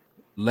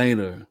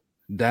Lena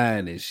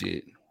dying and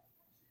shit.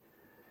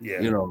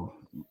 Yeah, you know,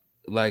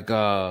 like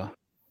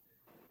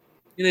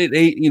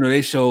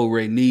they showed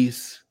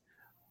Rhaenys.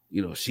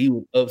 You know, she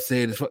was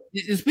upset as fuck.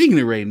 And speaking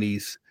of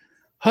Rhaenys,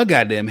 her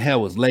goddamn hair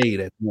was laid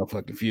at the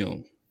motherfucking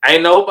funeral.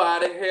 Ain't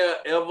nobody hair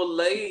ever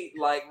laid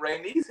like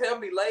Rhaenys hair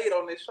be laid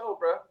on this show,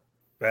 bro.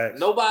 Facts.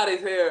 Nobody's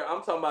hair.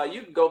 I'm talking about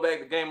you can go back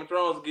to Game of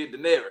Thrones and get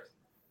Daenerys.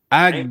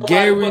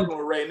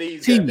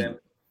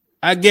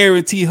 I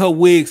guarantee her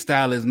wig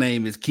stylist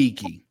name is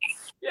Kiki.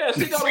 Yeah,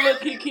 she got a little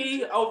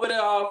Kiki over there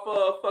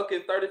off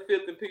fucking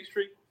 35th and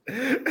Peachtree.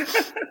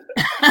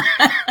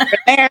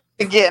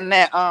 Getting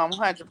that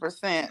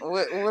 100%.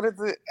 What is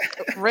it?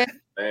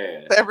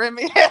 Man. That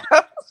Remy.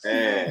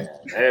 Man,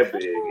 that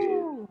big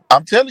is.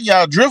 I'm telling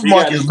y'all,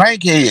 Driftmark is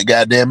Bankhead,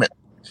 goddammit.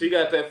 She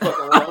got that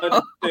fucking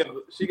 100%.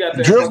 She got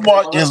that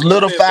Driftmark is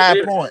little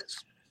 5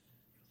 points.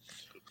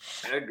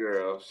 That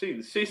girl,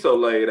 she's so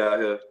laid out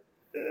here.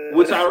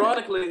 Which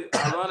ironically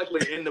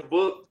in the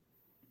book,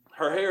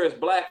 her hair is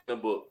black in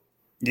the book.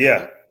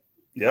 Yeah.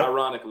 Yeah.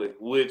 Ironically,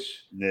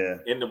 which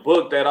in the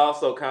book that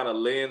also kind of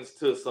lends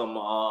to some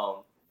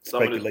of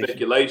the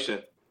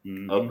speculation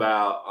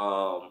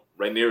about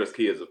Rhaenyra's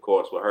kids, of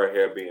course, with her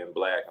hair being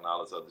black and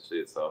all this other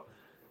shit. So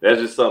that's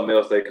just something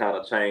else they kind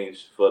of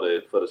changed for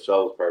the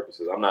show's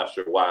purposes. I'm not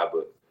sure why,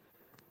 but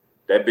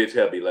that bitch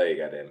hair be laid,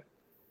 goddamn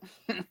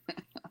it.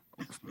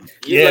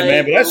 Yeah,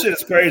 man, but that shit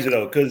is crazy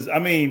though,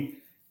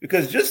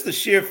 because just the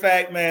sheer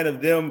fact, man,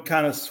 of them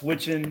kind of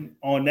switching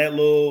on that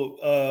little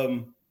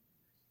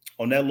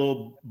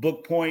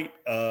book point,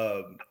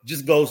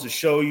 just goes to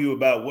show you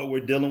about what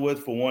we're dealing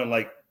with. For one,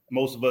 like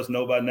most of us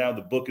know by now,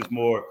 the book is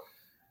more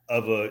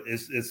of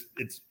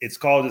it's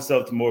called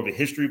itself to more of a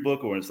history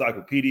book or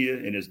encyclopedia,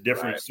 and there's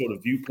different sort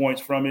of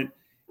viewpoints from it,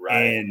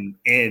 and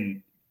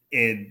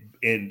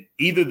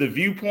either the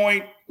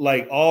viewpoint,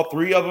 like all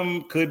three of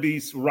them could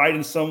be right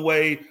in some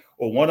way,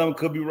 or one of them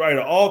could be right,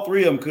 or all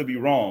three of them could be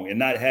wrong, and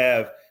not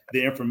have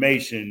the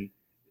information,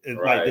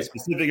 like the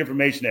specific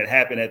information that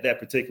happened at that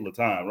particular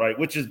time, right?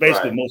 Which is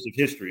basically most of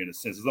history in a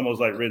sense. It's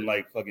almost like written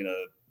like fucking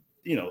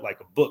like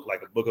a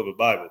book of a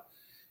Bible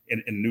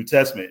in the New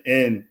Testament.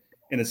 And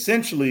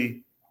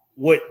essentially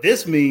what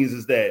this means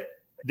is that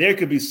there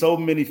could be so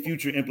many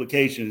future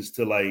implications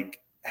to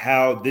like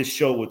how this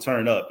show will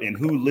turn up and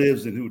who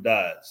lives and who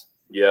dies.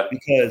 Yeah.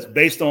 Because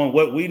based on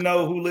what we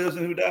know, who lives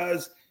and who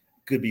dies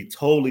could be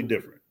totally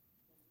different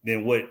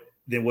than what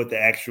the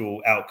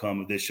actual outcome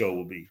of this show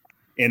will be.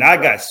 And I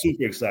got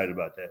super excited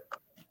about that.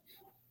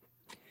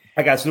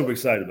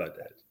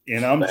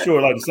 And I'm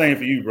sure like the same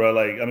for you, bro.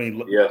 Like, I mean,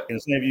 and the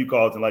same for you,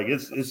 Carlton. Like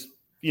it's like,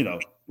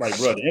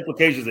 bro, the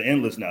implications are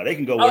endless now. They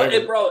can go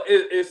wherever.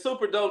 It's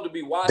super dope to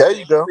be watching. There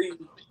you go. See,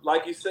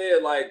 like you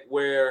said, like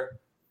where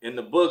in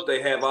the book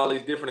they have all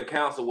these different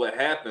accounts of what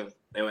happened.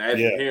 And as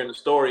you're hearing the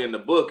story in the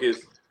book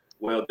is,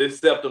 well, this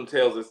septum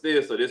tells us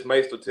this, or this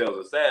maester tells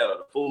us that, or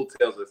the fool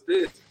tells us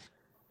this.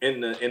 In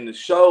the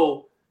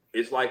show,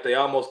 it's like they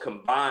almost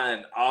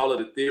combine all of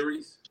the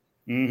theories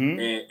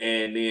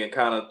and then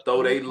kind of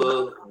throw they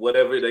little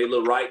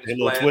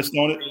twist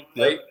on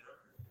it.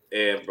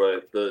 And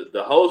but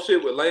the whole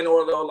shit with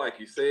Lenore though, like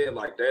you said,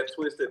 like that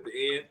twist at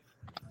the end,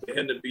 for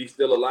him to be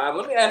still alive.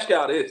 Let me ask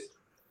y'all this,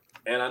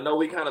 and I know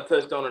we kind of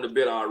touched on it a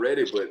bit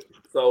already, but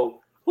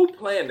so who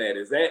planned that?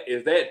 Is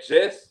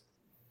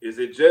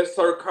it just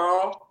Sir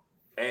Carl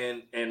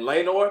and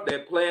Lenore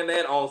that planned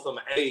that on some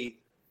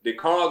Did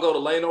Carl go to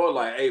Lenore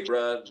like, hey,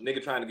 bro, nigga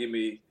he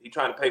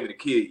trying to pay me to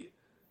kill you.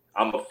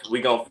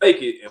 We gonna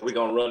fake it and we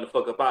gonna run the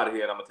fuck up out of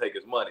here and I'm gonna take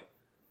his money.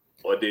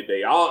 Or did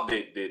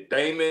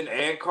Damon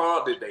and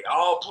Carl, did they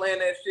all plan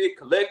that shit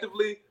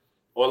collectively?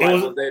 Or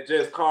was that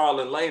just Carl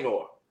and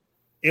Lenore?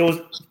 It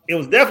was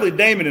definitely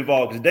Damon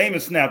involved because Damon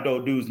snapped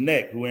old dude's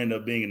neck who ended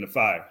up being in the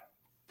fire.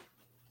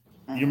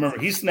 You remember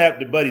he snapped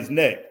the buddy's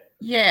neck.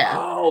 Yeah.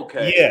 Oh,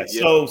 okay. Yeah.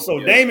 So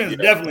Damon's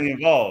definitely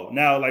involved.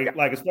 Now,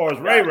 like as far as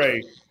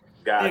Ray,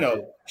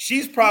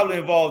 she's probably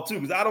involved too,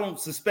 because I don't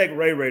suspect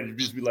Ray to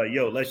just be like,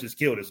 yo, let's just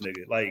kill this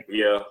nigga. Like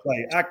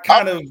I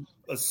kind of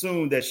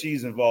assume that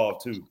she's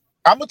involved too.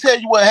 I'm gonna tell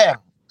you what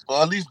happened,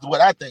 or at least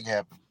what I think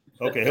happened.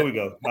 Okay, here we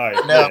go. All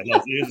right. Now,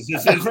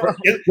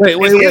 wait.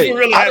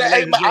 Really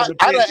I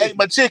done ate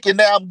my chicken.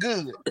 Now I'm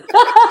good,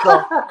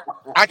 so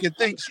I can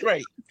think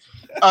straight.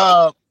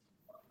 That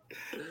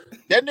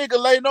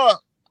nigga Lenore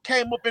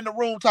came up in the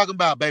room talking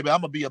about, baby,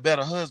 I'm gonna be a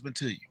better husband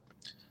to you.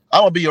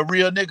 I'm gonna be a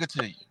real nigga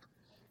to you.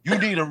 You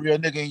need a real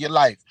nigga in your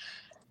life.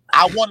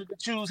 I wanted to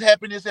choose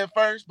happiness at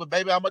first, but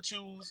baby, I'm gonna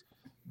choose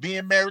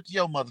being married to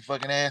your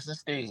motherfucking ass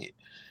instead.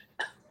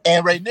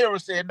 And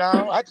Rhaenyra said,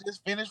 no, I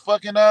just finished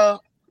fucking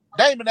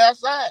Damon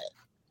outside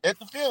at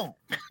the funeral.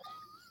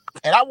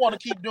 And I want to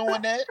keep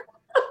doing that.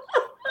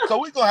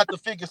 So we're gonna have to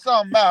figure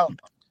something out,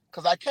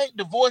 because I can't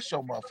divorce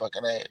your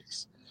motherfucking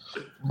ass.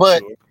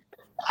 But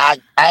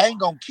I ain't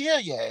gonna kill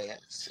your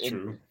ass.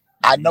 And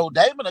I know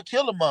Damon will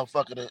kill a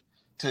motherfucker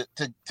to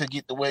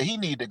get to where he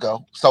need to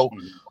go. So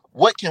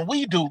what can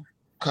we do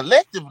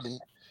collectively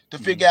to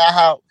figure out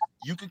how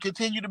you can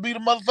continue to be the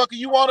motherfucker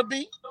you want to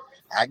be?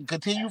 I can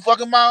continue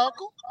fucking my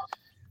uncle,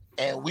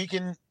 and we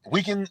can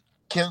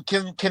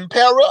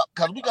pair up,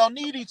 because we gonna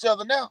need each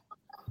other now.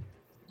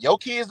 Your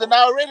kids done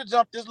already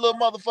jumped this little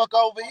motherfucker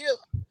over here.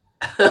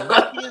 And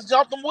my kids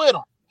jumped them with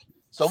them.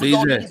 So we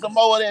gonna need some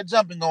more of that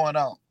jumping going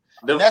on.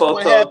 And that's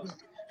what happened.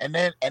 And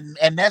then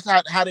and that's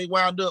how they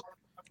wound up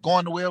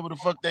going to wherever the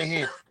fuck they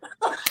headed.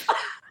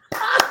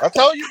 I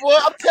told you, boy.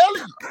 I'm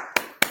telling you.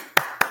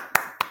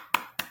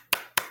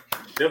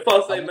 The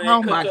folks say, man,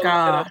 oh my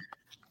God.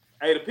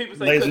 Hey, the people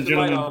say, cut the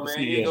light on, man.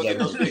 You ain't gonna get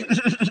no ticket.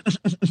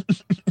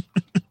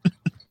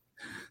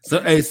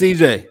 So, hey,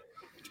 CJ,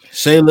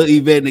 Shayla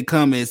Yvette in the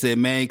comments said,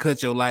 man,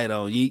 cut your light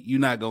on. You're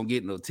not gonna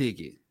get no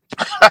ticket.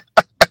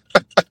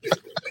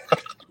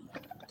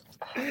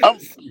 I'm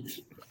see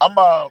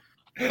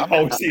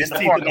his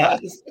teeth and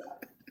eyes.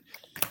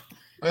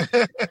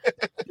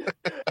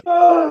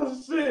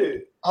 Oh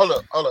shit! Hold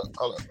up.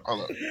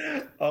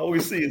 All we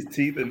see is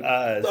teeth and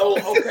eyes. So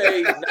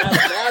okay, now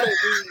that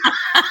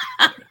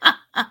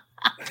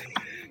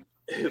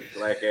we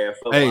black ass.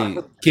 Hey,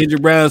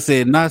 Kendra Brown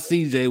said, not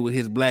CJ with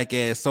his black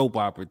ass soap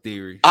opera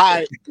theory. All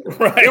right,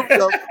 here we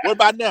go. What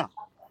about now?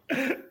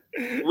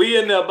 We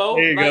in there, Bo.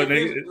 Night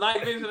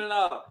vision and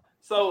all.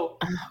 So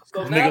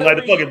nigga like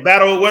the fucking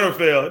Battle of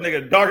Winterfell.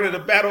 Nigga darker than the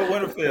Battle of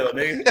Winterfell,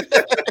 nigga.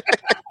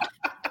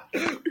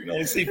 You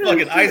know, see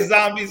fucking ice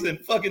zombies and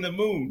fucking the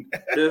moon.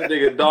 This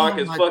nigga dark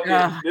as fucking.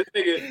 God. This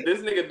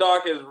nigga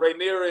dark as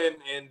Rhaenyra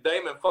and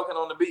Daemon fucking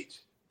on the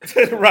beach.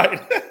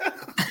 Right.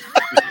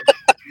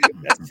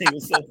 That thing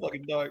was so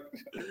fucking dark.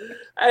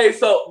 Hey,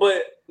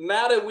 but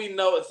now that we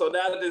know it, so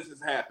now that this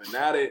has happened,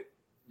 now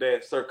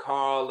that Sir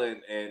Carl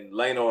and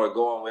Laenor are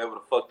going wherever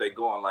the fuck they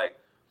going, like,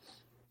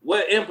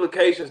 what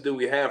implications do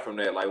we have from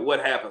that? Like,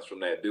 what happens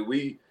from that? Do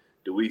we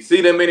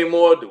see them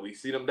anymore? Do we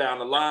see them down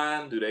the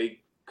line? Do they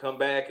come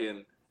back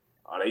and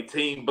are they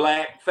Team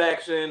Black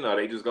faction? Are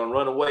they just gonna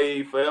run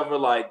away forever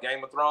like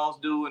Game of Thrones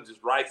do and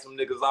just write some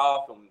niggas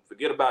off and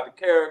forget about the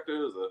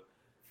characters? Or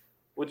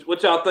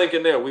what y'all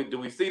thinking there? Do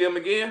we see them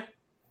again?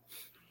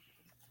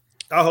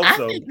 I hope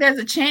so. I think there's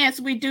a chance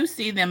we do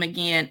see them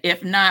again.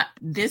 If not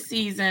this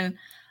season,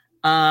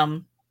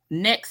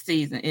 next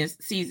season is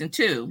season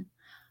 2.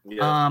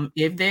 Yeah.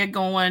 If they're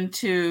going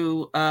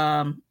to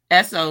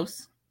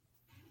Essos,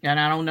 and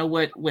I don't know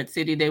what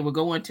city they were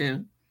going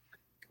to.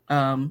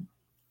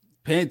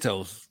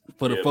 Pentos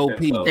for the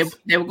 4P.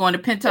 They were going to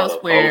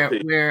Pentos where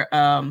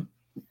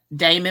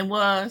Daemon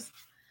was.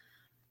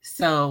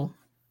 So,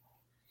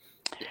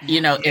 you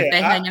know, if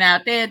they're hanging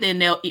out there,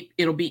 then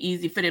it'll be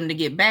easy for them to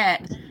get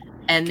back.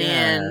 And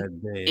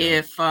then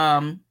if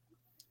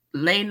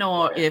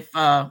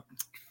Laenor,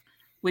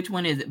 which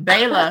one is it?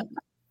 Baela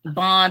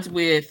bonds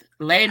with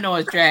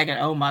Laenor's dragon.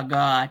 Oh my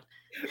God.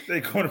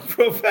 They're going to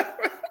profile.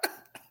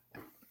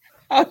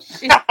 Oh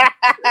shit.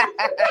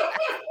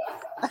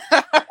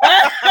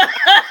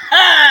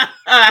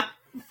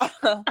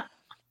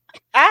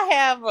 I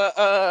have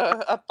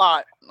a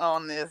thought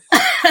on this.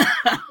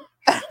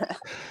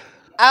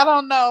 I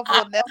don't know if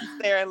we'll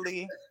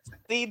necessarily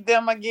see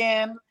them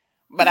again,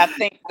 but I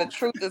think the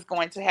truth is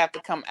going to have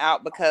to come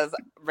out because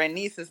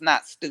Rhaenys is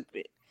not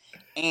stupid.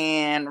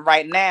 And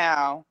right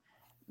now,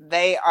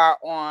 the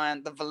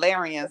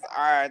Valerians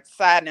are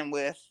siding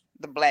with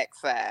the black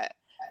side.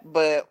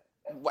 But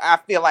I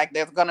feel like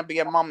there's going to be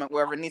a moment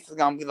where Rhaenys is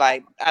going to be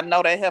like, I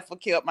know that heifer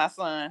killed my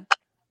son,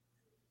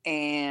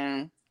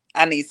 and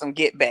I need some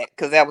get back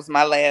because that was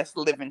my last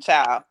living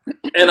child.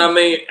 And I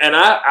mean, and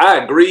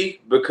I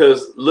agree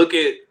because look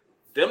at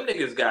them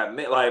niggas got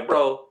like,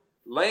 bro,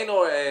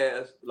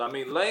 Laenor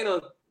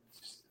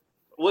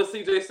what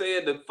CJ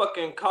said, the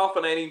fucking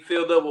coffin ain't even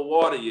filled up with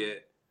water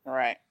yet.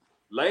 Right.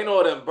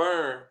 Laenor done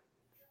burned.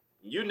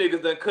 You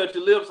niggas done cut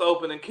your lips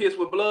open and kissed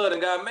with blood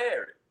and got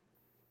married.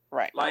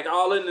 Right. Like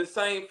all in the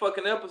same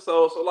fucking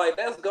episode. So like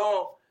that's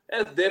gone.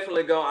 That's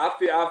definitely gone. I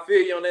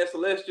feel you on that,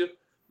 Celestial.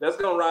 That's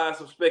gonna rise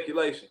some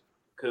speculation.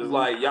 Cause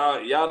like y'all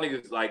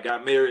niggas like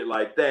got married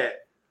like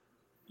that.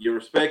 Your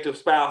respective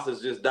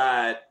spouses just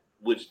died,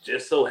 which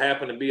just so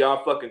happened to be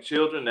our fucking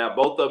children. Now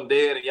both of them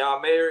dead and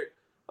y'all married.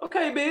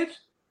 Okay, bitch.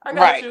 I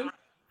got you.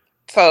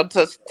 So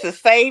to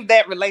save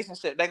that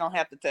relationship, they're gonna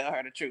have to tell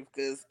her the truth.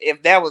 Cause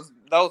if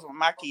those were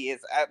my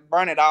kids, I'd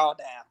burn it all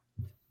down.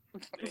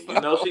 So, you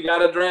know she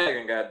got a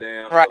dragon,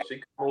 goddamn. Right. So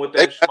she coming with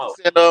that smoke.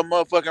 Send a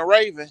motherfucking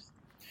raven.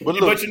 But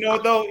you know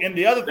what though? And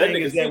the other thing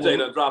is that CJ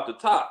done dropped the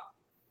top.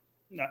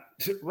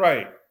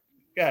 Right.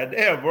 God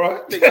damn,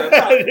 bro. They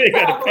got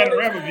a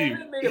panorama view.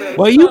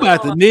 Well, you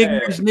about the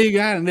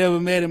nigga I never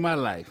met in my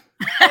life.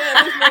 Man,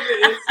 this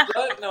nigga is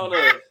slutting on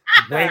us.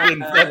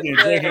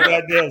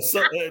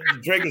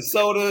 Drinking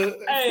soda.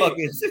 Hey,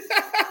 fucking.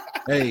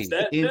 Hey,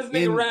 this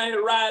nigga around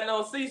here riding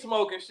on sea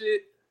smoking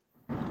shit.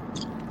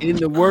 In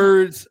the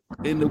words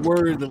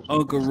of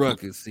Uncle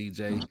Ruckus,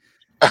 CJ,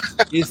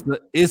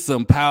 it's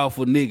some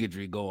powerful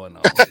niggery going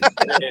on.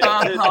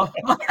 Oh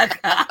my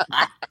God.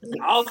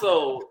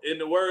 Also, in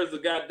the words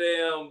of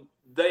goddamn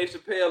Dave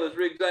Chappelle as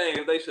Rick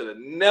James, they should have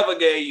never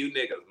gave you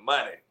niggas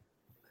money.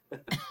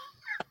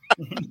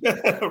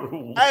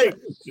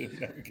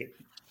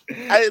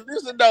 Hey,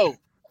 listen though.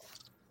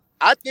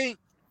 I think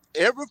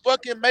every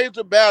fucking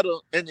major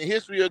battle in the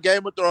history of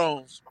Game of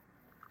Thrones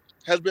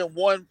has been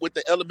won with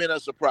the element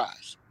of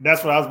surprise.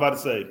 That's what I was about to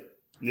say.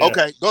 Yeah.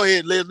 Okay, go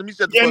ahead, Liz. Let me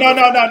set the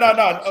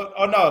No.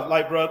 Oh no,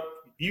 like, bro,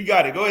 you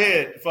got it. Go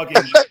ahead, fucking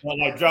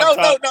like drop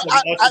top.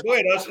 No. Go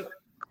ahead, Usher.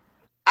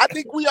 I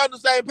think we on the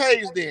same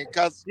page then,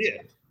 cause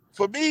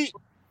for me,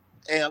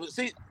 and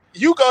see,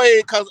 you go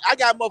ahead, cause I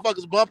got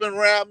motherfuckers bumping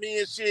around me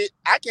and shit.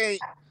 I can't.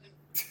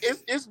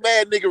 It's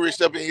mad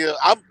niggerish up in here.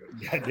 I'm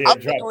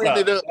figuring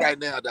it up right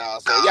now,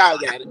 dog. So y'all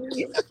got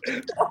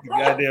it.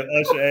 Goddamn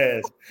Usher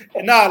ass.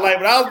 Nah, like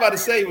what I was about to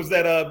say was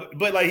that,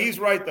 but like he's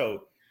right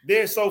though.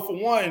 So for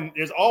one,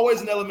 there's always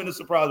an element of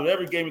surprise with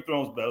every Game of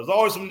Thrones battle. There's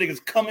always some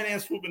niggas coming in,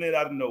 swooping it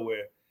out of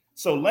nowhere.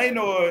 So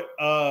Laenor,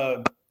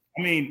 I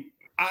mean,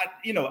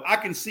 I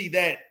can see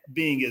that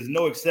being as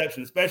no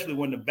exception, especially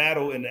when the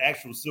battle in the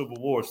actual Civil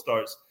War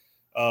starts.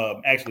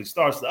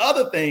 The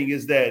other thing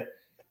is that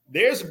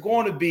there's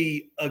going to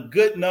be a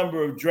good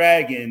number of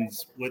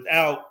dragons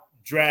without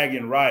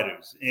dragon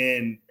riders,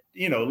 and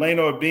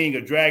Laenor being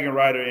a dragon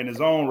rider in his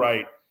own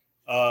right,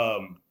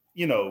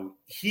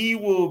 he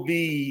will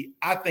be.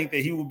 I think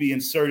that he will be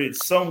inserted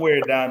somewhere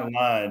down the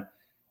line,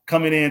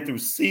 coming in through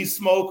sea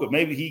smoke, or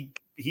maybe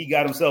he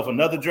got himself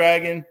another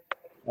dragon.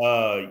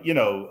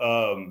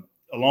 along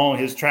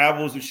his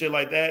travels and shit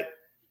like that.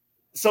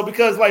 So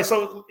because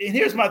and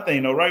here's my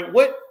thing though, right?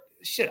 What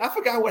shit? I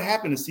forgot what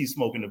happened to C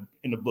Smoke in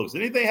the books.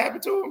 Did anything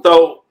happen to him?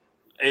 So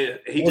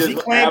was he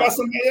claimed by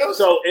somebody else?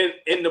 So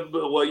in the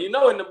book,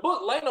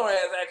 Lanor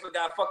has actually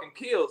got fucking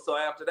killed. So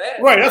after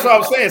that, right? That's what I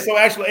was saying. So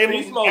actually,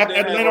 after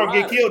Lanor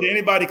get killed, did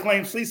anybody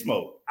claim C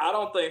Smoke? I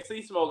don't think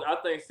C Smoke. I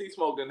think C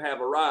Smoke didn't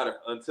have a rider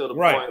until the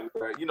point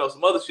where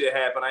some other shit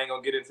happened. I ain't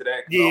gonna get into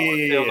that. I don't want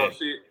to tell no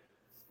shit.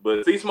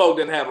 But C Smoke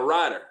didn't have a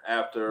rider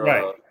after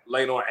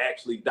Lanor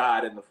actually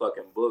died in the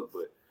fucking book.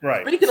 But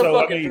speaking of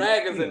fucking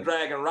dragons and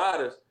dragon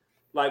riders.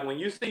 Like when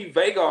you see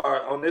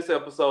Vagar on this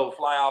episode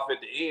fly off at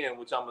the end,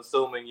 which I'm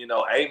assuming,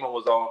 Aemon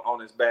was on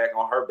his back,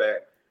 on her back.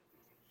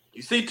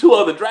 You see two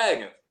other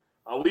dragons.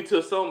 Are we to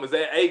assume is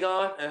that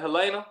Aegon and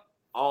Helena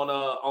on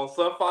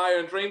Sunfire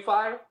and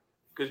Dreamfire?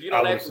 Because you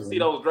don't actually see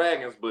those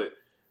dragons, but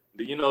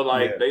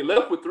they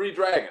left with 3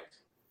 dragons.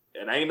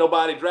 And ain't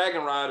nobody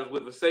dragon riders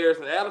with Viserys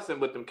and Alicent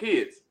but them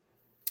kids.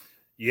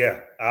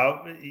 Yeah,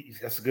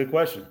 that's a good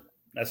question.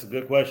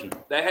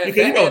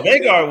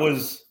 Vagar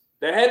was.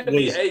 There had to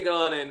be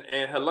Aegon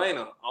and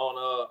Helena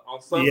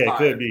on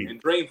Sunfire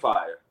and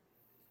Dreamfire.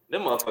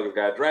 Them motherfuckers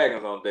got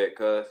dragons on deck,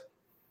 cuz.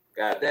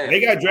 Goddamn. They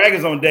got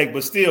dragons on deck,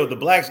 but still, the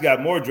Blacks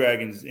got more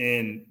dragons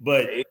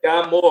but they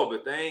got more,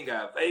 but they ain't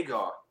got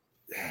Vagar.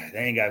 They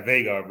ain't got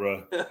Vagar,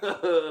 bro.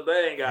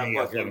 They ain't got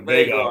fucking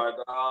Vagar,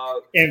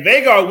 dog. And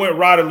Vagar went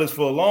riderless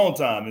for a long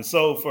time, and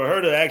so for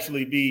her to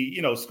actually be,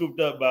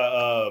 scooped up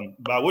by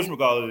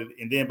whatchamacallit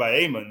and then by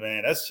Aemon,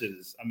 man, that shit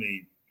is. I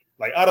mean.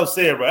 Like Otto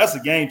said, bro, that's a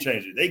game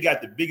changer. They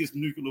got the biggest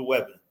nuclear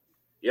weapon.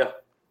 Yeah.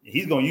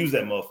 He's going to use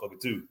that motherfucker,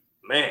 too.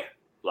 Man,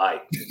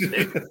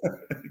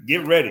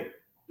 get ready.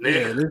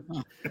 Nigga.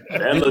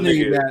 That little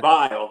nigga is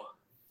vile.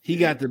 He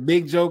got the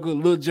big Joker,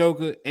 little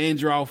Joker, and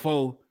Draw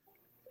 4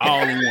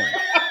 all in one.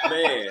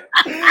 Man.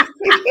 That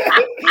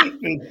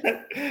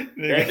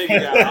nigga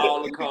got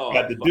all the cards.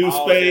 Got the deuce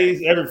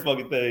phase, every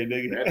fucking thing,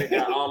 nigga. That nigga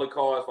got all the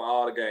cards for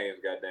all the games,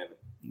 goddammit.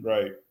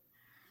 Right.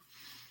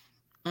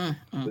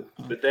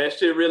 But that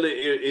shit really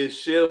it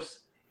shifts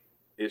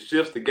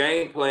the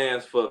game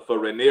plans for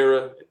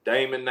Rhaenyra,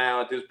 Daemon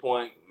now at this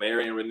point,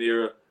 marrying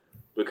Rhaenyra,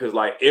 because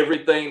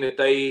everything that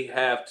they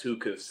have to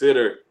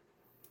consider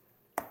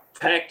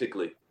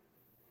tactically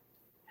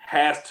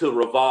has to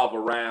revolve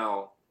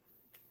around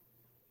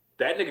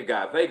that nigga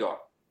got Vagar.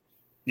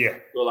 Yeah.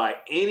 So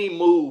any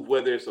move,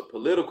 whether it's a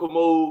political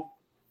move,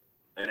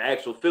 an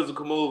actual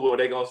physical move, where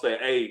they gonna say,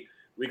 hey,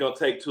 we're gonna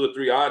take 2 or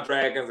 3 odd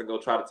dragons and go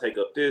try to take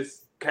up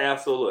this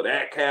castle or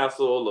that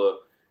castle, or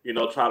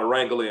try to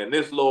wrangle in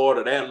this lord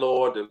or that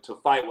lord to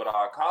fight with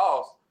our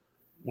cause.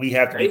 We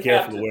have to be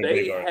careful where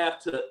they have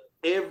to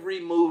every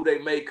move they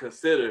may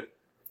consider.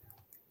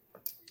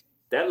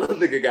 That little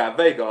nigga got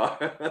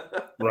Vagar.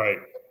 Right.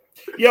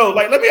 Yo,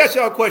 let me ask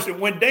y'all a question.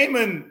 When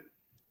Daemon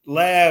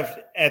laughed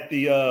at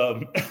the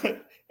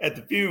at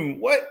the fume,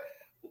 what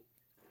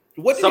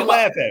did you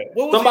laugh at?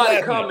 What was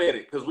somebody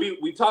commented because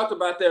we talked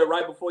about that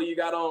right before you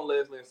got on,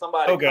 Leslie, and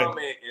somebody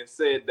commented and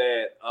said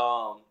that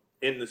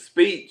in the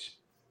speech,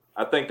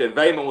 I think that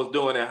Vaemon was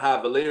doing in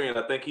High Valyrian,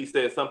 I think he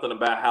said something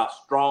about how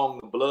strong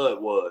the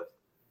blood was,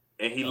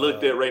 and he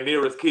looked at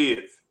Rhaenyra's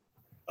kids.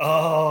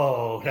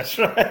 Oh, that's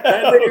right.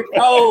 That nigga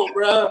cold,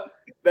 bro.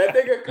 That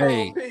nigga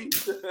cold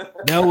piece.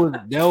 that was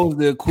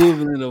the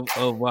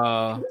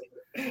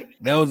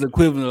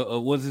equivalent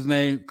of what's his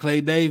name,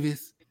 Clay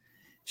Davis.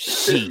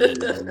 Shit. That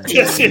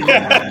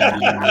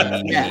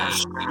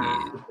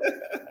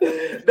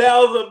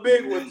was a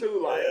big one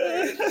too.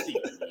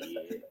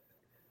 Shit.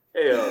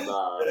 Hell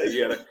nah.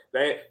 Yeah,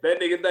 that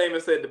nigga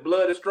Damon said the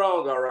blood is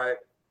strong. All right.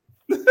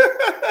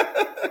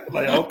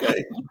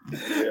 Okay.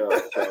 Yeah.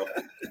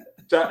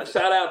 So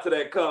shout out to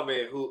that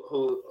comment.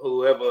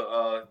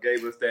 Whoever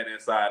gave us that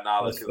inside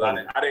knowledge, because I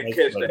didn't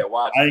catch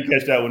that. I didn't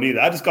catch that one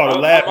either. I just caught it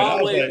laughing.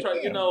 I'm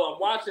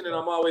watching it.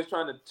 I'm always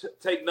trying to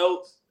take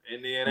notes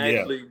and then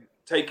actually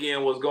take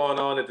in what's going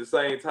on at the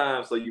same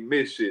time, so you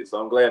miss shit. So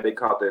I'm glad they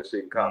caught that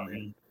shit and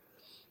comment.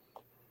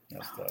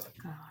 That's tough.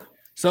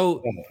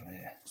 So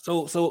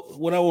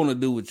what I want to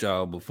do with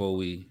y'all before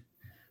we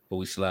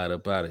slide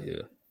up out of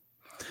here,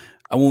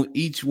 I want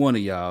each one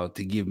of y'all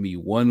to give me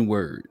one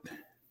word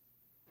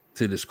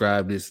to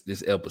describe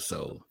this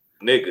episode.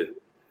 Nigga,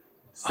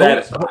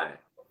 satisfying.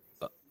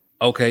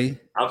 Okay.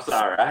 I'm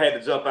sorry. I had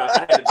to jump out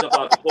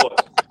the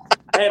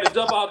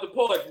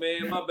porch.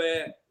 Man. My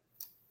bad.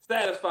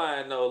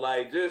 Satisfying though,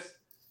 I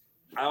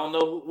don't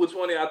know which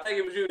one. I think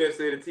it was you that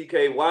said it,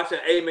 TK. Watching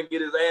Aemon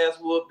get his ass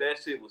whooped, that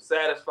shit was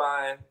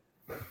satisfying.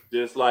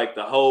 Just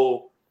the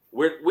whole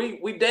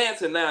we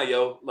dancing now,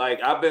 yo.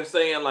 I've been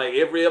saying,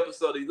 every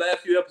episode, these last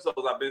few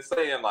episodes, I've been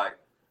saying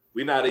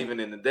we're not even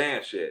in the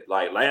dance yet.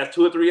 Last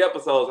 2 or 3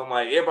 episodes, I'm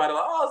everybody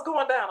oh, it's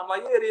going down. I'm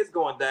yeah, it is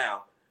going down,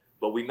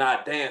 but we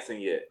not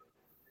dancing yet.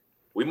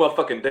 We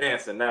motherfucking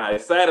dancing now.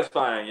 It's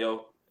satisfying,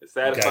 yo. It's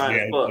satisfying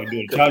as fuck. We're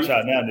doing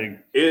cha-cha now,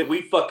 nigga.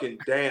 We fucking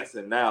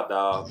dancing now,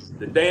 dog.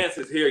 The dance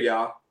is here,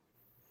 y'all.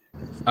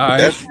 All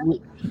right.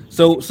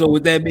 So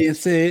with that being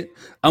said,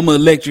 I'm gonna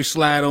electric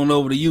slide on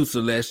over to you,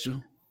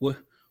 Celestial.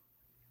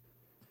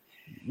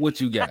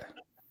 What you got?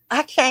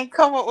 I can't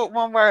come up with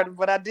one word,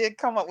 but I did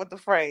come up with the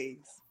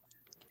phrase.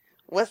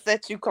 What's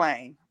that you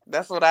claim?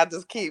 That's what I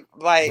just keep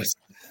like.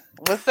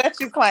 What's that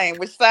you claim?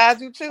 Which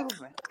side you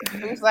choosing?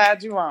 Whose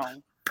side you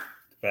on?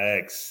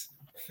 Facts.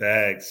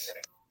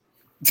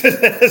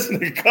 This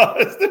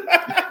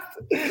nigga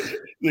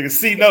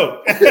C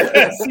note.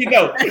 C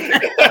note.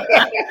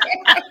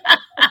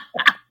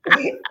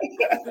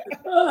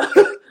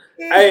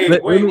 Hey,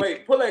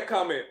 wait. Pull that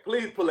comment.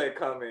 Please pull that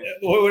comment.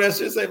 What would that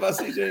shit say about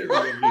CJ?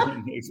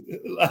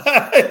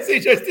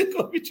 CJ still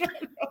gonna be trying.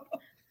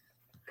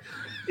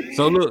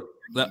 So look,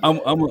 I'm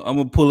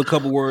gonna pull a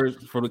couple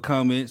words from the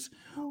comments.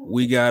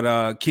 We got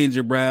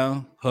Kendra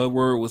Brown. Her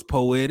word was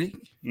poetic.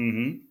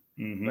 We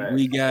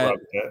got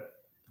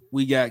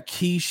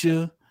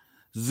Keisha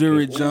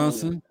Zuri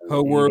Johnson.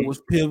 Her word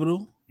was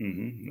pivotal.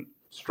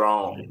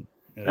 Strong.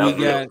 We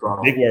got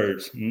big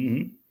words.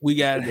 We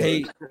got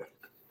Hey.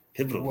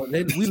 Well,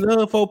 we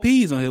love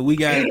 4Ps on here.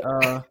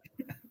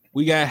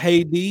 We got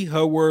Hey D.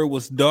 Her word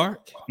was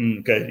dark.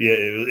 Okay, yeah,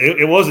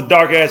 it was a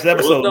dark ass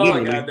episode.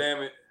 God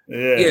damn it.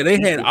 Yeah, they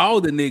had all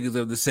the niggas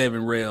of the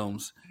 7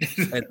 realms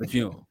at the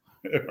funeral.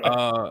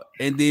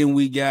 And then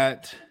we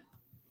got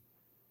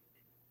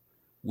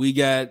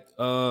God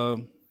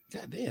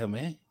damn,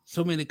 man,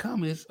 so many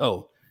comments.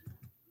 Oh,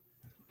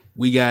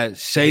 we got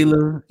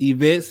Shayla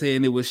Yvette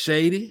saying it was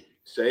shady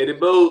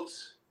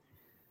boots.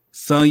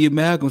 Sonia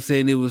Malcolm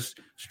saying it was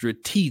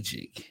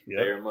strategic. Yeah,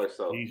 very much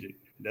so. Strategic.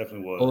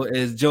 Definitely was. Or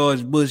as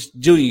George Bush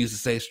Jr. used to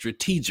say,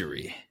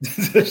 strategery.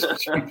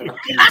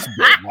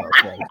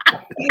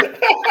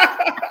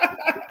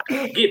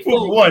 Get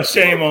food. One,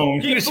 shame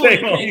on you.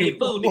 Shame on you.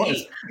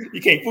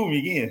 You can't fool me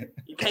again.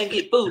 You can't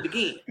get food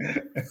again.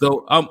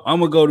 So I'm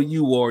gonna go to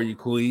you, Warrior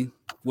Queen.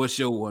 What's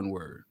your one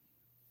word?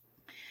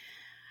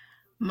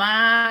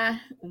 My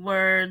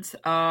words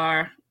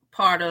are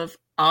part of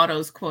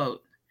Otto's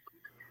quote.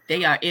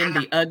 They are in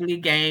the ugly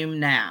game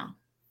now.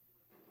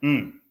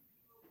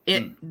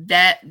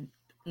 That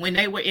when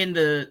they were in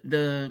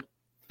the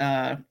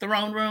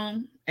throne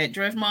room at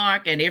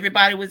Driftmark and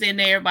everybody was in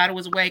there, everybody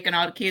was awake and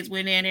all the kids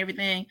went in and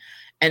everything,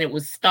 and it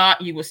was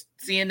you were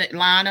seeing it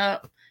line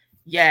up.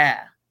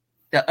 Yeah,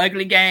 the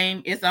ugly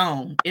game is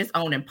on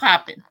and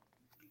popping.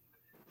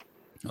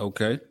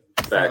 Okay.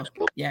 So,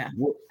 yeah.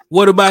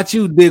 What about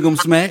you, Dig'em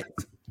Smack?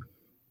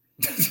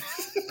 Is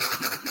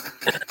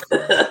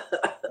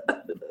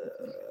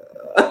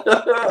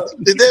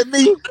that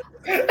me?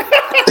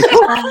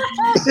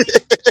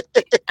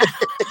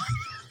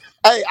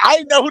 Hey, I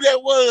didn't know who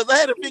that was. I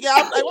had to figure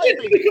out. Like, wait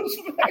a minute.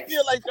 I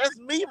feel like that's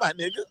me, my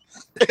nigga.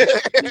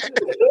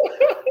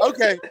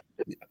 Okay.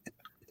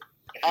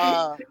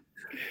 Oh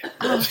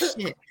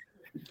shit.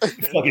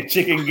 Fucking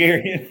chicken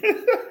Gary.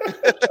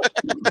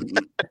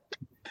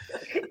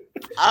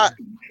 I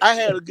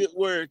had a good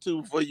word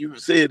too before you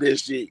said that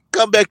shit.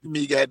 Come back to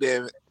me,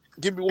 goddammit.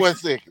 Give me 1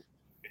 second.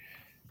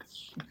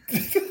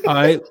 All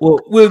right. Well,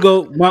 we'll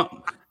go.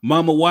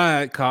 Mama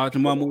Wide called to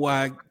Mama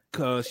Wide.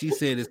 She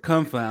said it's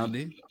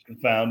confounding.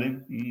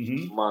 Confounding.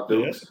 My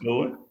dudes.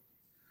 Yes,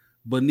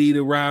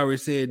 Bonita Rowery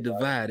said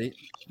divided.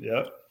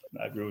 Yep,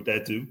 I agree with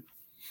that too.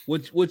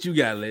 What you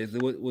got,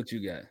 Leslie? What you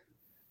got?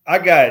 I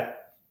got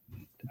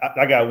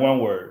one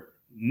word.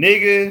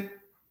 Nigga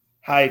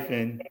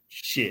hyphen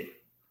shit.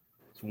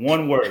 It's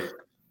one word.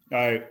 All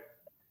right.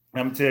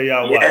 I'm gonna tell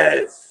y'all why.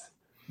 Yes.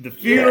 The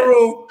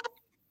funeral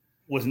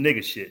was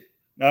nigga shit.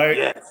 All right.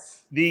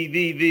 Yes.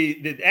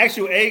 The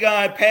actual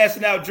Aegon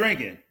passing out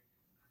drinking.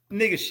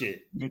 Nigga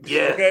shit.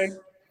 Yes. Okay.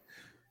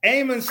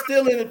 Aemon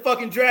stealing the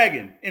fucking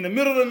dragon in the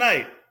middle of the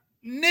night.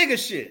 Nigga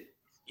shit.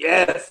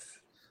 Yes.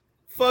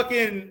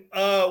 Fucking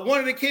one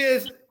of the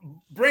kids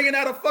bringing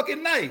out a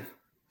fucking knife.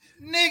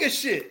 Nigga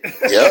shit.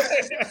 Yep.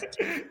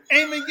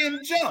 Aemon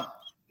getting jumped.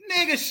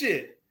 Nigga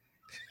shit.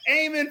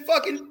 Aemon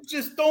fucking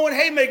just throwing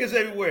haymakers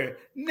everywhere.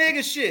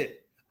 Nigga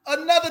shit.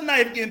 Another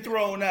knife getting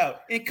thrown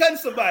out and cutting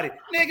somebody.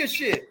 Nigga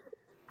shit.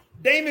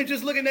 Damon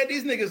just looking at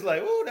these niggas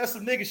like, oh, that's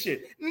some nigga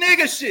shit.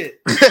 Nigga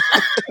shit.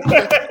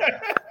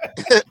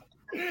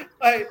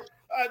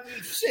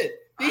 Shit.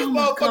 These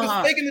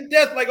motherfuckers faking to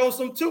death like on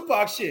some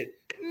Tupac shit.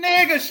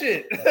 Nigga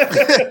shit.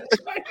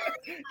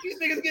 These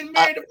niggas getting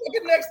married the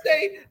fucking next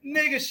day.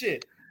 Nigga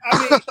shit. I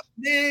mean,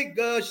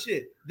 nigga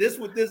shit. This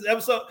with this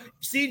episode,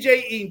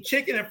 CJ eating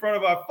chicken in front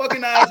of our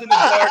fucking eyes in the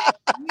dark.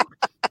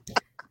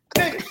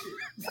 Nigga shit.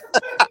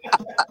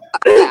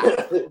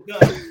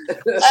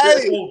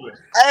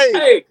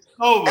 Hey,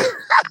 over.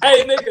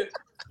 Hey, nigga.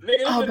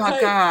 Oh my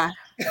god.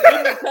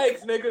 Them the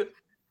takes, nigga.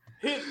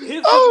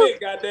 His submit,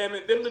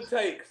 goddammit. Them the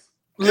takes.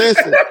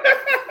 Listen,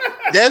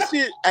 that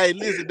shit. Hey,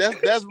 listen,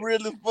 that's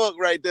really fuck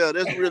right there.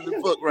 That's really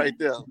fuck right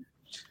there.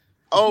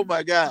 Oh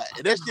my god,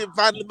 that shit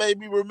finally made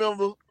me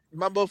remember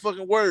my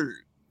motherfucking word.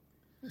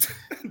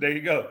 There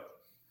you go.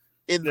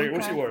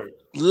 What's your word?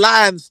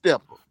 Line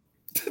stepper.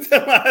 These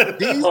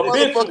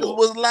motherfuckers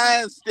was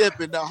line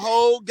stepping the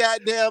whole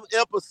goddamn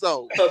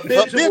episode.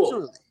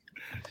 Habitually.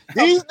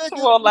 These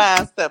niggas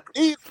line stepping.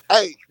 These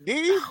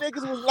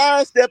niggas was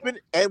line stepping,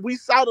 and we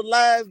saw the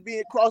lines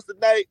being crossed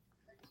tonight.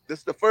 This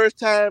is the first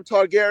time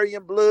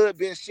Targaryen blood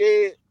been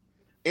shed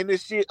in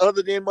this shit,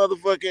 other than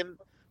motherfucking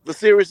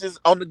Viserys is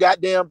on the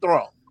goddamn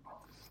throne.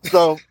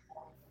 So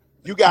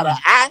you got a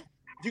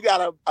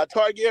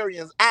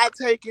Targaryen's eye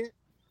taken,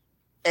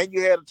 and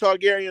you had a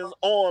Targaryen's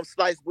arm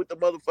sliced with the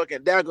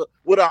motherfucking dagger,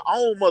 with our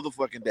own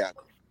motherfucking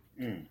dagger.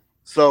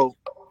 So,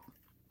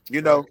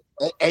 you know,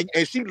 and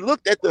she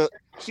looked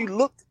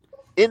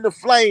in the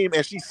flame,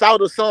 and she saw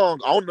the song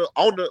on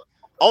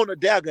the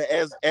dagger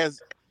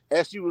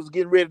as she was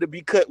getting ready to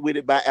be cut with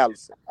it by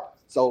Alicent.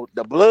 So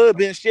the blood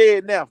been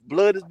shed now.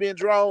 Blood has been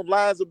drawn.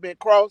 Lines have been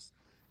crossed.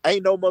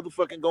 Ain't no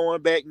motherfucking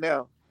going back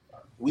now.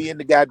 We in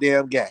the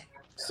goddamn game.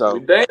 So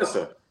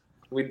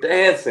we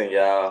dancing,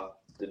 y'all.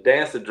 The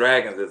dance of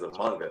dragons is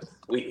among us.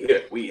 We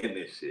here. We in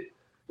this shit.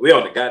 We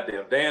on the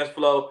goddamn dance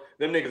floor.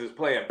 Them niggas is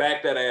playing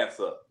back that ass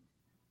up.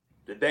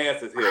 The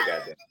dance is here,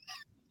 goddamn.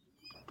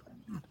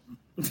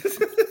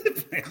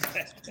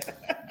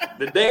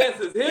 The dance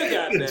is here,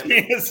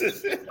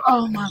 goddamn.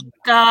 Oh my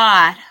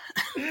God.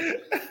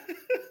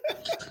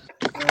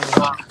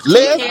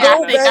 Let's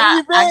go, baby.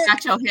 I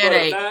got your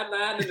headache.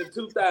 99 in the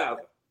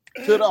 2000.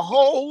 To the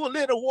hole in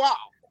the wall.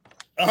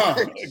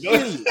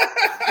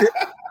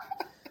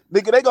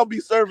 Nigga, they gonna be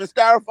serving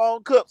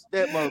styrofoam cups,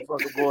 that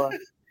motherfucker, boy.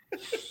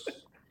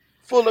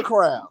 Full of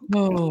crowd.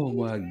 Oh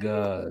my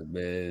God,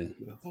 man.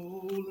 The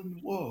hole in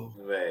the wall.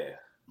 Man.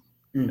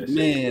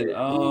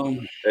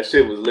 That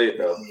shit was lit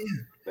though.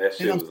 That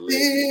shit was lit.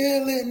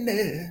 Feeling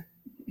there.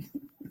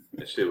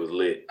 That shit was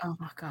lit. Oh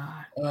my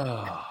God.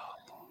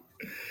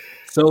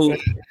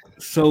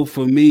 So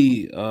for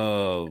me,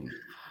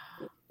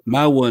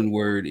 my one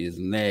word is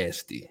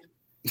nasty.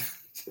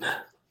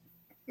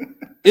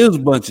 It was a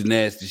bunch of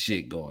nasty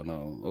shit going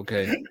on.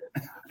 Okay.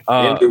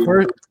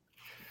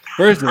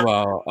 First of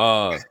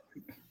all,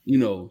 you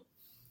know,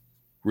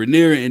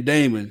 Rhaenyra and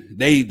Daemon,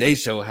 they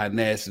show how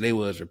nasty they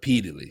was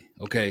repeatedly.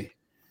 Okay.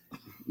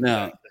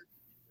 Now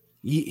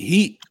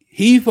he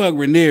fucked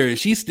Rhaenyra and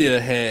she still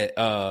had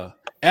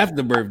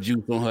afterbirth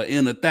juice on her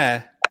inner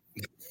thigh.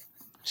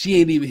 She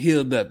ain't even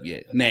healed up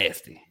yet.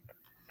 Nasty.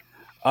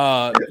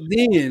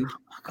 Then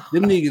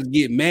them niggas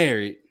get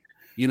married.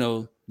 You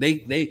know,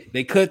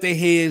 they cut their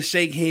heads,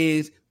 shake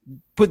heads,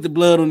 put the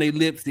blood on their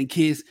lips and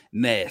kiss.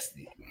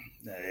 Nasty.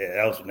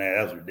 Yeah,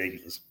 that was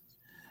ridiculous.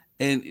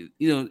 And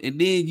you know, and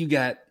then you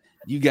got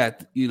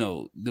you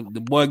know the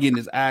boy getting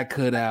his eye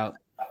cut out,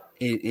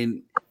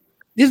 and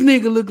this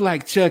nigga looked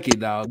like Chucky,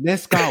 dog. That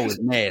scar was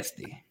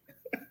nasty.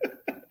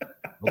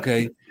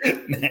 Okay,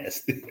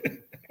 nasty.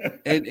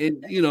 And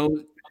you know,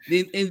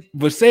 and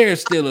Viserys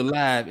still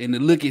alive, and to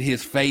look at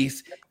his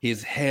face,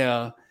 his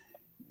hair,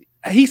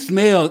 he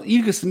smells.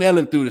 You can smell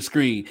him through the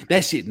screen.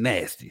 That shit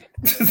nasty.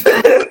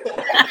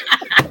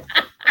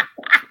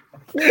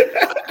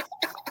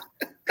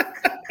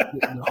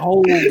 The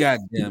whole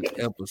goddamn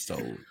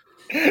episode,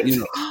 you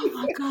know. Oh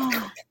my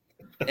God.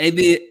 And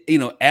then, you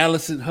know,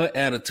 Alicent, her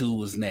attitude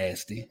was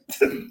nasty.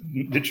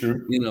 The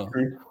truth. You know.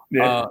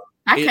 Yeah.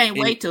 I can't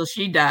wait till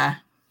she die.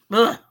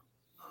 Alicent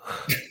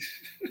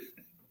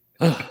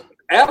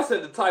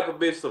the type of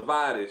bitch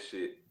survive this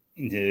shit.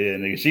 Yeah,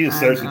 nigga. She is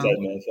Cersei type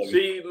motherfucker.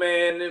 She,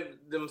 man,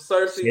 them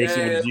Cersei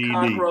ass,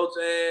 cockroach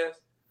ass.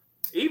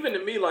 Even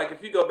to me, like,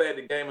 if you go back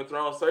to Game of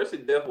Thrones,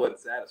 Cersei death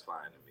wasn't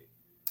satisfying to me.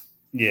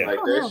 Yeah. Like,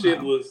 that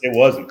shit was... It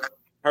wasn't.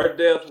 Her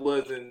death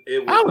wasn't...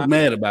 I was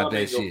mad about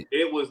that shit.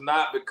 It was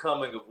not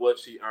becoming of what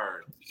she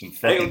earned.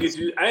 I ain't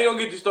gonna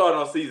get you started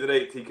on season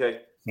 8, TK.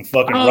 Some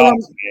fucking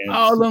rocks, man.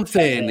 All I'm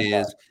saying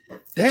is,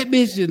 that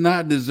bitch did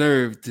not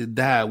deserve to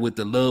die with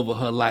the love of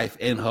her life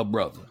and her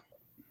brother.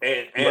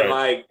 And right.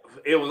 Like,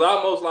 it was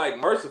almost like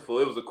merciful.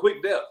 It was a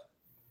quick death.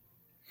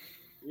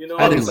 You know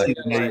what I'm saying?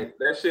 Like,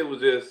 that shit was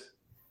just...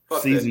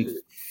 Season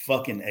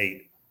fucking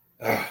 8.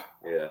 Yeah.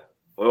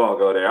 We won't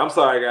go there. I'm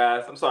sorry,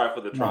 guys. I'm sorry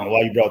for the trauma.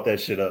 Why you brought that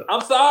shit up?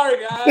 I'm sorry,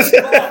 guys.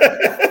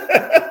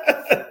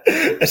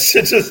 That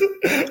shit just...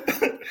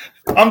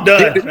 I'm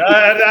done.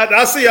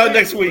 I'll see y'all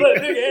next week. Look,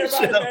 nigga,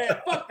 everybody, man,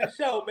 fuck the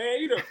show, man.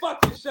 You done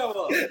fucked the show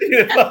up.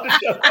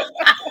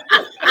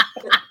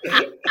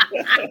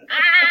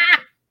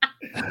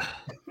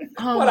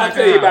 What I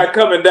tell you about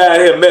coming down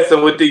here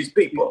messing with these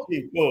people?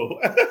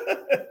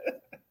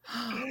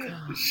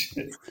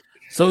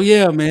 So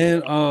yeah,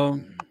 man.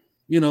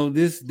 You know,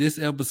 this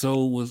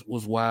episode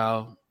was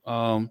wild.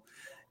 And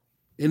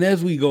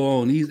as we go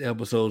on, these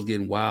episodes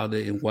getting wilder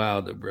and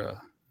wilder, bro.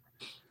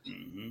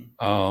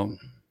 Mm-hmm.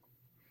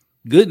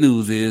 Good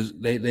news is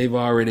they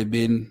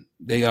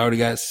already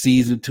got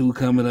season 2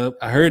 coming up.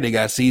 I heard they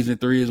got season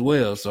 3 as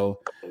well. So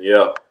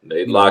yeah,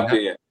 they locked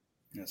in.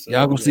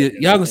 Y'all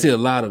gonna see a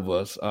lot of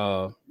us.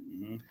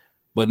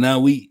 But now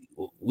we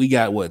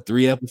got what,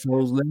 3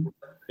 episodes left?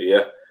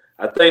 Yeah.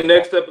 I think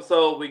next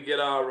episode we get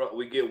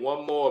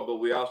one more, but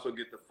we also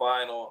get the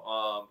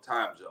final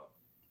time jump.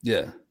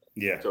 Yeah.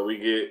 So we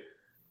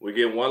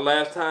get one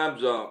last time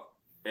jump,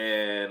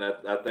 and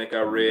I think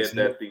I read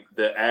that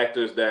the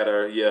actors that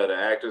are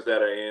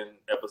in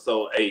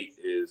episode 8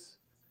 is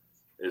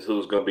is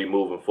who's going to be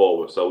moving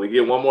forward. So we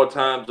get one more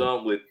time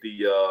jump with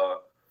the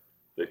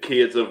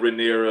kids of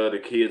Rhaenyra, the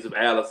kids of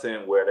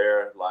Alicent, where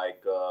they're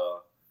like,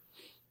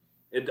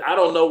 I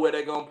don't know where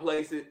they're going to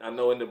place it. I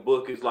know in the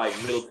book it's like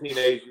middle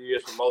teenage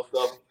years for most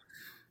of them.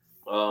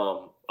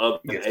 Other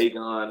than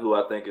Aegon, who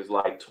I think is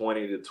like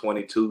 20 to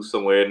 22,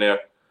 somewhere in there.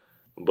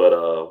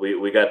 But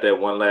we got that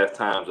one last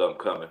time jump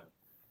coming.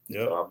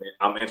 Yeah, so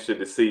I'm interested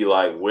to see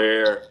like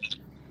where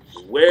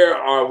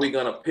are we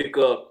gonna pick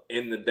up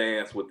in the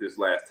dance with this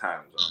last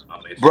time jump.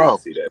 I'm interested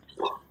to see that.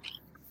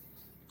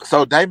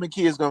 So Daemon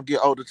kids gonna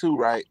get older too,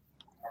 right?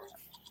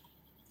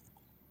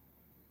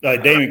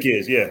 Like Daemon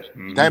kids, yeah.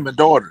 Mm-hmm. Daemon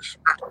daughters,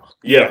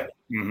 yeah.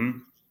 Mm-hmm.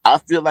 I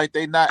feel like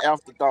they not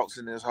afterthoughts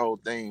in this whole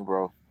thing,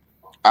 bro.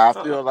 I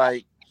feel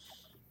like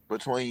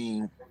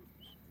between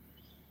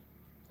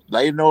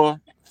Laenor,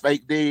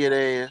 fake dead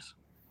ass,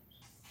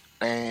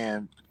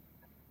 and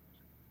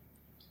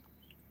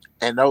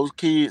those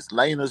kids,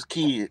 Laena's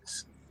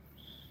kids,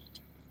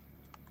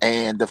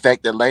 and the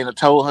fact that Laena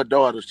told her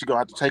daughter she gonna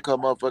have to take her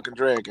motherfucking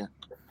dragon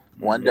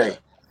one day,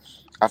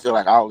 I feel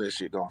like all this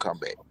shit gonna come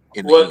back.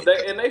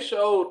 They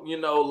showed,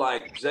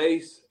 like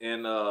Jace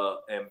and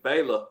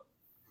Baela,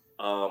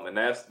 and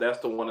that's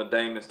the one of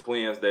Daemon's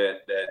twins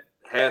that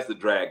has the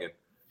dragon.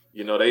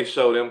 They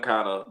show them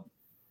kind of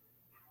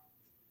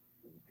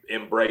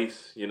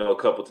embrace, a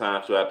couple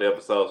times throughout the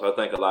episode. So I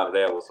think a lot of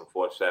that was some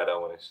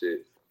foreshadowing and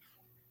shit.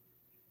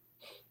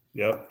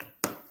 Yep.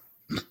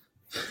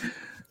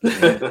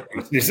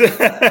 this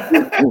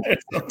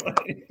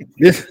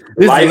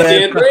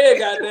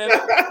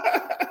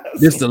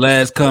the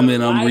last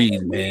comment I'm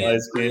reading, man.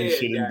 Light-skinned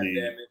shit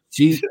indeed.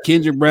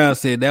 Kendra Brown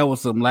said that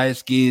was some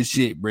light-skinned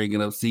shit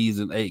bringing up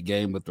season 8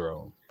 Game of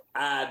Thrones.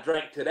 I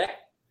drank to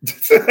that.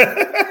 This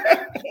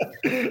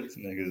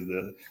nigga's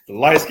the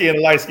light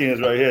skins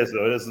right here.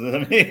 So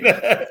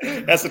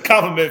that's a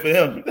compliment for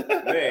him.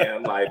 Man,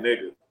 I'm like,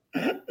 nigga.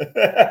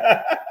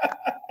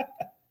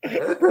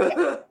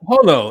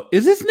 Hold on.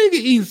 Is this nigga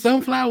eating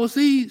sunflower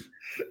seeds?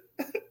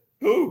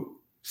 Who?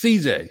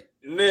 CJ.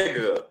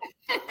 Nigga.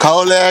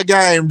 Cold ass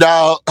game,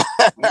 dog.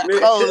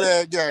 Cold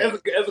ass game. That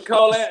was a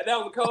cold ass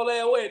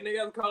win, nigga.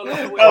 That was a cold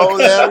ass win.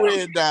 Cold ass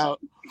win, dog.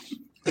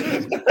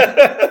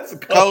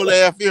 Cold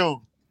ass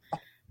fume.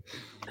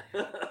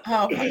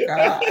 Oh my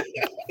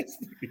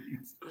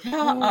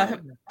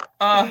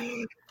God.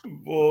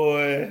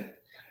 Boy.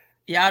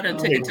 Y'all done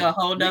took it to a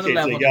whole nother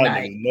level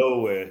tonight.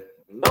 Nowhere.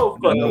 No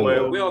fucking way.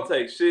 We don't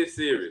take shit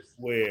serious.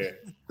 Where?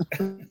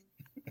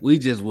 We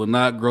just will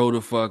not grow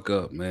the fuck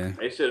up, man.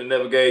 They should have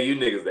never gave you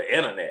niggas the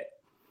internet.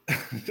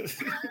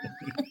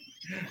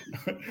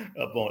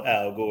 Up on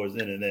Al Gore's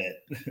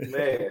internet.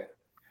 Man.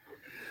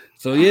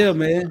 So yeah,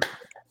 man.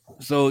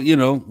 So,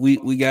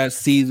 we got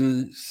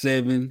episode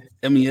 7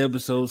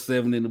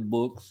 in the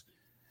books,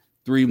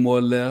 3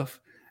 more left.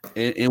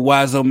 And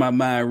why's on my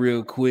mind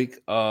real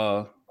quick,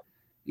 we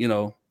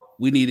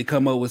need to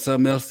come up with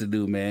something else to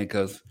do, man,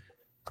 because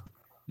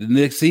the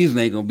next season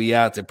ain't going to be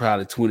out till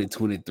probably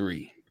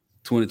 2023,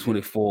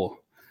 2024.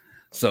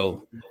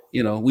 So,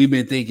 we've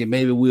been thinking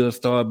maybe we'll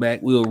start back,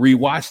 we'll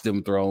rewatch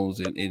them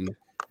Thrones and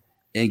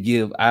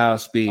give our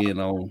spin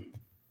on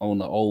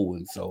the old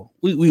one. So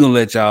we going to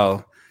let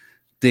y'all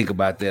think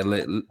about that.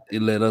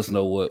 Let us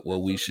know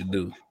what we should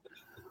do.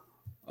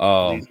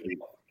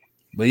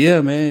 But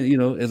yeah, man,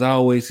 as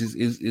always,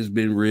 it's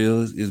been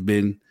real. It's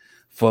been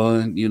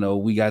fun.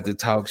 We got to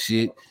talk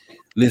shit,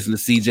 listen to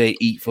CJ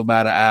eat for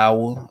about an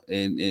hour,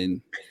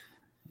 and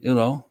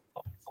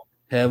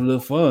have a little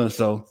fun.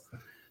 So,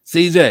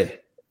 CJ,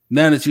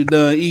 now that you're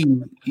done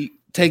eating,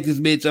 take this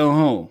bitch on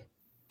home.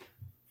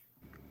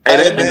 Hey,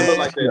 that nigga look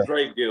like that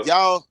Drake gift.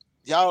 Y'all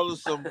are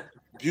some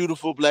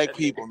beautiful black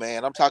people,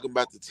 man. I'm talking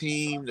about the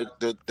team,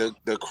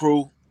 the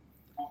crew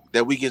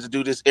that we get to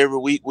do this every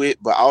week with,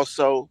 but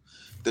also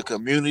the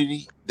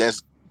community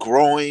that's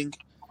growing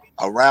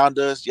around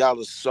us. Y'all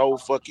are so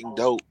fucking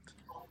dope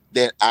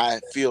that I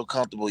feel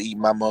comfortable eating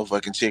my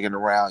motherfucking chicken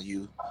around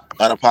you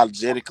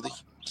unapologetically.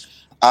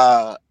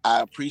 I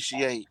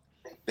appreciate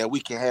that we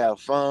can have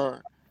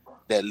fun,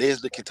 that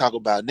Leslie can talk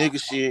about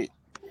nigga shit,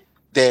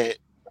 that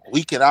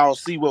we can all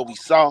see what we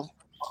saw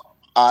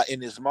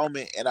in this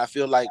moment, and I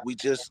feel like we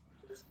just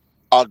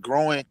are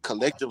growing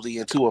collectively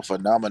into a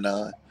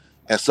phenomenon.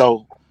 And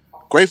so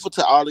grateful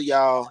to all of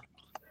y'all.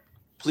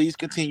 Please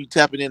continue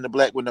tapping into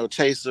Black with No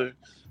Chaser.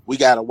 We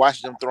got a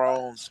Watch Them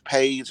Thrones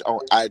page on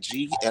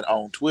IG and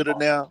on Twitter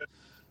now.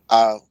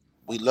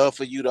 We love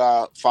for you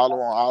to follow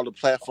on all the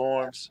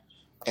platforms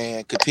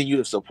and continue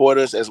to support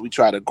us as we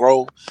try to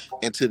grow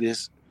into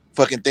this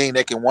fucking thing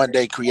that can one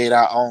day create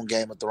our own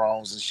Game of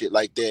Thrones and shit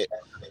like that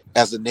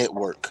as a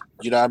network.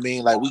 You know what I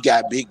mean? Like, we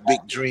got big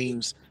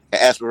dreams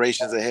and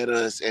aspirations ahead of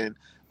us and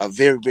a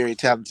very, very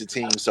talented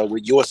team. So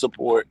with your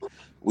support,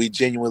 we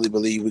genuinely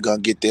believe we're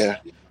going to get there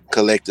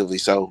collectively.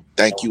 So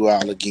thank you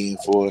all again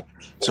for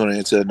tuning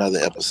into another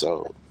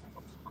episode.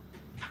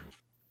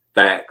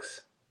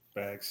 Facts.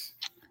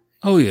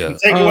 Oh, yeah.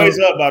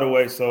 Takeaways up, by the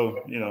way.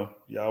 So,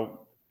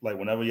 y'all, like,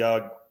 whenever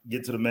y'all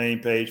get to the main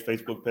page,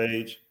 Facebook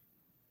page,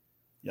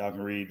 Y'all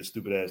can read the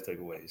stupid ass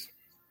takeaways.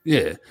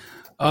 Yeah.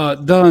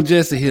 Don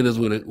Jesse hit us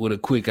with a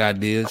quick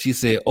idea. She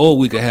said, "Oh,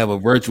 we could have a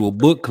virtual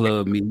book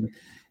club meeting,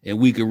 and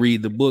we could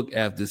read the book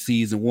after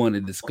season 1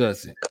 and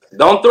discuss it."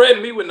 Don't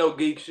threaten me with no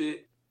geek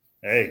shit.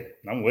 Hey,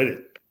 I'm with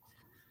it.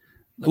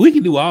 We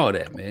can do all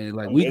that, man.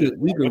 Like we could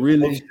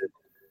really.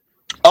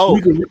 Oh,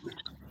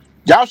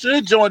 y'all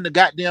should join the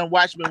goddamn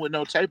Watchmen with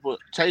no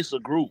chaser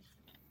group.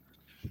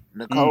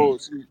 Nicole,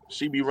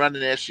 she be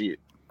running that shit.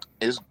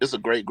 It's a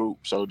great group,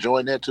 so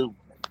join that too.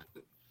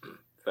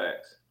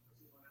 Facts.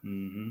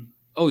 Mm-hmm.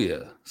 Oh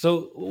yeah.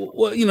 So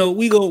well,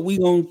 we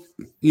gonna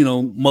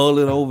mull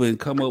it over and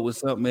come up with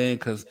something, man,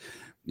 because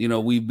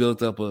we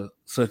built up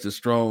such a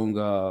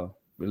strong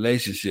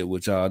relationship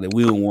with y'all that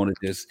we don't want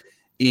to just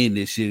end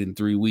this shit in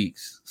 3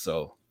 weeks.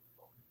 So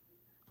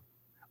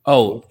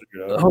hold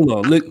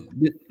on.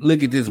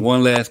 Look at this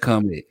one last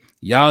comment.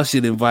 Y'all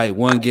should invite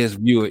one guest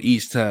viewer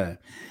each time.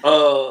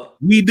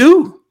 We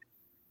do.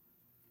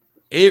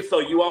 So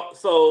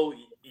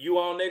you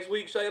on next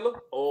week, Shayla?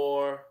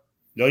 Or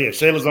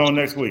Shayla's on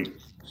next week.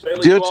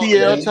 Dear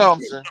TL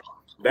Thompson.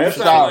 That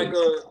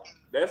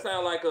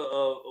sounds like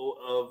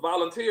a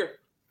volunteer.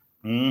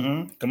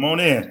 Mm-hmm. Come on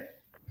in.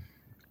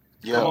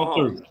 Yeah. Come on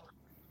through.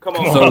 Come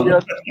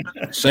on.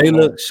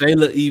 So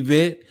Shayla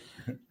Yvette,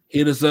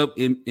 hit us up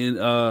in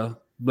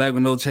Black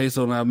with No Chase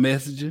on our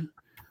messenger,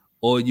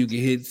 or you can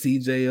hit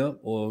CJ up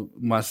or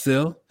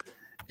myself,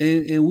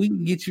 and we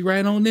can get you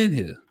right on in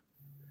here.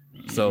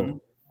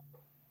 So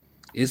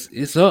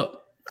it's up.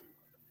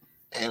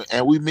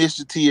 And we missed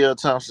you, TL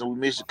Thompson. We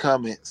missed your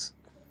comments.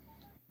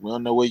 We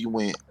don't know where you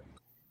went.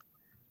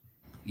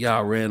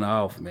 Y'all ran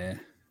off, man.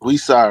 We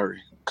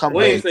sorry.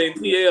 We ain't seen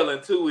TL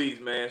in 2 weeks,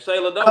 man.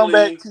 Shayla, don't come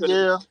leave. Back,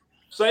 TL.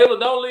 Shayla,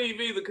 don't leave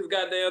either, because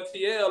goddamn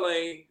TL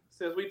ain't,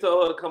 since we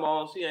told her to come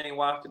on, she ain't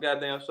watched the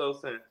goddamn show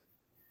since.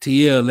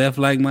 TL left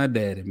like my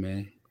daddy,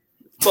 man.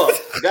 Fuck.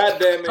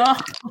 Goddamn it.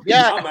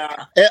 Yeah. I'm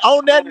out. And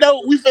on that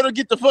note, we finna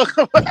get the fuck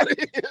out of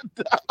here.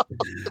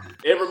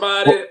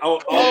 Everybody,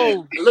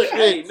 look,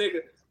 hey, nigga,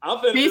 I'm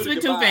finna Peace do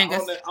with the 2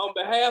 fingers. on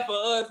behalf of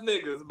us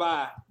niggas,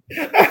 bye.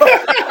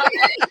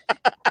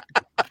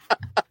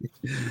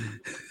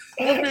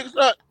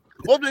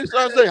 What Big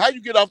Son say? How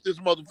you get off this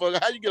motherfucker?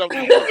 How you get off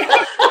this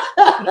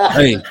motherfucker?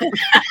 Hey,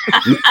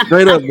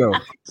 straight up though.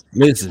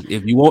 Listen,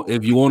 if you want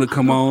to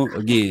come on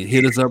again,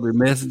 hit us up in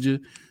Messenger.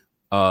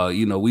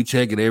 We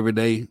check it every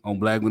day on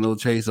Black with No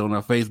Chase on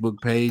our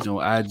Facebook page,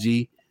 on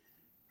IG,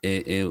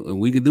 and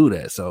we can do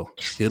that. So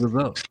hit us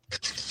up.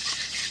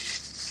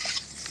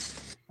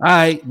 All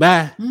right,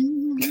 bye. All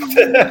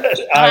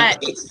right.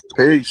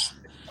 Peace.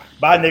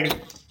 Bye, nigga.